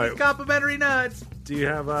 All right. Complimentary nuts. Do you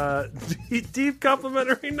have deep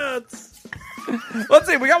complimentary nuts? Let's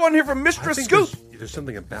see. We got one here from I Mistress think Scoop. there's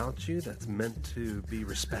something about you that's meant to be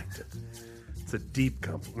respected. It's a deep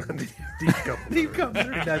compliment. Deep compliment. Deep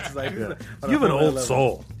complimentary nuts is like, Yeah. You have an old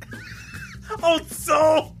soul. Old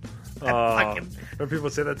soul. When people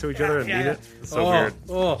say that to each other and mean it, it's so Oh, weird.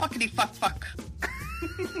 oh. Fuckity fuck fuck.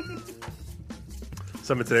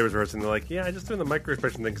 Someone today was rehearsing. They're like, "Yeah, I just doing the micro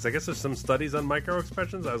expression thing because I guess there's some studies on micro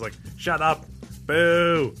expressions." I was like, "Shut up,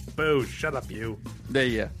 boo, boo, shut up, you. There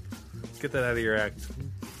you Get that out of your act."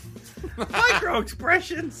 Micro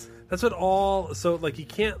expressions. That's what all. So like, you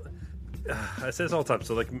can't. I say this all the time.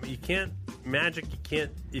 So like, you can't magic. You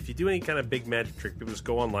can't. If you do any kind of big magic trick, people just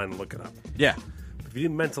go online and look it up. Yeah. If you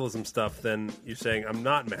do mentalism stuff, then you're saying I'm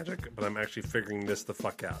not magic, but I'm actually figuring this the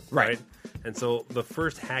fuck out, Right. And so the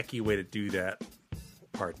first hacky way to do that,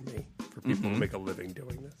 pardon me, for people who make a living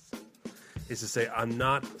doing this, is to say I'm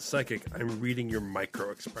not psychic. I'm reading your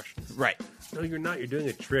micro expressions. Right. No, you're not. You're doing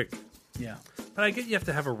a trick. Yeah. But I get you have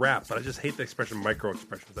to have a rap, but I just hate the expression micro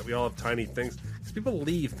expressions, that we all have tiny things. Because people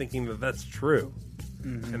leave thinking that that's true.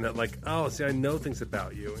 And that like, oh, see, I know things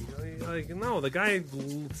about you. And you're like, no, the guy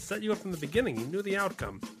set you up from the beginning. He knew the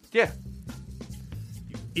outcome. Yeah.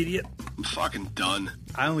 You idiot. I'm fucking done.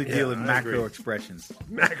 I only deal in I macro agree. expressions.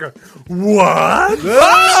 Macro. What?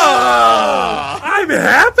 Oh! I'm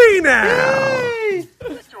happy now.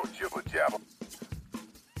 Get your jibber jabber.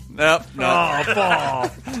 Nope. No. Oh,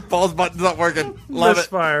 Paul. Paul's button's not working. Love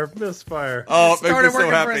it. Misfire. Oh, it makes me Started so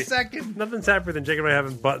working for a happy. second. Nothing's happier than Jake and I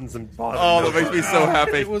having buttons and bottoms. Oh, that makes me so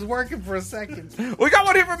happy. It was working for a second. We got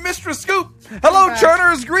one here from Mistress Scoop. Hello, back.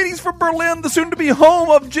 Churners. Greetings from Berlin, the soon-to-be home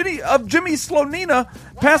of Jimmy Slonina.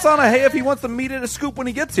 Pass on a hey if he wants to meet at a Scoop when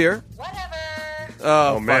he gets here. Whatever.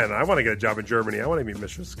 Oh, man, I want to get a job in Germany. I want to meet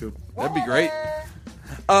Mr. Scoop. That'd be great.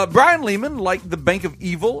 Brian Lehman, like the Bank of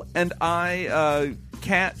Evil, and I,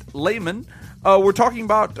 Kat Lehman, we're talking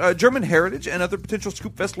about German heritage and other potential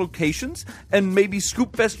Scoopfest locations, and maybe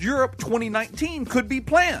Scoopfest Europe 2019 could be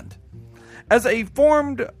planned. As a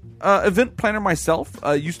formed event planner myself,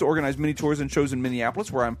 used to organize mini tours and shows in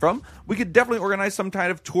Minneapolis, where I'm from. We could definitely organize some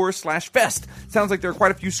kind of tour/fest. Sounds like there are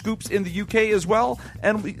quite a few scoops in the UK as well,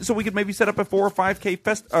 and so we could maybe set up a 4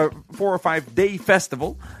 or 5 day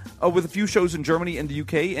festival with a few shows in Germany and the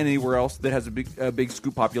UK and anywhere else that has a big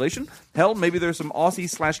scoop population. Hell, maybe there's some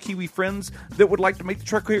Aussie/Kiwi friends that would like to make the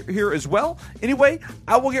trek here as well. Anyway,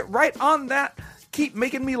 I will get right on that. Keep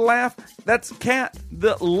making me laugh. That's Kat,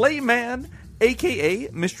 the layman,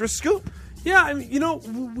 a.k.a. Mistress Scoop. Yeah, I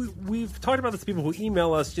mean, we've talked about this to people who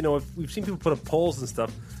email us. If we've seen people put up polls and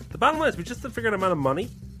stuff. The bottom line is we just have to figure out an amount of money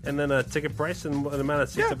and then a ticket price and an amount of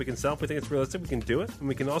seats that we can sell. If we think it's realistic, we can do it. And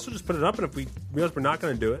we can also just put it up, and if we realize we're not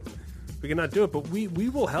going to do it, we cannot do it. But we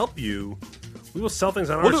will help you. We will sell things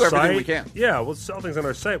on our site. We'll do everything we can. Yeah, we'll sell things on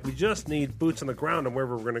our site. We just need boots on the ground and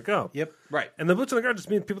wherever we're going to go. Yep. Right. And the boots on the ground just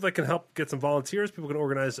means people that can help get some volunteers. People can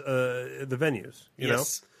organize the venues. You know.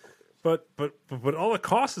 But all the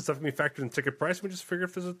costs and stuff can be factored in ticket price. We just figure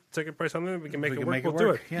if there's a ticket price on there, we can make it work. We'll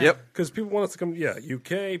do it. Yeah. Yep. Because people want us to come. Yeah,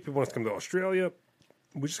 UK. People want us to come to Australia.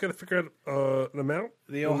 We just got to figure out an amount.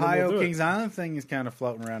 The Ohio Kings Island thing is kind of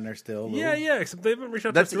floating around there still. Yeah. Except they haven't reached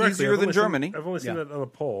out That's to us directly. easier than Germany. I've only seen that on a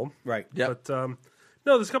poll. Right. Yep. But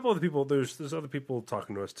no, there's a couple other people. There's other people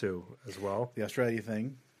talking to us too as well. The Australia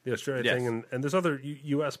thing. The Australia thing, and there's other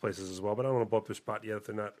U.S. places as well. But I don't want to blow up their spot yet if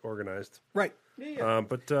they're not organized. Right.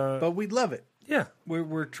 But we'd love it. Yeah,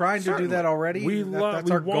 we're trying to do that already. That's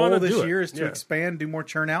we our goal this do it. year is to expand, do more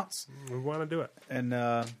churnouts. We want to do it. And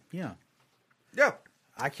yeah.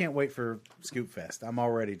 I can't wait for Scoop Fest. I'm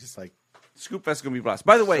already just like Scoop Fest is going to be blessed.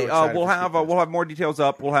 By the way, So we'll have more details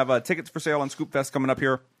up. We'll have tickets for sale on Scoop Fest coming up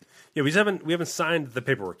here. Yeah, we haven't signed the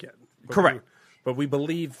paperwork yet. Correct. But we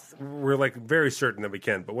believe we're like very certain that we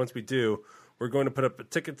can. But once we do, we're going to put up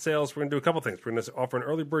ticket sales. We're going to do a couple things. We're going to offer an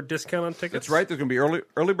early bird discount on tickets. That's right. There's going to be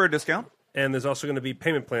early bird discount. And there's also going to be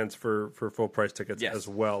payment plans for full price tickets as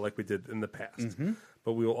well, like we did in the past. Mm-hmm.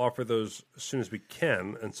 But we will offer those as soon as we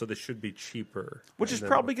can, and so they should be cheaper. Which is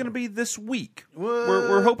probably going to be this week.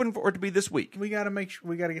 We're hoping for it to be this week. We got to make sure.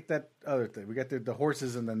 We got to get that other thing. We got the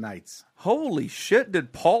horses and the knights. Holy shit!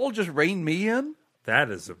 Did Paul just rein me in?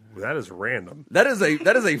 That is random. That is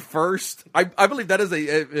a first. I believe that is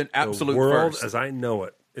an absolute the world, first. as I know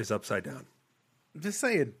it, is upside down. I'm just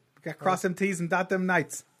saying. We got cross them T's and dot them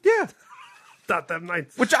knights. Yeah. Dot them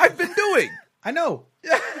knights. Which I've been doing. I know.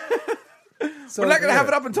 So we're not going to have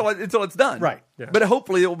it up until it's done. Right. Yeah. But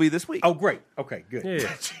hopefully it will be this week. Oh, great. Okay, good.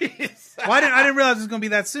 Yeah. Well, I didn't realize it was going to be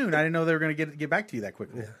that soon. I didn't know they were going to get back to you that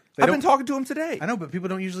quickly. I've been talking to him today. I know, but people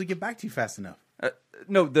don't usually get back to you fast enough.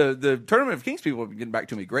 No, the Tournament of Kings people have been getting back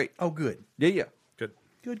to me great. Oh, good. Yeah. Good.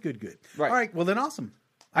 Right. All right. Well, then awesome.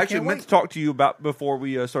 I actually meant to talk to you about before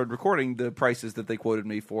we started recording the prices that they quoted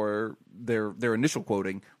me for their initial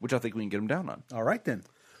quoting, which I think we can get them down on. All right, then.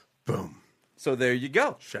 Boom. So there you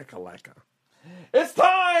go. Shakalaka. It's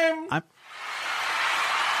time!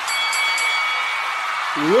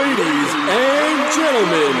 Ladies and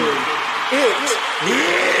gentlemen, it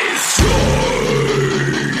is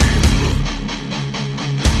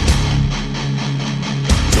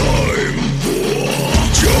time for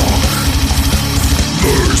Jock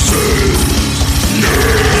versus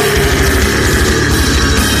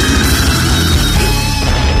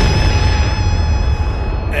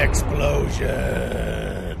Explosion.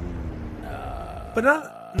 But not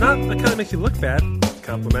the kind that makes you look bad.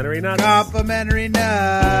 Complimentary nuts. Complimentary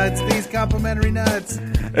nuts. These complimentary nuts.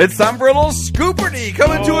 It's time for a little Scooperty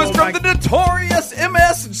coming to us from the notorious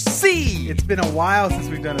MSC. It's been a while since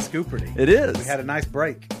we've done a Scooperty. It is. We had a nice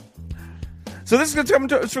break. So this is going to come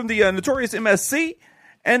to us from the notorious MSC,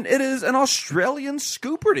 and it is an Australian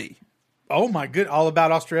Scooperty. Oh my good! All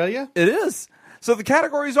about Australia? It is. So the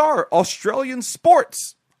categories are Australian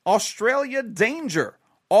Sports, Australia Danger,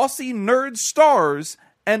 Aussie Nerd Stars,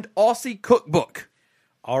 and Aussie Cookbook.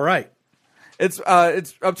 All right. It's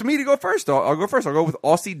up to me to go first. I'll go first. I'll go with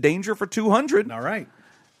Aussie Danger for 200. All right.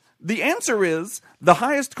 The answer is the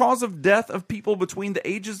highest cause of death of people between the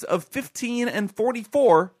ages of 15 and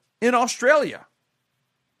 44 in Australia.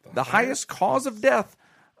 The highest cause of death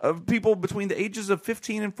of people between the ages of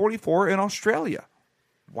 15 and 44 in Australia.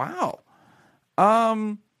 Wow.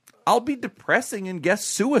 I'll be depressing and guess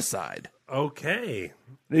suicide. Okay.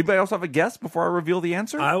 Anybody else have a guess before I reveal the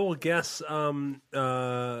answer? I will guess car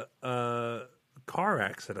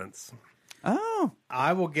accidents. Oh.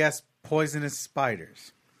 I will guess poisonous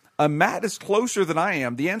spiders. Matt is closer than I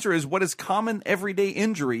am. The answer is what is common everyday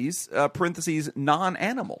injuries, parentheses,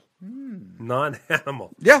 non-animal.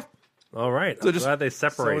 Non-animal. Yeah. All right. So I'm glad they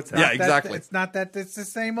separate that. Yeah, exactly. It's not that it's the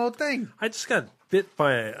same old thing. I just got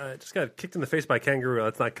kicked in the face by a kangaroo.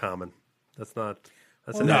 That's not common. That's not.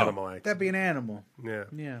 That's an animal act. That'd be an animal. Yeah.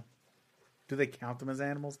 Yeah. Do they count them as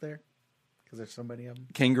animals there? Because there's so many of them.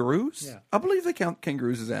 Kangaroos? Yeah. I believe they count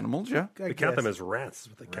kangaroos as animals, yeah. They count them as rats. Is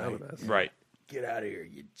what they count them as. Right. Get out of here,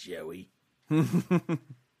 you Joey.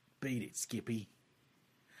 Beat it, Skippy.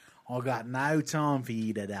 I got no time for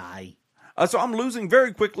you today. So I'm losing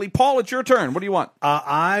very quickly. Paul, it's your turn. What do you want?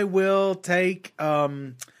 I will take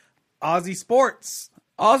Aussie Sports.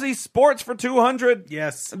 Aussie Sports for 200.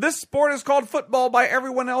 Yes. This sport is called football by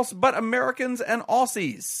everyone else but Americans and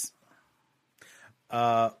Aussies.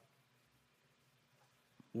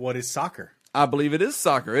 What is soccer? I believe it is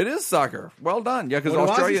soccer. It is soccer. Well done. Yeah, because What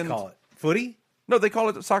do Australians Aussies call it? Footy? No, they call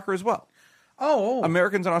it soccer as well. Oh.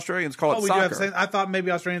 Americans and Australians call it we soccer. do have the same. I thought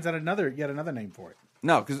maybe Australians had yet another name for it.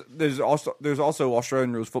 No, because there's also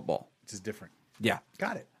Australian rules football. Which is different. Yeah.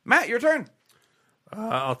 Got it. Matt, your turn.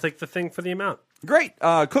 I'll take the thing for the amount. Great.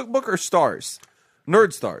 Cookbook or stars?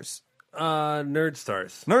 Nerd stars. Nerd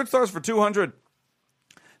stars. Nerd stars for 200.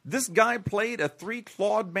 This guy played a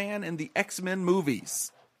 3-clawed man in the X-Men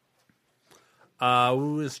movies.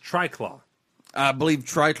 Who is Triclaw? I believe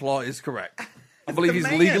Triclaw is correct. I believe he's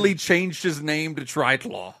legally changed his name to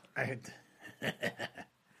Triclaw.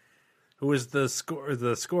 Who is the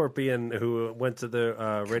scorpion who went to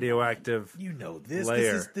the radioactive? You know this.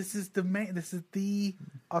 Lair. This is the man. This is the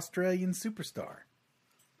Australian superstar.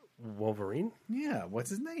 Wolverine? Yeah. What's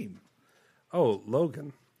his name? Oh,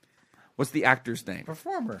 Logan. What's the actor's name?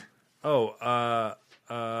 Performer. Oh,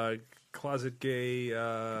 closet gay.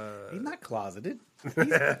 He's not closeted.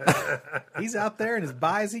 He's out there and as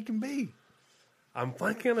bi as he can be. I'm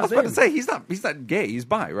blanking on I his was about name. to say he's not gay. He's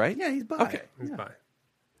bi, right? Yeah, he's bi. Okay. He's bi.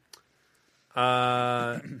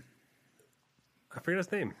 I forget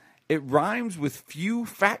his name. It rhymes with few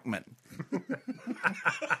Fackman.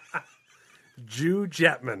 Jew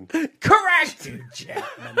Jetman. Correct. Jew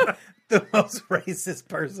Chapman, the most racist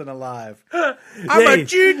person alive. I'm a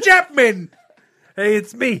Jew Chapman. Hey,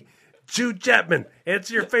 it's me, Jew Jetman.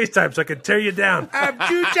 Answer your FaceTime so I can tear you down. I'm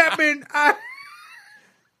Jew Chapman.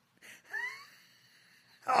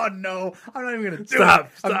 Oh no! I'm not even gonna do Stop.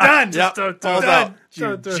 it. I'm done. Just don't do it. done.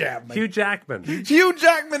 Don't do it. Jackman. Hugh Jackman. Hugh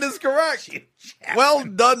Jackman is correct. Well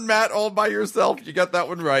done, Matt, all by yourself. You got that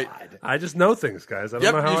one right. I just know things, guys. I don't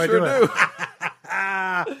Yep, know how you I sure do do.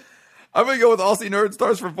 it. I'm going to go with Aussie Nerd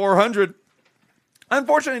Stars for 400.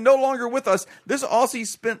 Unfortunately, no longer with us, this Aussie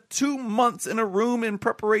spent 2 months in a room in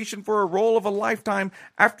preparation for a role of a lifetime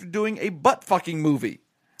after doing a butt-fucking movie.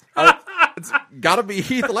 It's got to be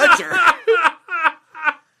Heath Ledger.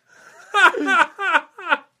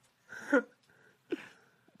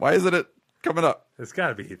 Why isn't it coming up? It's got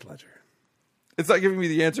to be Heath Ledger. It's not giving me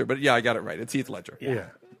the answer, but yeah, I got it right. It's Heath Ledger. Yeah.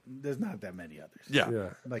 There's not that many others. Yeah.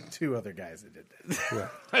 Like 2 other guys that did that.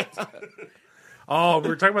 Oh, we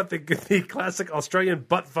were talking about the classic Australian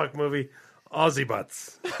butt-fuck movie, Aussie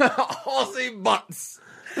Butts. Aussie Butts.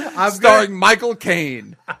 Starring Michael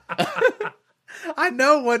Caine. I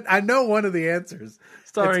know one of the answers.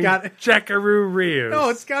 Starring Jackaroo Reeves.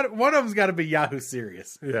 No, one of them's got to be Yahoo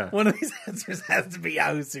Serious. Yeah. One of these answers has to be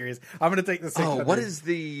Yahoo Serious. I'm going to take the 600. Oh, what is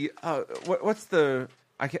the what's the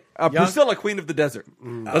Priscilla, Queen of the Desert.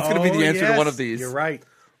 That's going to be the answer to one of these. You're right.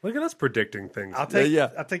 Look at us predicting things. I'll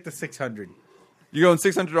take the 600. You going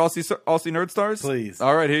 600 Aussie Nerd Stars? Please.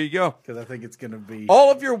 All right, here you go. Because I think it's going to be...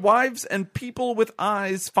 All of your wives and people with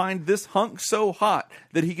eyes find this hunk so hot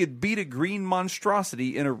that he could beat a green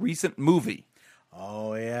monstrosity in a recent movie.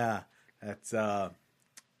 Oh, yeah. That's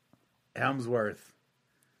Hemsworth.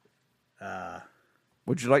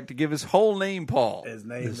 Would you like to give his whole name, Paul? His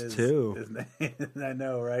name There's is... two. His name, I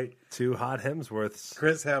know, right? 2 hot Hemsworths.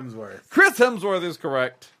 Chris Hemsworth. Chris Hemsworth is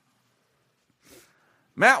correct.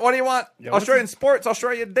 Matt, what do you want? Yeah, Australian sports,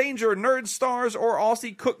 Australian danger, nerd stars, or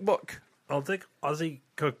Aussie cookbook? I'll take Aussie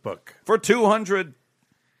Cookbook. For 200.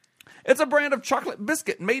 It's a brand of chocolate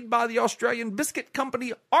biscuit made by the Australian biscuit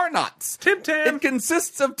company Arnott's. Tim Tam. It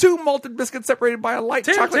consists of 2 malted biscuits separated by a light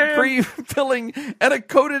Tim chocolate Tam. cream filling and are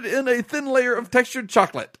coated in a thin layer of textured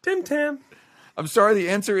chocolate. Tim Tam. I'm sorry, the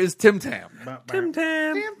answer is Tim Tam. Tim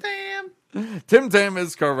Tam. Tim Tam. Tim Tam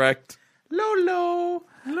is correct. Lolo.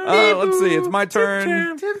 Let's see, it's my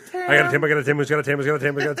turn. Tim Tam. I got a Tim. Who's got a Tim? Who's got a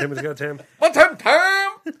Tim? Who's got a Tim? Who's got a Tim? Well, Tim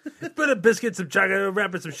Tam! Put a biscuit, some chocolate,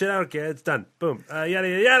 wrap it, some shit. I don't care. It's done. Boom. Yada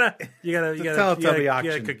yada yada. You got Teletubby a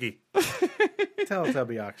auction. cookie.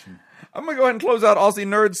 Teletubby auction. I'm going to go ahead and close out Aussie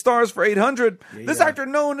Nerd Stars for 800. This yeah. actor,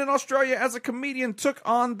 known in Australia as a comedian, took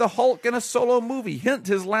on the Hulk in a solo movie. Hint,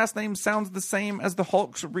 his last name sounds the same as the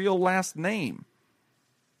Hulk's real last name.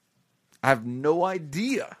 I have no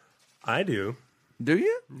idea. I do. Do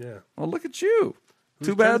you? Yeah. Well, look at you. Whose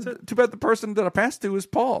Too turn bad is it? the person that I passed to is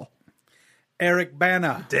Paul. Eric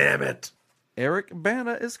Bana. Damn it. Eric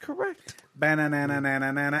Bana is correct. Bana.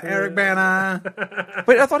 Eric Bana.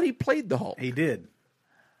 Wait, I thought he played the Hulk. He did.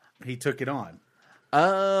 He took it on.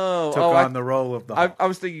 Took on the role of the Hulk. I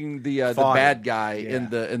was thinking the bad guy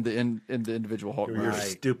in the individual Hulk. You're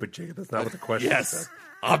stupid, Jacob. That's not what the question Yes,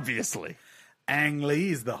 obviously. Ang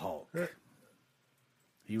Lee's the Hulk.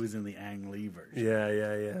 He was in the Ang Lee version. Yeah.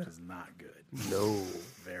 Which is not good. No.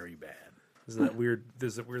 Very bad.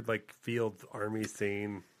 There's a weird like field army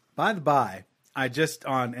scene. By the by, I just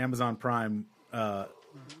on Amazon Prime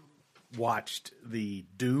watched the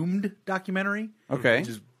Doomed documentary. Okay. Which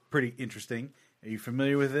is pretty interesting. Are you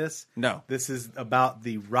familiar with this? No. This is about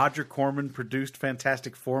the Roger Corman produced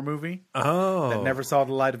Fantastic Four movie. Oh. That never saw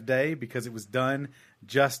the light of day because it was done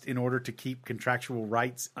just in order to keep contractual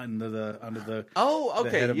rights under the okay, the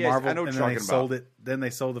head of yes, Marvel. I know what and you're then they talking sold about. it. Then they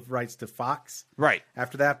sold the rights to Fox. Right.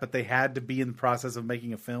 After that, but they had to be in the process of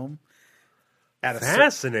making a film.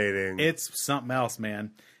 Fascinating. It's something else,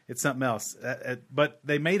 man. It's something else. But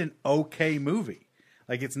they made an okay movie.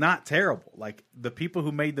 Like, it's not terrible. Like, the people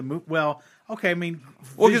who made the movie... Well, okay, I mean...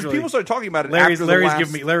 Because people started talking about it Larry's after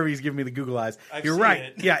giving me the Google eyes. I've You're seen right.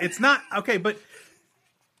 it. Yeah, it's not... Okay, but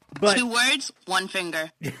 2 words, 1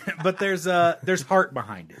 finger. but there's heart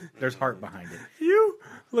behind it. There's heart behind it. You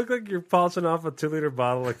look like you're polishing off a 2-liter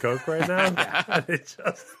bottle of Coke right now. It's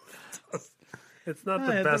not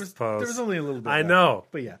the best pose. There was only a little bit. I know.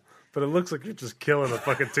 But yeah. But it looks like you're just killing a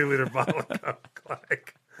fucking 2-liter bottle of Coke.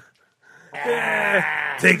 Like,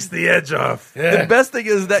 takes the edge off. The best thing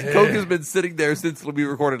is that Coke has been sitting there since we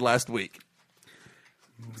recorded last week.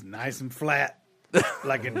 It's nice and flat,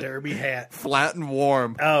 like a derby hat. Flat and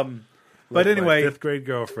warm. But anyway, my 5th grade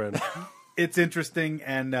girlfriend. It's interesting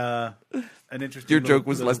and an interesting. Your joke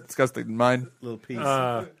was less disgusting than mine. Little piece.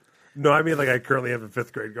 No, I mean like I currently have a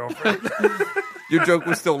 5th grade girlfriend. Your joke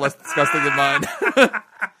was still less disgusting than mine.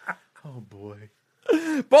 Oh boy.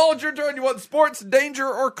 Paul, it's your turn. You want sports, danger,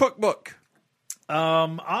 or cookbook?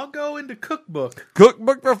 I'll go into cookbook.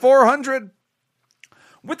 Cookbook for 400.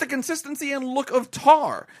 With the consistency and look of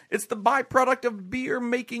tar, it's the byproduct of beer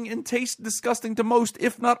making and taste disgusting to most,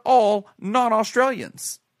 if not all,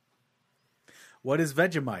 non-Australians. What is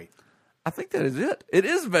Vegemite? I think that is it. It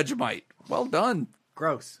is Vegemite. Well done.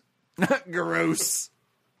 Gross. Gross.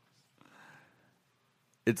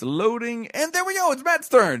 It's loading, and there we go. It's Matt's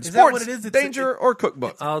turn. Is Sports, that what it is? danger, or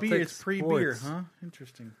cookbook? It's pre-beer, huh?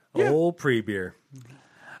 Interesting. Old pre-beer.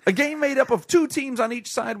 A game made up of 2 teams on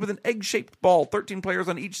each side with an egg-shaped ball. 13 players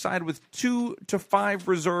on each side with 2 to 5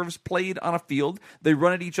 reserves played on a field. They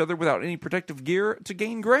run at each other without any protective gear to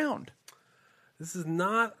gain ground. This is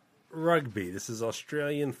not rugby. This is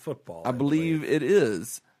Australian football. I believe it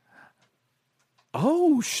is.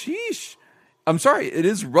 Oh, sheesh. I'm sorry. It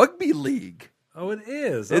is rugby league. Oh, it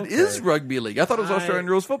is. It is rugby league. I thought it was Australian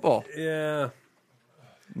rules football. Yeah.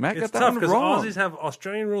 Matt It's got that tough one because wrong. Aussies have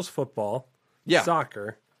Australian rules football,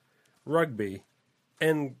 soccer, rugby,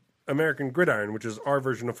 and American gridiron, which is our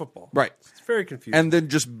version of football. Right. It's very confusing. And then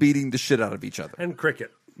just beating the shit out of each other. And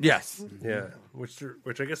cricket. Yes. Yeah. Which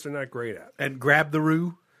I guess they're not great at. And grab the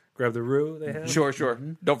roo. Grab the roo they have. Sure.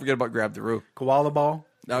 Don't forget about grab the roo. Koala ball.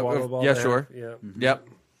 Koala ball yeah, they sure. have. Yeah. Yep.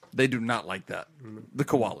 They do not like that. The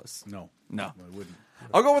koalas. No. No. I wouldn't.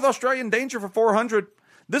 I'll go with Australian danger for 400.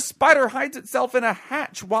 This spider hides itself in a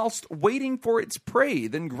hatch whilst waiting for its prey,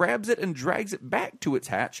 then grabs it and drags it back to its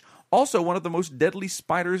hatch. Also one of the most deadly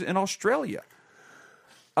spiders in Australia.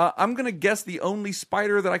 I'm going to guess the only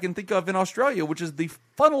spider that I can think of in Australia, which is the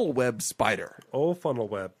funnel web spider. Oh, funnel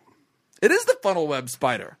web. It is the funnel web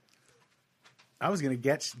spider. I was going to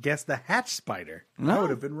guess the hatch spider. No. I would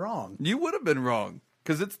have been wrong. You would have been wrong,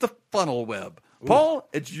 because it's the funnel web. Ooh. Paul,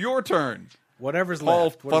 it's your turn. Whatever's Paul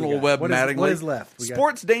left. Funnel Web Mattingly. What is left?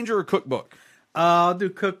 Sports, danger, or cookbook? I'll do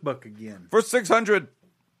cookbook again. For 600.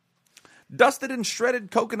 Dusted and shredded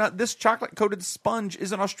coconut, this chocolate-coated sponge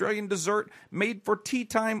is an Australian dessert made for tea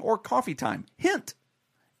time or coffee time. Hint,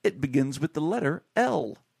 it begins with the letter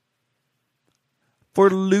L. For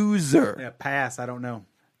loser. Yeah, pass. I don't know.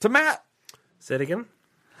 To Matt. Say it again.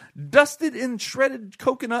 Dusted and shredded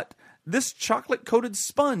coconut, this chocolate-coated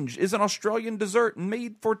sponge is an Australian dessert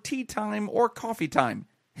made for tea time or coffee time.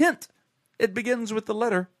 Hint, it begins with the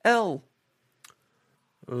letter L.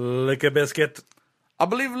 Lick a biscuit. I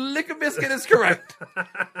believe lick a biscuit is correct.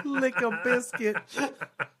 Lick a biscuit.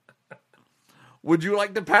 Would you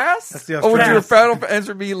like to pass? That's the Or would your Australian- final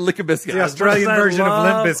answer be lick a biscuit? The Australian version of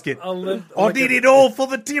Limp Bizkit. Oh, did it all for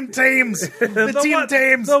the Tim Tams. The Tim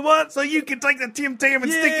Tams. The what? So you can take the Tim Tam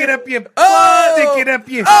and stick Yeah. it up your. Oh! Stick it up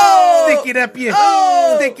your. Oh! Stick it up your.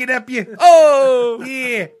 Oh! Stick it up your. Oh!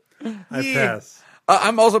 Yeah. I Yeah. pass.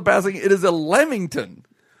 I'm also passing. It is a Lemington,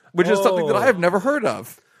 which is something that I have never heard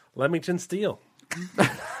of. Leamington Steel.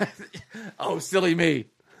 Oh, silly me.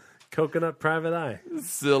 Coconut Private Eye.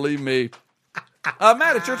 Silly me.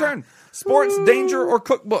 Matt, it's your turn. Sports, danger, or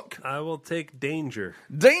cookbook? I will take Danger.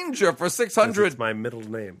 Danger for 600. It's my middle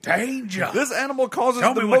name. Danger. This animal causes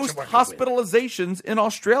Tell the me what most you're working with. hospitalizations in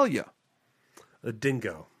Australia. A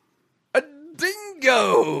dingo. A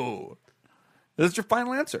dingo. Is this your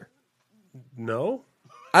final answer? No?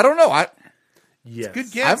 I don't know. Yes.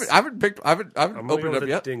 Good guess. I haven't I'm opened going it up with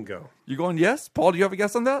yet. dingo. You going yes? Paul, do you have a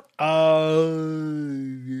guess on that?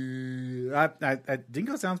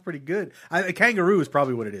 Dingo sounds pretty good. A kangaroo is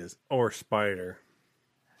probably what it is. Or spider.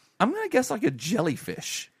 I'm going to guess like a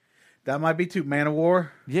jellyfish. That might be too. Man of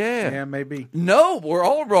War? Yeah. Yeah, maybe. No, we're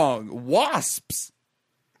all wrong. Wasps.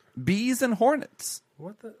 Bees and hornets.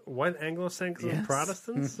 What the? White Anglo-Saxon Yes.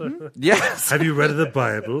 Protestants? Yes. Have you read the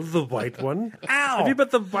Bible, the white one? Ow. Have you read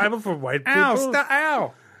the Bible for white people?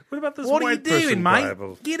 Ow. What about this What are you white person doing, mate?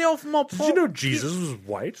 Bible? Get off my Did you know Jesus was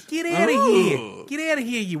white? Get out of here. Get out of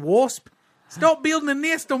here, you wasp. Stop building a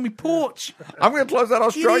nest on my porch. I'm going to close out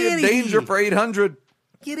Australian outta danger here. for 800.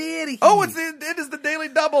 Get out of here. Oh, it is the daily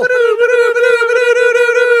double.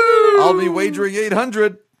 I'll be wagering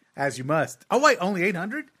 800. As you must. Oh, wait, only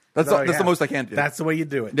 800? That's the most I can do. That's the way you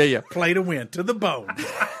do it. Yeah. Play to win, to the bone.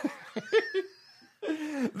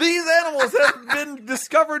 These animals have been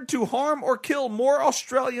discovered to harm or kill more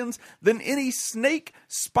Australians than any snake,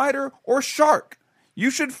 spider, or shark.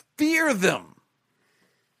 You should fear them.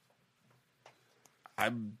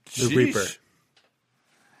 The Reaper.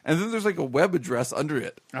 And then there's like a web address under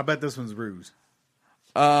it. I bet this one's ruse.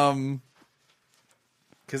 Because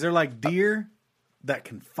they're like deer that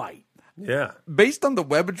can fight. Yeah. based on the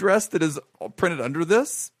web address that is printed under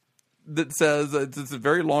this, that says it's a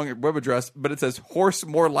very long web address, but it says horse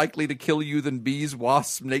more likely to kill you than bees,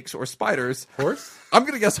 wasps, snakes, or spiders. Horse? I'm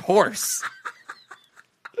gonna guess horse.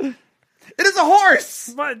 It is a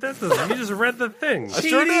horse. What? That doesn't. You just read the thing. I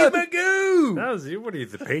sure did. Magoo. That was you. What are you,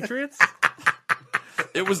 the Patriots?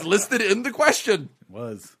 It was listed in the question.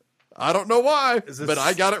 Was. I don't know why, Is this- but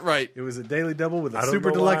I got it right. It was a daily double with a I don't super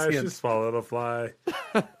know deluxe why. hint. She swallowed a fly.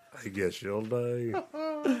 I guess you'll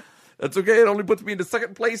die. That's okay. It only puts me into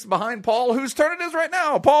second place behind Paul, whose turn it is right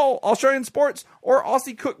now. Paul, Australian sports or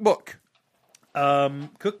Aussie cookbook?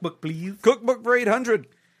 Cookbook, please. Cookbook for 800.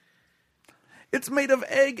 It's made of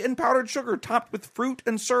egg and powdered sugar, topped with fruit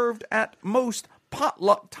and served at most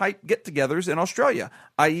potluck-type get-togethers in Australia,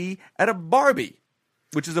 i.e. at a barbie,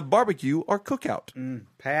 which is a barbecue or cookout.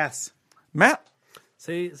 Pass. Matt?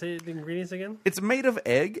 Say the ingredients again. It's made of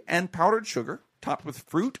egg and powdered sugar, topped with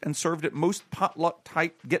fruit and served at most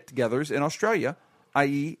potluck-type get-togethers in Australia,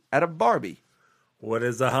 i.e. at a barbie. What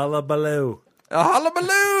is a hullabaloo? A hullabaloo!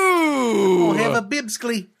 Oh, have a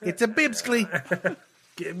bibscly. It's a bibscly.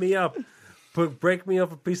 Get me up. Break me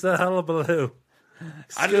up a piece of hullabaloo.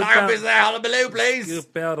 I'd like a piece of hullabaloo, please.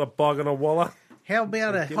 Scoop out a bog and a walla. How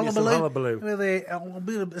about a Give me some hullabaloo, hullabaloo.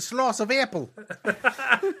 with a slice of apple?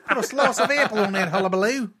 Put a slice of apple on that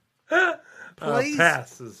hullabaloo. Please.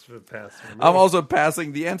 Pass is for pass. for me. I'm also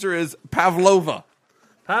passing. The answer is pavlova.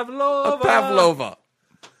 Pavlova. A pavlova,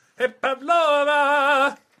 Hey,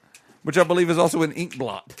 Pavlova. which I believe is also an ink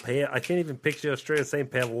blot. Hey, I can't even picture Australia saying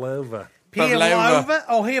Pavlova. Pavlova?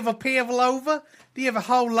 Oh, have a pavlova? Do you have a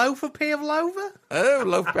whole loaf of pavlova? Oh,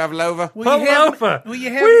 loaf pavlova. Will you have- Pavlova. will you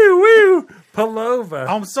have- Woo, woo. Pavlova.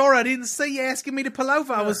 I'm sorry, I didn't see you asking me to pull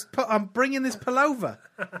over. I'm bringing this pull over.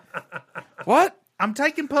 What? I'm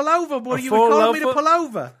taking pull over, boy. A You full were calling me to loaf of- pull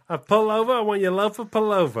over. A pullover. I want your loaf of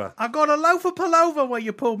pullover. I got a loaf of pull over where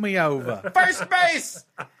you pulled me over. First base.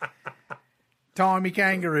 Tie me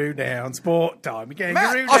kangaroo down, sport. Tie me kangaroo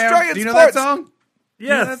Matt, down. Australian Do you know sports. that song? Yes. You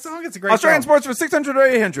know that song? It's a great Australian song. sports for 600 or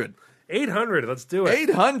 800. 800. Let's do it.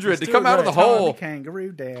 800 to do come it out of the right. Tie me hole.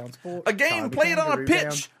 kangaroo down, sport. A Tie game me played on a kangaroo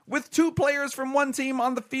pitch down. with two players from one team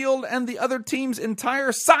on the field and the other team's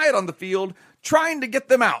entire side on the field trying to get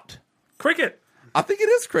them out. Cricket. I think it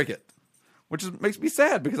is cricket, which makes me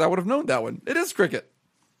sad because I would have known that one. It is cricket.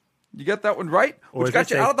 You got that one right, Or which as got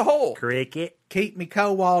they you say, out of the hole. Cricket. Keep me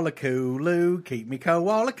koala-coo-loo. Keep me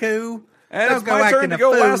koala-coo. And Don't it's go my turn acting to a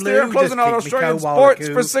go fool, last here. Lou. Closing Just out keep me Australian koala-coo. sports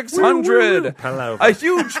for 600. Pullover. A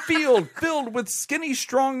huge field filled with skinny,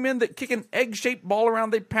 strong men that kick an egg-shaped ball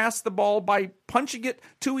around. They pass the ball by punching it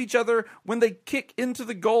to each other. When they kick into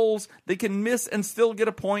the goals, they can miss and still get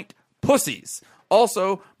a point. Pussies.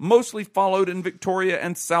 Also, mostly followed in Victoria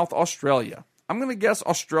and South Australia. I'm going to guess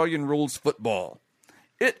Australian rules football.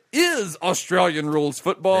 It is Australian rules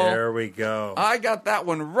football. There we go. I got that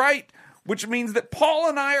one right, which means that Paul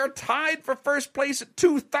and I are tied for first place at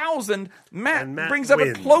 2,000. Matt brings up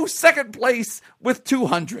wins. a close second place with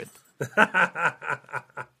 200.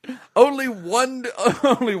 only one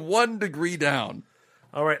degree down.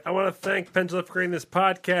 All right, I want to thank Pendula for creating this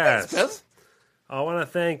podcast. Thanks, Pez. I want to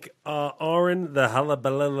thank Oren the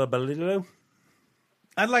Hullabaloo.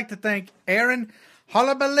 I'd like to thank Aaron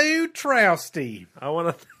Hullabaloo Trousty. I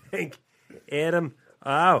want to thank Adam.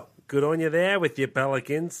 Oh, good on you there with your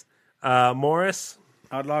Pelicans. Morris.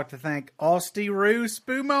 I'd like to thank Austy Roo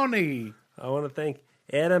Spumoni. I want to thank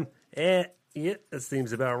Adam. Yeah, that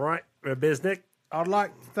seems about right. Bisnick. I'd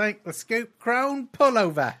like to thank the Scoop Crone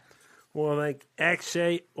Pullover. I want to thank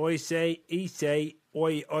Akshay, Oishay, Ishay,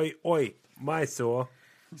 Oi, Oi, Oi, Mysore.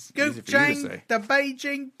 Scoop Chang, the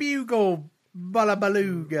Beijing Bugle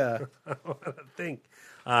Bullabalooga. I want to thank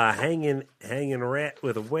hanging rat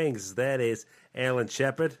with wings. That is Alan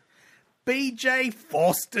Shepard. BJ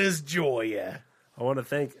Foster's Joya. I want to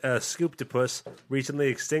thank Scooptopus, recently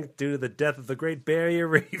extinct due to the death of the Great Barrier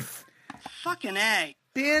Reef. Fucking A.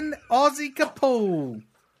 Ben Aussie Kapool.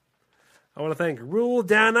 I want to thank Rule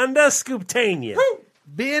Down Under Scooptania.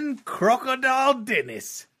 Ben Crocodile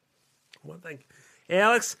Dennis. I want to thank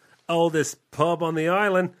Alex, oldest pub on the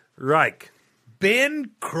island, Reich.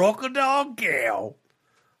 Ben Crocodile Gal.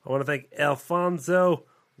 I want to thank Alfonso,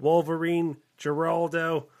 Wolverine,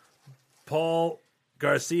 Geraldo, Paul,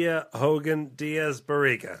 Garcia, Hogan, Diaz,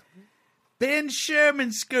 Barriga. Ben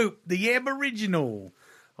Sherman Scoop, the Aboriginal.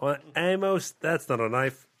 I want Amos, that's not a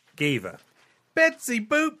knife, Giva. Betsy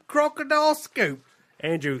Boop Crocodile Scoop.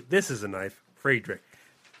 Andrew, this is a knife, Friedrich.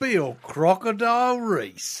 Bill Crocodile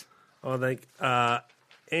Reese. I want to thank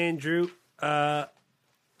Andrew,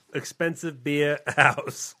 Expensive Beer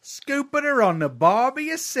House. Scooping her on the Barbie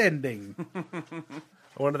Ascending. I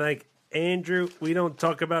want to thank Andrew, we don't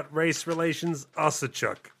talk about race relations,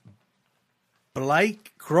 Osachuk.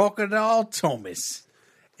 Blake Crocodile Thomas.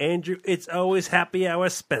 Andrew, it's always happy hour,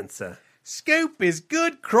 Spencer. Scoop is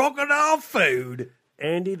good crocodile food.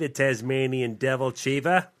 Andy, the Tasmanian Devil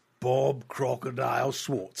Cheever. Bob Crocodile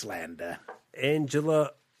Schwartzlander.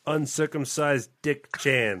 Angela, uncircumcised Dick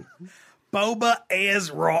Chan. Boba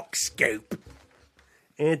Ayers Rock Scoop.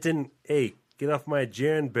 Anton, hey, get off my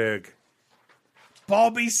Jernberg.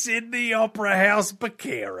 Bobby Sydney Opera House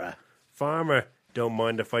Becerra. Farmer, don't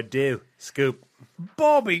mind if I do. Scoop.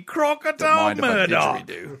 Bobby Crocodile Murdoch.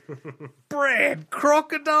 Do. Brad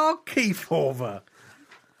Crocodile Keefhover.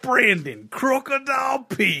 Brandon Crocodile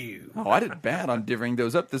Pugh. Oh, I did bad on divvying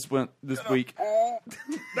those up this week.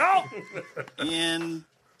 No! In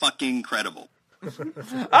fucking credible.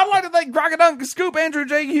 I'd like to thank Crocodunk, Scoop, Andrew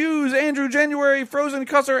J. Hughes, Andrew January, Frozen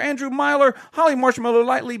Cusser, Andrew Myler, Holly Marshmallow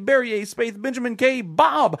Lightly, Barry A. Spaeth, Benjamin K.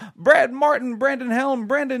 Bob, Brad Martin, Brandon Helm,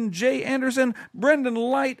 Brandon J. Anderson, Brendan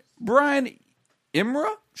Light, Brian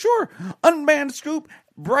Imra, sure, Unbanned Scoop,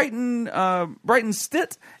 Brighton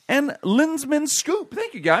Stitt, and Linsman Scoop.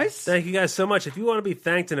 Thank you, guys. Thank you guys so much. If you want to be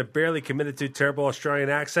thanked in a barely committed to terrible Australian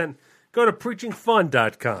accent, go to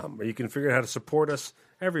preachingfun.com, where you can figure out how to support us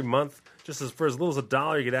every month. Just for as little as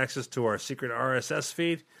 $1, you get access to our secret RSS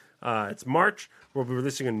feed. It's March. We'll be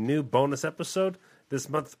releasing a new bonus episode. This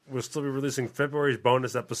month, we'll still be releasing February's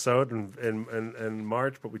bonus episode in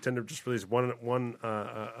March, but we tend to just release one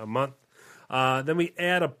a month. Then we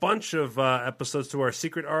add a bunch of episodes to our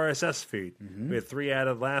secret RSS feed. Mm-hmm. We had 3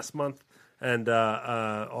 added last month, and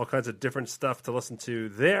all kinds of different stuff to listen to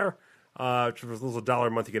there. For as little as $1 a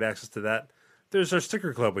month, you get access to that. There's our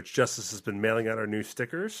sticker club, which Justice has been mailing out our new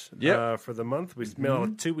stickers for the month. We mail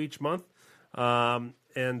out 2 each month, and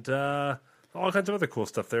all kinds of other cool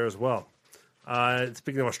stuff there as well.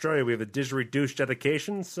 Speaking of Australia, we have the Didgeridoo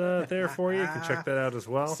dedications there for you. You can check that out as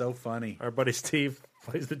well. So funny. Our buddy Steve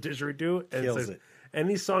plays the Didgeridoo and Kills says, it.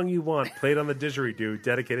 any song you want played on the Didgeridoo,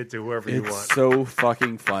 dedicated to whoever you want. It's so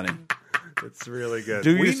fucking funny. It's really good.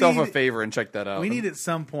 Do yourself a favor and check that out. We need at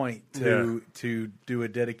some point to do a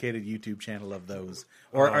dedicated YouTube channel of those.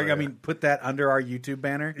 Or, I mean, put that under our YouTube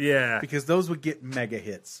banner. Yeah. Because those would get mega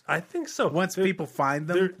hits. I think so. Once people find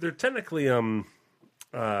them. They're technically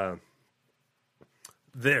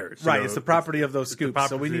theirs. Right, it's the property of those scoops.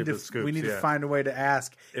 So we need to find a way to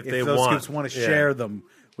ask if those scoops want to share them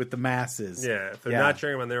with the masses. Yeah, if they're not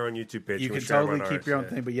sharing them on their own YouTube page, you can totally keep your own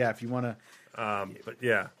thing. But if you want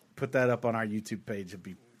to, put that up on our YouTube page. It'd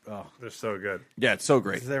be they're so good. Yeah, it's so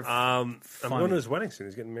great. I'm going to his wedding soon.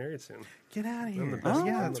 He's getting married soon. Get out of here!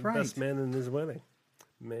 That's right. Best man in his wedding,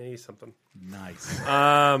 May something. Nice.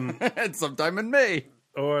 Sometime in May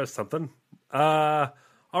or something.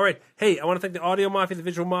 All right. Hey, I want to thank the Audio Mafia, the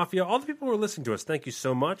Visual Mafia, all the people who are listening to us. Thank you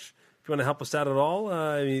so much. If you want to help us out at all,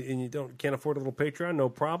 and you can't afford a little Patreon, no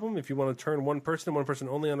problem. If you want to turn one person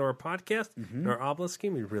only onto our podcast, our Obelisk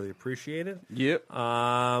scheme, we really appreciate it. Yep.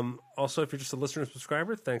 Also, if you're just a listener and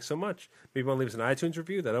subscriber, thanks so much. Maybe you want to leave us an iTunes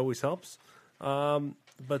review. That always helps.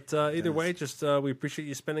 But either way, just we appreciate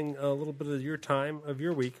you spending a little bit of your time of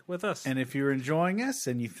your week with us. And if you're enjoying us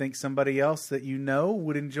and you think somebody else that you know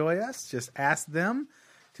would enjoy us, just ask them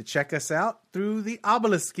to check us out through the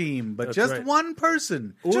Obelisk scheme. But That's just right. one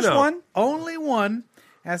person. Just one? Only one.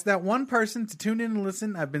 Ask that one person to tune in and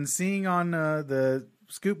listen. I've been seeing on the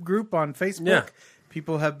Scoop group on Facebook. Yeah.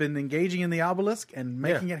 People have been engaging in the Obelisk and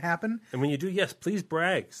making it happen. And when you do, yes, please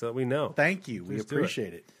brag so that we know. Thank you. Please We do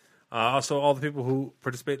appreciate it. Also, all the people who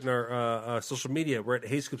participate in our social media. We're at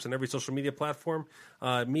Hey Scoops on every social media platform.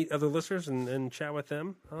 Meet other listeners and chat with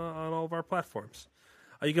them on all of our platforms.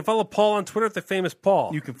 You can follow Paul on Twitter at The Famous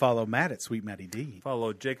Paul. You can follow Matt at Sweet Matty D.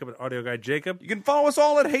 Follow Jacob at Audio Guy Jacob. You can follow us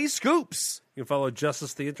all at Hey Scoops. You can follow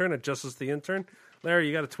Justice the Intern at Justice the Intern. Larry,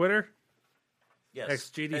 you got a Twitter? Yes.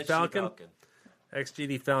 XGD Falcon.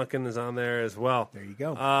 XGD Falcon is on there as well. There you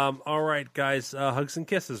go. All right, guys. Hugs and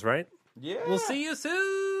kisses, right? Yeah. We'll see you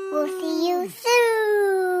soon. We'll see you soon.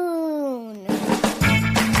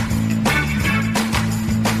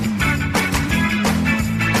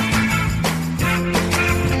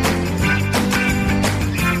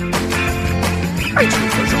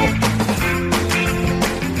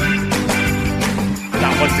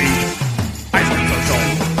 That was the Ice Cream Social.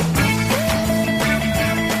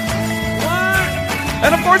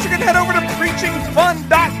 And of course, you can head over to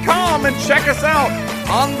preachingfun.com and check us out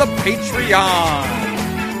on the Patreon.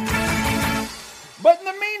 But in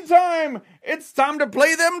the meantime, it's time to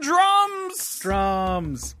play them drums.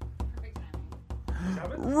 Drums.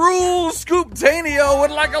 Rule Scooptania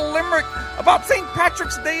would like a limerick about St.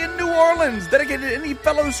 Patrick's Day in New Orleans, dedicated to any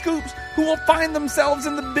fellow Scoops who will find themselves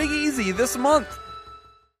in the Big Easy this month.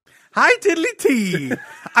 Hi, Tiddly T.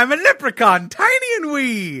 I'm a leprechaun, tiny and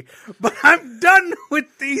wee, but I'm done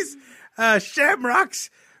with these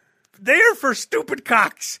shamrocks. They're for stupid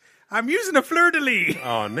cocks. I'm using a fleur-de-lis.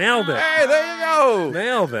 Oh, nailed it. Hey, there you go.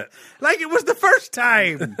 Nailed it. Like it was the first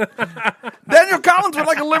time. Daniel Collins would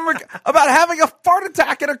like a limerick about having a fart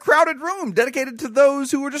attack in a crowded room, dedicated to those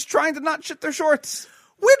who were just trying to not shit their shorts.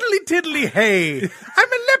 Whittly tiddly hey.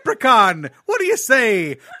 I'm a leprechaun. What do you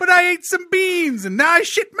say? But I ate some beans and now I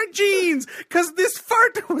shit my jeans because this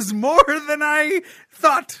fart was more than I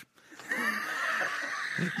thought.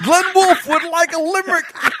 Glenn Wolfe would like a limerick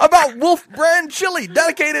about Wolf brand chili,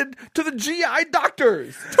 dedicated to the GI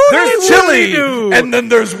doctors. There's chili, and then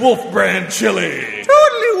there's Wolf brand chili.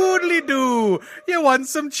 Toodly woodly do. You want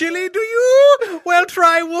some chili, do you? Well,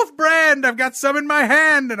 try Wolf brand. I've got some in my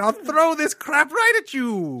hand, and I'll throw this crap right at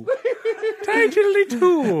you. Tiddly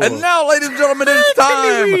too. And now, ladies and gentlemen, it's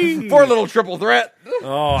time for a little triple threat.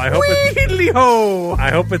 Oh, I hope Weedly ho.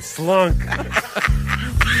 I hope it's slunk.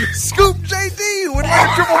 Scoop JD would like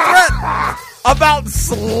a triple threat about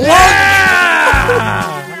slug.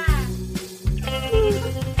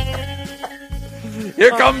 Here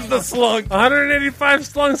comes the slug. 185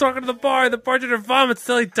 slungs walking to the bar. The bartender vomits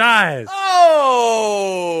till he dies.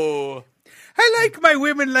 Oh! I like my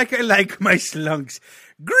women like I like my slunks.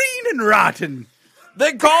 Green and rotten.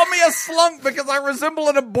 They call me a slunk because I resemble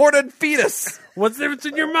an aborted fetus. What's the difference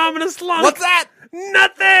in your mom and a slunk? What's that?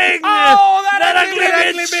 Nothing! Oh, that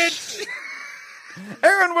ugly bitch!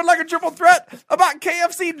 Aaron would like a triple threat about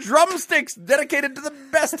KFC drumsticks, dedicated to the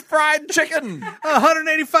best fried chicken.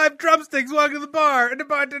 185 drumsticks walking to the bar, and the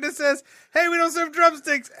bartender says, hey, we don't serve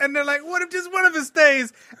drumsticks. And they're like, what if just one of us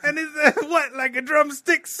stays? And it's, what, like a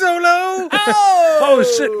drumstick solo? Oh,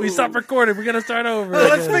 shit, we stopped recording. We're going to start over.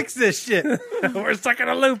 Let's fix this shit. We're stuck in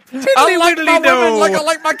a loop. I like my women like I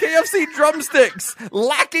like my KFC drumsticks,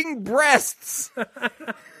 lacking breasts.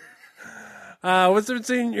 What's the difference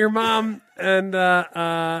between your mom and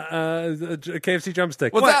a KFC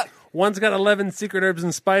drumstick? What's that? One's got 11 secret herbs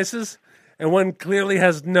and spices, and one clearly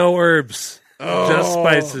has no herbs, just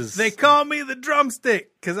spices. They call me the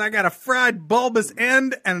drumstick because I got a fried bulbous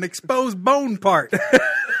end and an exposed bone part.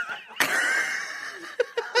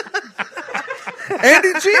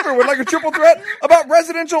 Andy Cheever would like a triple threat about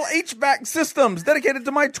residential HVAC systems, dedicated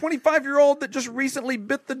to my 25-year-old that just recently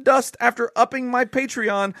bit the dust after upping my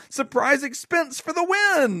Patreon surprise expense for the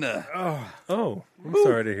win. Oh, I'm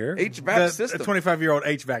sorry to hear. HVAC A system. 25-year-old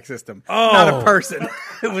HVAC system. Oh. Not a person.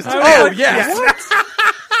 It was Oh, yes.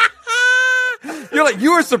 You're like,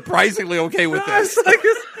 you are surprisingly okay with this.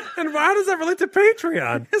 And how does that relate to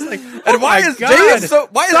Patreon? It's like, And why is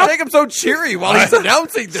Jacob so cheery while he's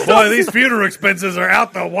announcing this? Boy, these funeral expenses are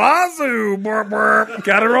out the wazoo. Burp, burp.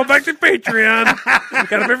 Gotta roll back to Patreon.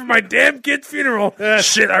 Gotta pay for my damn kid's funeral.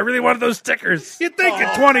 Shit, I really wanted those stickers. You think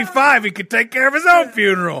at 25 he could take care of his own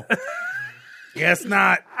funeral? Guess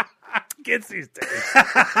not. Gets these stickers.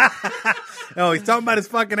 No, he's talking about his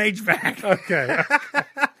fucking HVAC. Okay.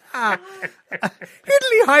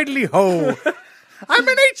 Hiddly hidly ho. I'm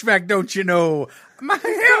an HVAC, don't you know?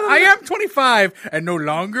 I am 25 and no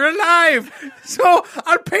longer alive, so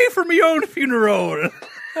I'll pay for my own funeral.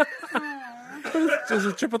 Is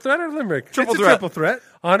it triple threat or limerick? Triple threat.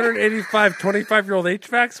 185 25-year-old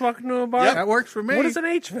HVACs walking to a bar? Yep. That works for me. What is an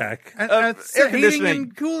HVAC? Air Heating conditioning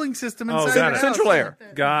and cooling system inside got the it. house. Central air.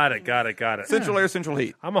 Got it. Central air, central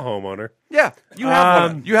heat. I'm a homeowner. Yeah, you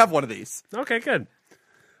have one. You have one of these. Okay, good.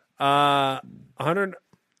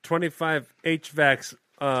 125 HVACs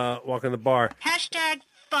walking the bar. Hashtag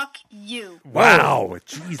fuck you. Wow,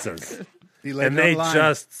 Jesus. And they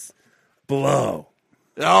just blow.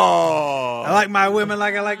 Oh, I like my women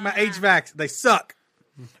like I like my HVACs. They suck.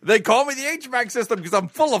 they call me the HVAC system because I'm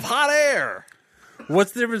full of hot air.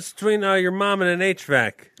 What's the difference between your mom and an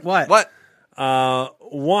HVAC? What?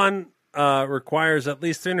 One requires at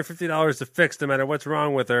least $350 to fix no matter what's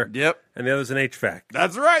wrong with her. Yep. And the other's an HVAC.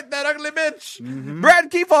 That's right, that ugly bitch.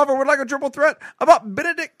 Brad Kefauver would like a triple threat about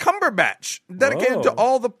Benedict Cumberbatch, dedicated to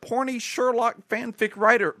all the porny Sherlock fanfic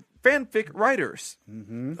writers.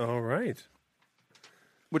 All right.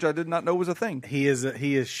 Which I did not know was a thing. He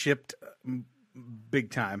is shipped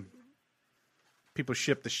big time. People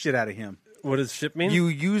ship the shit out of him. What does ship mean? You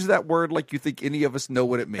use that word like you think any of us know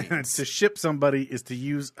what it means. To ship somebody is to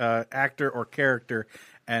use an actor or character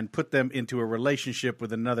and put them into a relationship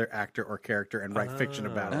with another actor or character and write fiction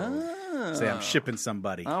about it. Say I'm shipping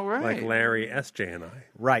somebody. All right. Like Larry, SJ, and I.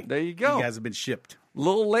 Right. There you go. You guys have been shipped.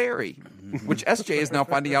 Lil Larry, which SJ is now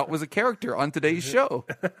finding out was a character on today's show.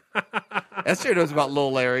 SJ knows about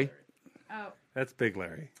Lil Larry. That's Big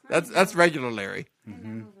Larry. That's regular Larry.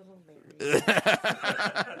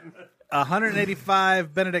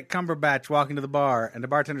 185 Benedict Cumberbatch walking to the bar, and the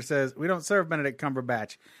bartender says, "We don't serve Benedict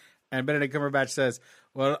Cumberbatch." And Benedict Cumberbatch says,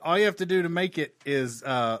 "Well, all you have to do to make it is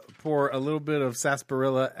pour a little bit of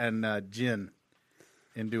sarsaparilla and gin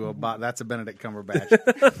into a bottle." That's a Benedict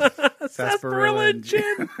Cumberbatch. Sarsaparilla and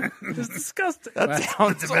gin. It's disgusting. That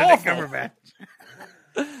sounds Benedict awful. Cumberbatch.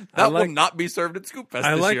 That will not be served at Scoop Fest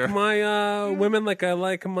I this like year. my women like I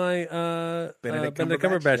like my Benedict Benedict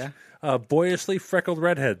Cumberbatch, Cumberbatch. Boyishly freckled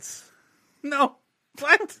redheads. No.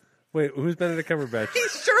 What? Wait, who's Benedict Cumberbatch?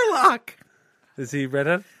 He's Sherlock. Is he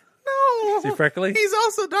redhead? No. Is he freckly? He's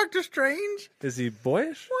also Doctor Strange. Is he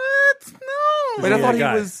boyish? What? No. Wait, I thought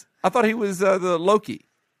guy? he was the Loki.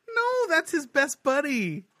 No, that's his best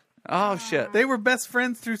buddy. Oh shit. They were best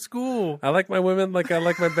friends through school. I like my women like I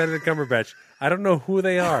like my Benedict Cumberbatch. I don't know who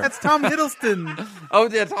they are. That's Tom Hiddleston. Oh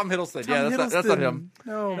yeah, Tom Hiddleston. Yeah, that's not him.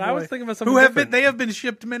 No, I was boy. thinking about something who have different. been. They have been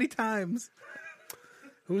shipped many times.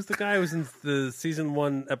 Who's the guy who was in the season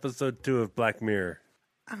 1, episode 2 of Black Mirror?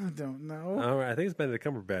 I don't know. All right, I think it's Benedict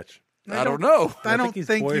Cumberbatch. I don't know. I don't he's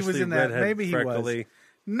think he was boyishly in that. redhead, Maybe he freckly. was.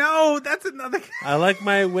 No, that's another guy. I like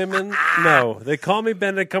my women. No, they call me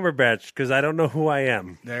Benedict Cumberbatch because I don't know who I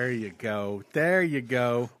am. There you go. There you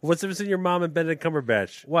go. What's the difference in your mom and Benedict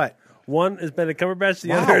Cumberbatch? What? One is Benedict Cumberbatch.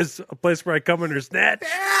 The other is a place where I come in her snatch.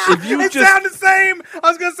 If you it sound the same. I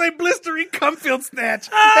was going to say blistery cumfield snatch.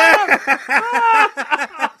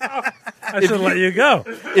 I should let you go.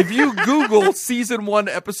 If you Google season 1,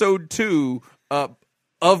 episode 2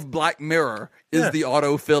 of Black Mirror, is the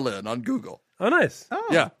auto fill in on Google. Oh, nice.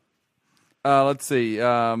 Yeah. Let's see.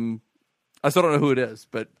 I still don't know who it is,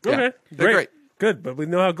 but yeah, Okay, they're great. Good, but we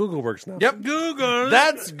know how Google works now. Yep. Google.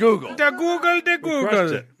 That's Google. The Google, the crushed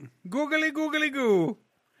Google. it. Googly, googly, goo.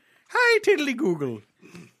 Hi, tiddly Google.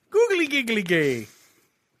 Googly, giggly, gay.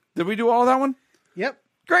 Did we do all of that one? Yep.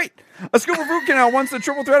 Great. A Scoop of Root Canal wants a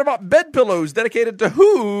triple threat about bed pillows dedicated to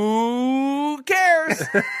who cares?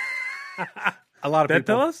 A lot of Bed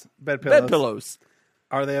people. pillows? Bed pillows. Bed pillows.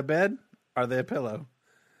 Are they a bed? Are they a pillow?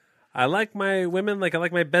 I like my women like I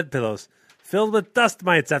like my bed pillows. Filled with dust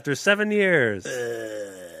mites after 7 years.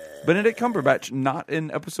 Benedict Cumberbatch, not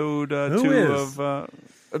in episode 2 is? of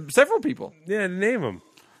several people. Yeah, name them.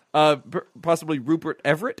 Possibly Rupert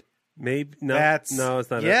Everett. Maybe no. That's no, it's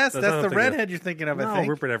not. Yes, not that's what I'm the thinking redhead you're thinking of. No, I think.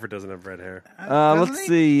 Rupert Everett doesn't have red hair. Let's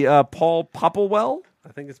see. Paul Popplewell. I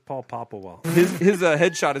think it's Paul Popplewell. His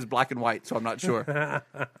headshot is black and white, so I'm not sure.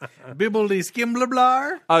 Bibbledy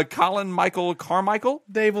Skimblablar. Colin Michael Carmichael.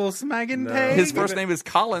 Davel Smaggintay. His first name is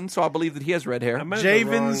Colin, so I believe that he has red hair.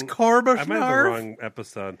 Javins I Corbushnarf. might have the wrong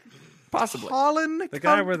episode. Possibly. Colin The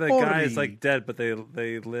guy where the guy is like dead, but they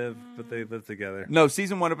live together. No,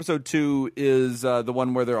 season 1, episode 2 is the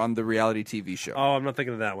one where they're on the reality TV show. Oh, I'm not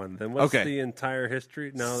thinking of that one. Then what's Okay. the entire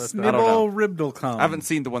history? No, that's Snibble not. Ribdlecum. I haven't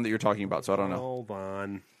seen the one that you're talking about, so I don't know. Hold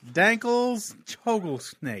on. Dankles Chogle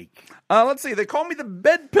Snake. Let's see. They call me the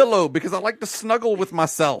bed pillow because I like to snuggle with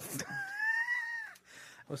myself.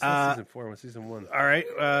 What's that season 4? What's season 1? All right.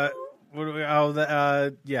 What do we?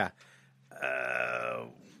 Oh, yeah.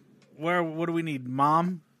 What do we need?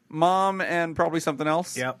 Mom and probably something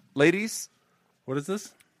else. Yep. Ladies, What is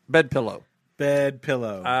this? bed pillow. bed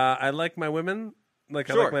pillow. I like my women. I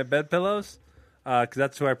Sure. like my bed pillows. Because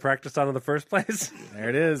that's who I practiced on in the first place. There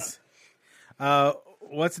it is.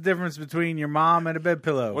 What's the difference between your mom and a bed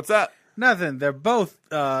pillow? What's that? Nothing. They're both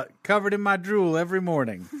covered in my drool every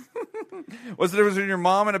morning. What's the difference between your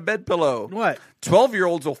mom and a bed pillow? What?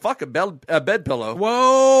 12-year-olds will fuck a bed pillow.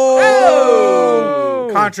 Whoa!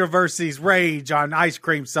 Controversies rage on Ice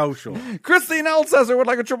Cream Social. Christine L. says her would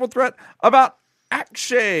like a triple threat about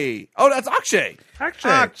Akshay. Oh, that's Akshay. Akshay.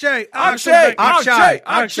 Akshay. Akshay.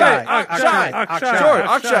 Sure,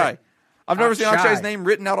 Akshay. I've never seen Akshay. Akshay's name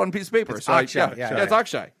written out on a piece of paper. It's So Akshay. yeah, it's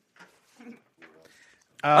Akshay.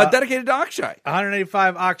 Uh, Dedicated to Akshay.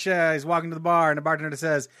 185 Akshay is walking to the bar, and the bartender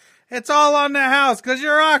says, "It's all on the house because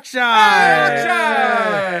you're Akshay."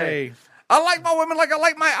 Akshay. I like my women like I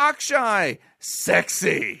like my Akshay.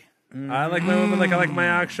 Sexy. I like my women like I like my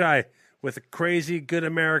Akshay with crazy good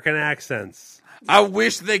American accents. I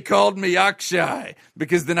wish they called me Akshay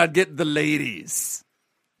because then I'd get the ladies.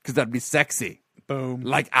 Because that'd be sexy. Boom.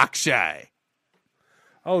 Like Akshay.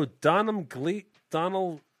 Oh, Domhnall Gleeson?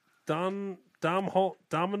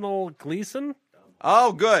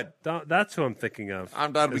 Oh, good. That's who I'm thinking of.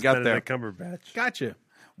 I'm glad we As got Benedict there. Cumberbatch. Gotcha.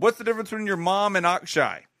 What's the difference between your mom and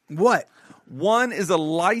Akshay? What? One is a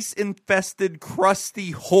lice-infested,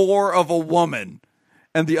 crusty whore of a woman,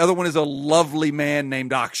 and the other one is a lovely man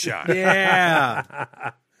named Akshay.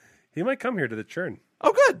 Yeah. He might come here to the churn.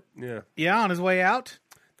 Oh, good. Yeah. Yeah, on his way out.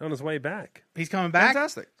 On his way back. He's coming back?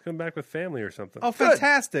 Fantastic. He's coming back with family or something. Oh,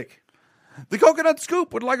 fantastic. The Coconut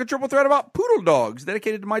Scoop would like a triple threat about poodle dogs,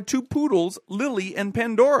 dedicated to my two poodles, Lily and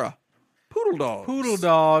Pandora. Poodle dogs. Poodle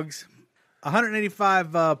dogs.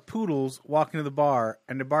 185 poodles walk into the bar,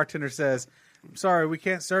 and the bartender says, "I'm sorry, we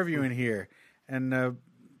can't serve you in here." And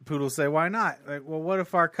poodles say, "Why not?" Like, well, what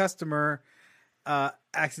if our customer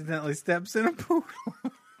accidentally steps in a poodle?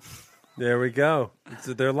 There we go.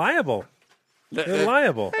 They're liable. They're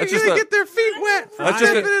liable. They're going to get their feet wet for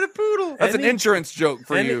stepping in a poodle. That's an insurance joke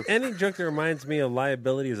for you. Any joke that reminds me of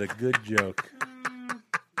liability is a good joke.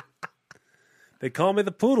 They call me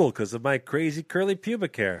the poodle because of my crazy curly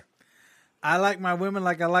pubic hair. I like my women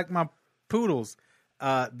like I like my poodles.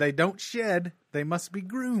 They don't shed. They must be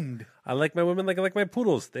groomed. I like my women like I like my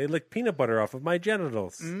poodles. They lick peanut butter off of my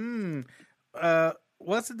genitals.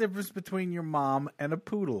 What's the difference between your mom and a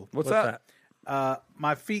poodle? What's that?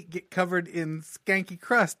 My feet get covered in skanky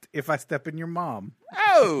crust if I step in your mom.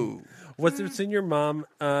 Oh! What's the difference in your mom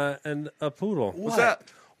and a poodle? What's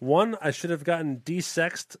that? One, I should have gotten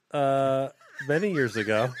desexed many years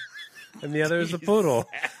ago, and the other is a poodle.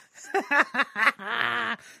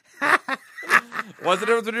 What's the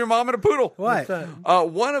difference between your mom and a poodle? What?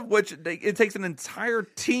 One of which, it takes an entire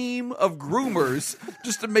team of groomers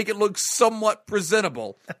just to make it look somewhat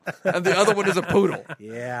presentable. And the other one is a poodle.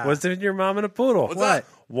 Yeah. What's the difference in your mom and a poodle? What's that?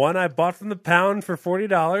 One I bought from the pound for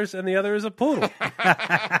 $40, and the other is a poodle.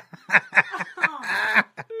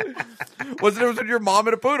 What's the difference between your mom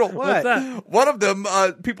and a poodle? What's that? One of them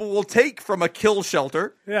people will take from a kill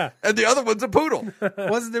shelter. Yeah. And the other one's a poodle.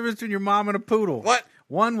 What's the difference between your mom and a poodle? What?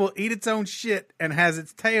 One will eat its own shit and has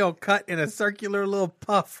its tail cut in a circular little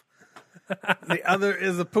puff. The other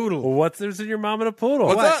is a poodle. What's the difference in your mom and a poodle?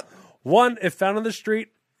 What's that? One, if found on the street,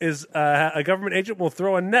 is a government agent will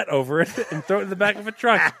throw a net over it and throw it in the back of a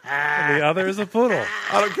truck. And the other is a poodle.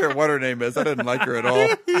 I don't care what her name is. I didn't like her at all.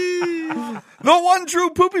 The one true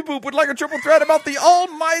poopy poop would like a triple threat about the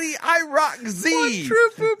almighty IROC Z. One true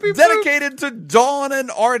poopy poop. Dedicated to Dawn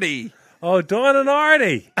and Artie. Oh, Dawn and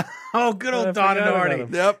Artie. Oh, good old I Don and forgot about Artie.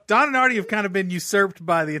 him. Yep. Don and Artie have kind of been usurped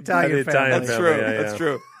by the Italian family. Italian That's family. true. Yeah, That's yeah.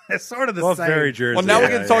 true. It's sort of the Well, same. very Jersey. Well, now yeah,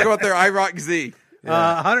 we can talk about their IROC Z.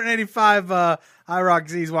 185 IROC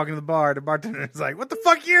Z's walking to the bar. The bartender is like, "What the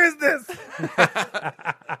fuck year is this?"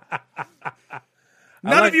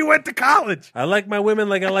 None of you went to college. I like my women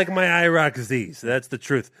like I like my IROC Z's. That's the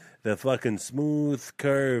truth. The fucking smooth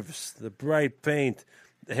curves, the bright paint,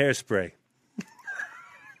 the hairspray.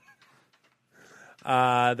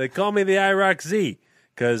 They call me the IROC Z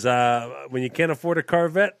because when you can't afford a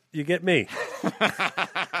Corvette, you get me.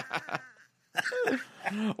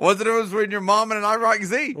 What's the difference between your mom and an IROC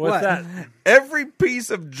Z? What's that? Every piece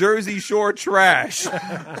of Jersey Shore trash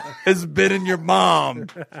has been in your mom,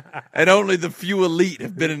 and only the few elite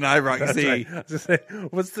have been in an IROC Z. Right. I was just saying,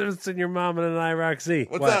 what's the difference in your mom and an IROC Z?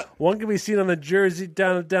 What's that? One can be seen on the Jersey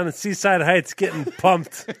down in Seaside Heights getting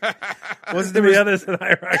pumped. What's the other's an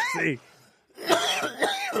IROC Z?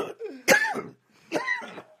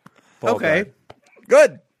 Okay.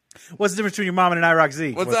 Good. What's the difference between your mom and an IROC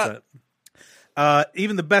Z? What's that?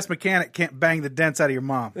 Even the best mechanic can't bang the dents out of your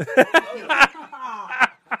mom. Jeff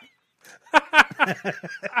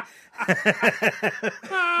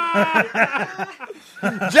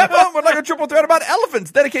Hunt would like a triple threat about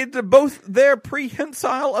elephants dedicated to both their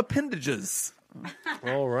prehensile appendages.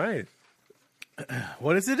 All right.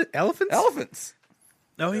 What is it? Elephants? Elephants.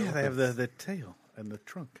 Oh, yeah. They have the tail and the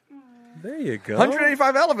trunk. There you go.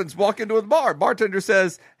 185 elephants walk into a bar. Bartender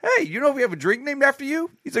says, "Hey, you know we have a drink named after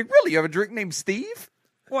you?" He's like, "Really? You have a drink named Steve?"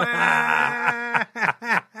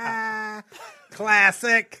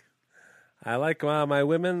 Classic. I like my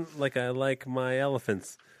women like I like my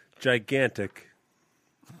elephants. Gigantic.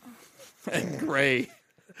 And gray.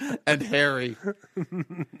 And hairy.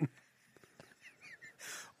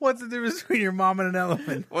 What's the difference between your mom and an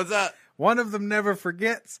elephant? What's that? One of them never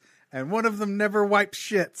forgets, and one of them never wipes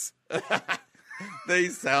shits. They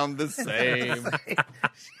sound the same.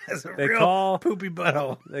 Has a real poopy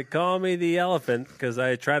butthole. They call me the elephant because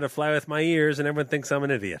I try to fly with my ears and everyone thinks I'm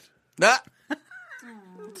an idiot.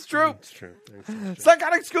 It's true. It's true.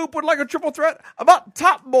 Psychotic Scoop would like a triple threat about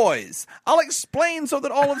Top Boys. I'll explain so that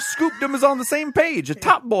all of Scoopdom is on the same page. A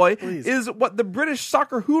Top Boy is what the British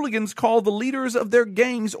soccer hooligans call the leaders of their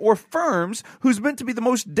gangs or firms, who's meant to be the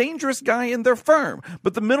most dangerous guy in their firm.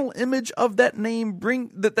 But the mental image of that name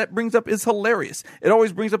that brings up is hilarious. It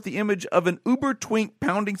always brings up the image of an uber twink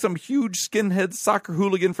pounding some huge skinhead soccer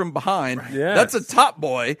hooligan from behind. Yes. That's a Top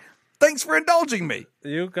Boy. Thanks for indulging me.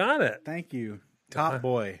 You got it. Thank you. Top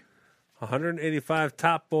Boy. 185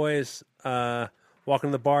 top boys walking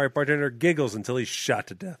in the bar. Bartender giggles until he's shot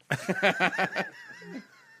to death.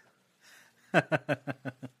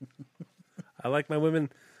 I like my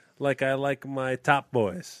women like I like my top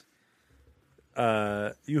boys.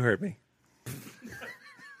 You heard me.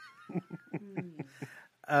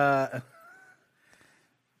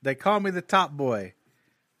 They call me the Top Boy.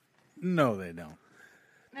 No, they don't.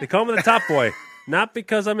 They call me the top boy, not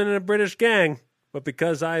because I'm in a British gang, but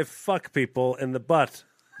because I fuck people in the butt.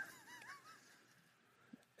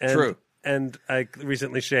 And, True. And I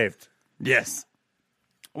recently shaved. Yes.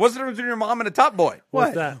 What's the difference between your mom and a Top Boy?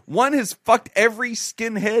 What's that? One has fucked every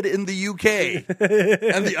skinhead in the UK,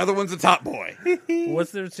 and the other one's a Top Boy.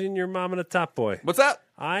 What's the difference between your mom and a top boy? What's that?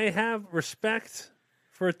 I have respect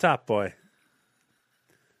for a top boy,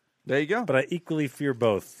 There you go. but I equally fear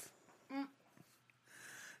both.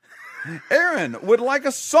 Aaron would like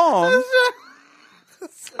a song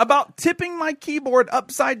about tipping my keyboard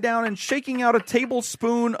upside down and shaking out a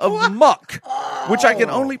tablespoon of muck, which I can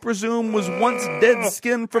only presume was once dead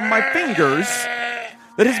skin from my fingers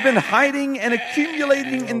that has been hiding and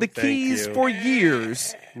accumulating in the keys for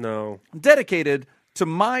years. No. Dedicated to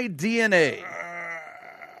my DNA.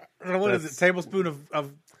 What is it? Tablespoon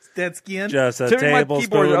of dead skin? Just a Tipping my tablespoon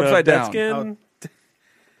keyboard of upside dead down. skin.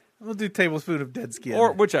 We'll do tablespoon of dead skin.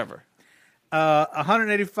 Or whichever.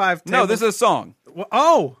 185 No, this is a song.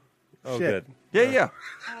 Oh, Oh, shit. good. Yeah.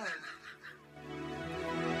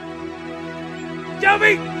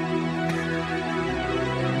 Joey!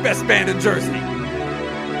 Best band in Jersey.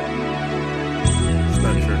 It's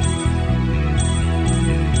not true.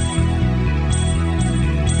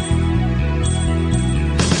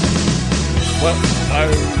 What?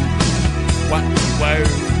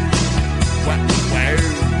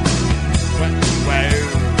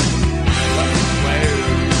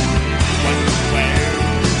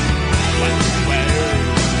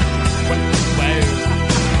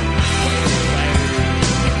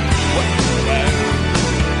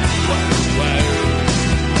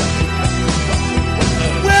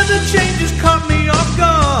 Weather changes caught me off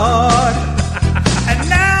guard, and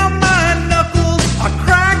now my knuckles are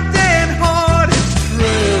cracked and hard. It's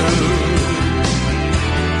true,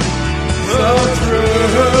 so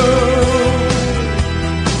true.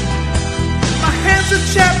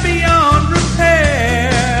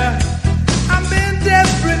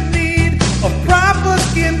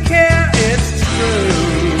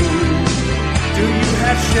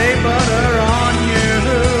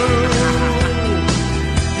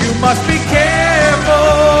 must be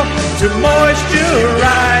careful to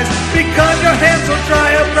moisturize, because your hands will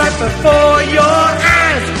dry up right before your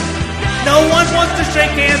eyes. No one wants to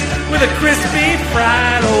shake hands with a crispy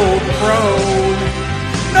fried old pro.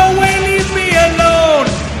 No way, leave me alone.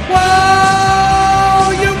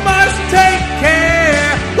 Whoa, you must take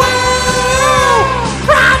care. Whoa,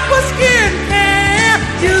 proper skin care.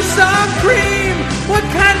 Use some cream, what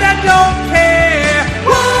kind I don't care.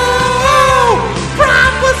 Whoa,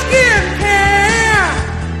 proper skin care.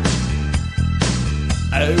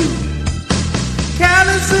 Oh.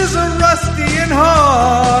 Calluses are rusty and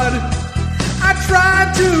hard. I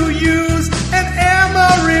tried to use an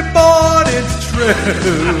emery board, it's true,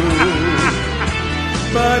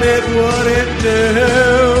 but it wouldn't do.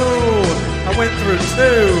 I went through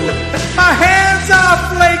two. My hands are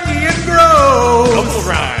flaky and gross. Double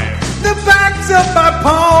rhyme. The backs of my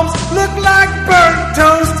palms look like burnt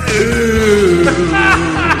toast. Ooh.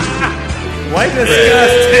 White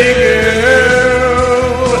disgusting. Ooh.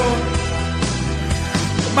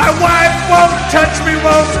 My wife won't touch me,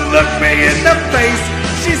 won't look me in the face.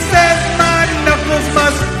 She says my knuckles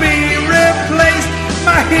must be replaced.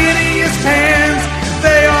 My hideous hands,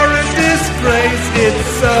 they are a disgrace. It's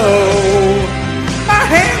so. My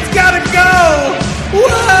hands gotta go.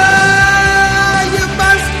 Whoa, you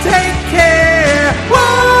must take care.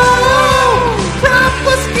 Whoa,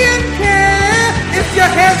 proper skin care. If your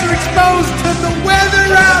hands are exposed to the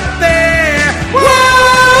weather out there.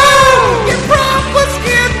 Whoa, get proper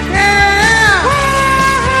skin care.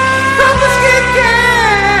 Proper skin care.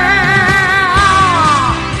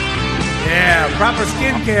 Yeah, proper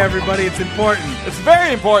skin care, everybody. It's important. It's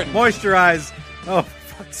very important. Moisturize. Oh,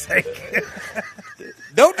 for fuck's sake.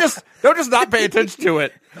 Don't just not pay attention to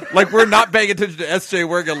it. Like we're not paying attention to SJ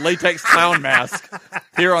wearing a latex clown mask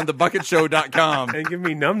here on thebucketshow.com. And give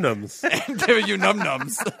me num-nums. And giving you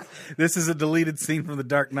num-nums. This is a deleted scene from The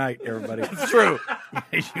Dark Knight, everybody. It's true. In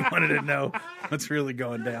case you wanted to know what's really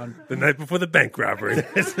going down. The night before the bank robbery.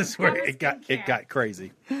 This is where it got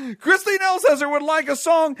crazy. Christine Elsesser would like a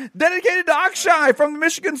song dedicated to Akshay from the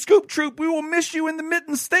Michigan Scoop Troop. We will miss you in the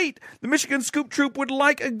Mitten State. The Michigan Scoop Troop would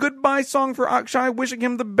like a goodbye song for Akshay, wishing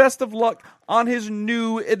him the best of luck on his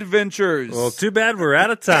new adventures. Well, too bad we're out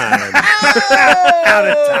of time. Out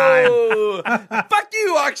of time. Fuck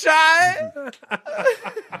you, Akshay.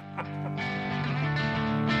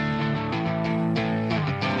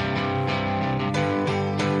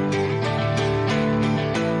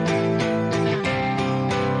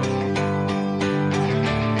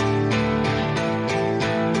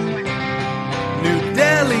 New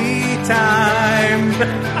Delhi time.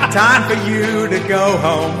 Time for you to go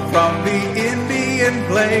home from the Indian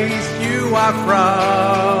place you are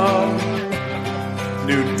from.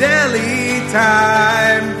 New Delhi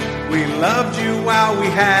time. We loved you while we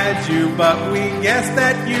had you, but we guess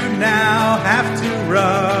that you now have to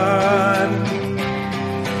run.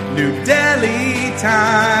 New Delhi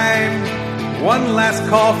time. One last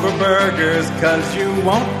call for burgers, 'cause you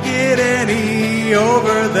won't get any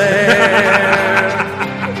over there.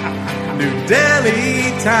 New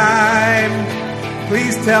Delhi time.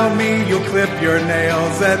 Please tell me you'll clip your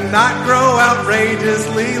nails and not grow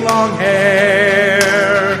outrageously long hair.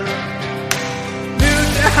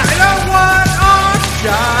 I don't want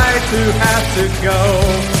Akshay to have to go.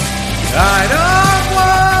 I don't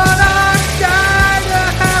want Akshay to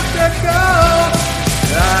have to go.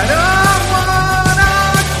 I don't want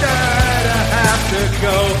Akshay to have to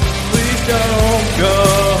go. Please don't go.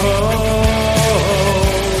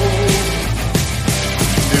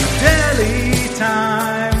 New Delhi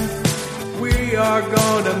time. We are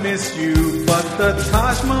gonna miss you, but the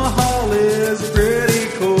Taj Mahal is pretty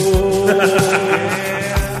cool.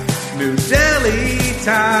 New Delhi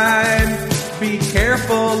time. Be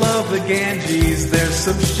careful of the Ganges. There's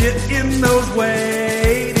some shit in those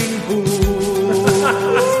waiting pools.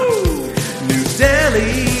 New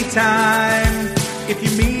Delhi time. If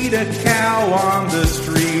you meet a cow on the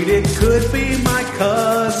street, it could be my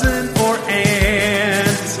cousin or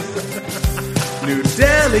aunt. New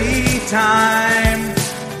Delhi time.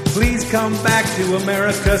 Please come back to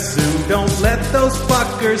America soon. Don't let those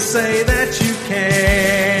fuckers say that you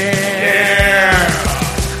can't. Yeah.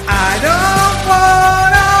 I don't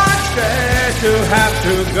want Akshay to have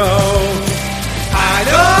to go. I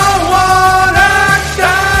don't want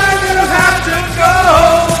Akshay to have to go.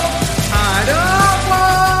 I don't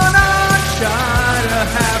want Akshay to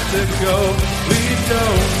have to go. Please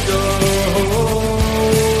don't go.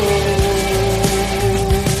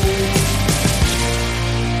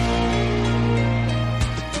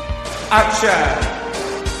 Akshay,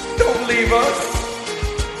 don't leave us.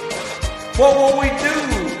 What will we do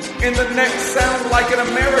in the next Sound Like an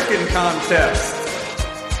American contest.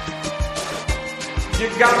 You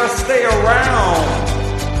gotta stay around.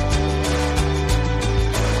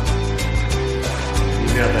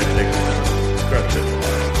 Yeah, that takes scratch it.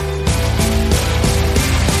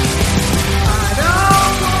 I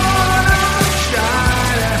don't wanna try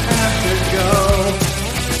to have to go.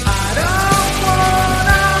 I don't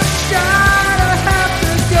wanna try to have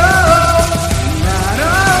to go. I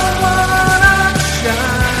don't wanna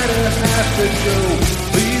try to have to go.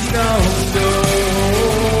 Please don't go.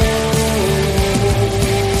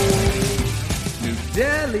 New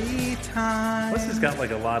Delhi time. Plus, it's got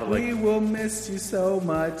like a lot of like. We will miss you so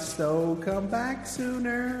much, so come back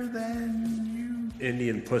sooner than you.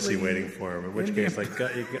 Indian pussy waiting for him. In which case, like,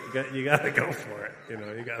 you gotta go for it. You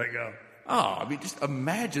know, you gotta go. Oh, I mean, just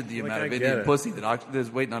imagine the amount of I Indian get it. pussy that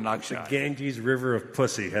is waiting on Akshay. Ganges River of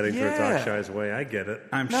pussy heading towards Akshai's way. I get it.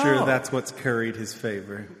 I'm sure that's what's curried his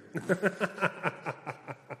favor.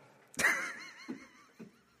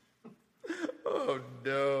 Oh,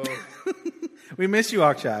 no. We miss you,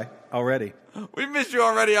 Akshay, already. We miss you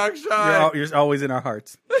already, Akshay. You're always in our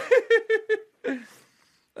hearts.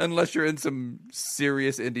 Unless you're in some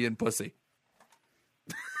serious Indian pussy.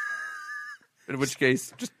 In which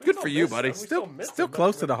case, just good for you, buddy. Still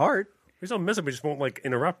close to the heart. We still miss him. We just won't like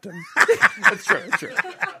interrupt him. That's true. That's true.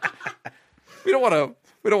 We don't want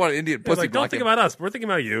an Indian pussy. Like, don't think about us. We're thinking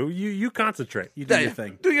about you. You concentrate. You do your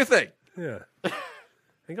thing. Do your thing. Yeah.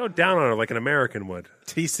 And go down on her like an American would.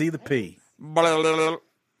 TC the P.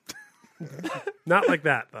 Not like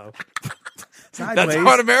that though. Sideways. That's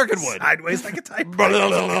how an American would. Sideways like a type. I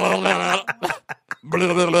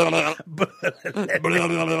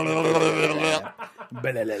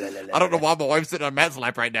don't know why my wife's sitting on Matt's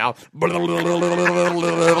lap right now. But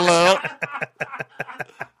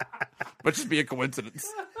just be a coincidence.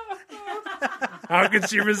 How can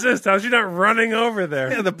she resist? How's she not running over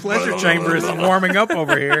there? Yeah, the pleasure chamber is warming up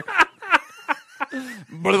over here. Just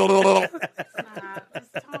don't do that.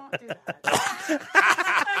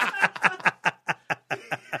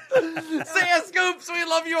 See ya, Scoops. We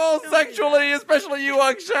love you all sexually, especially you,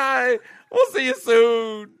 Akshay. We'll see you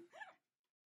soon.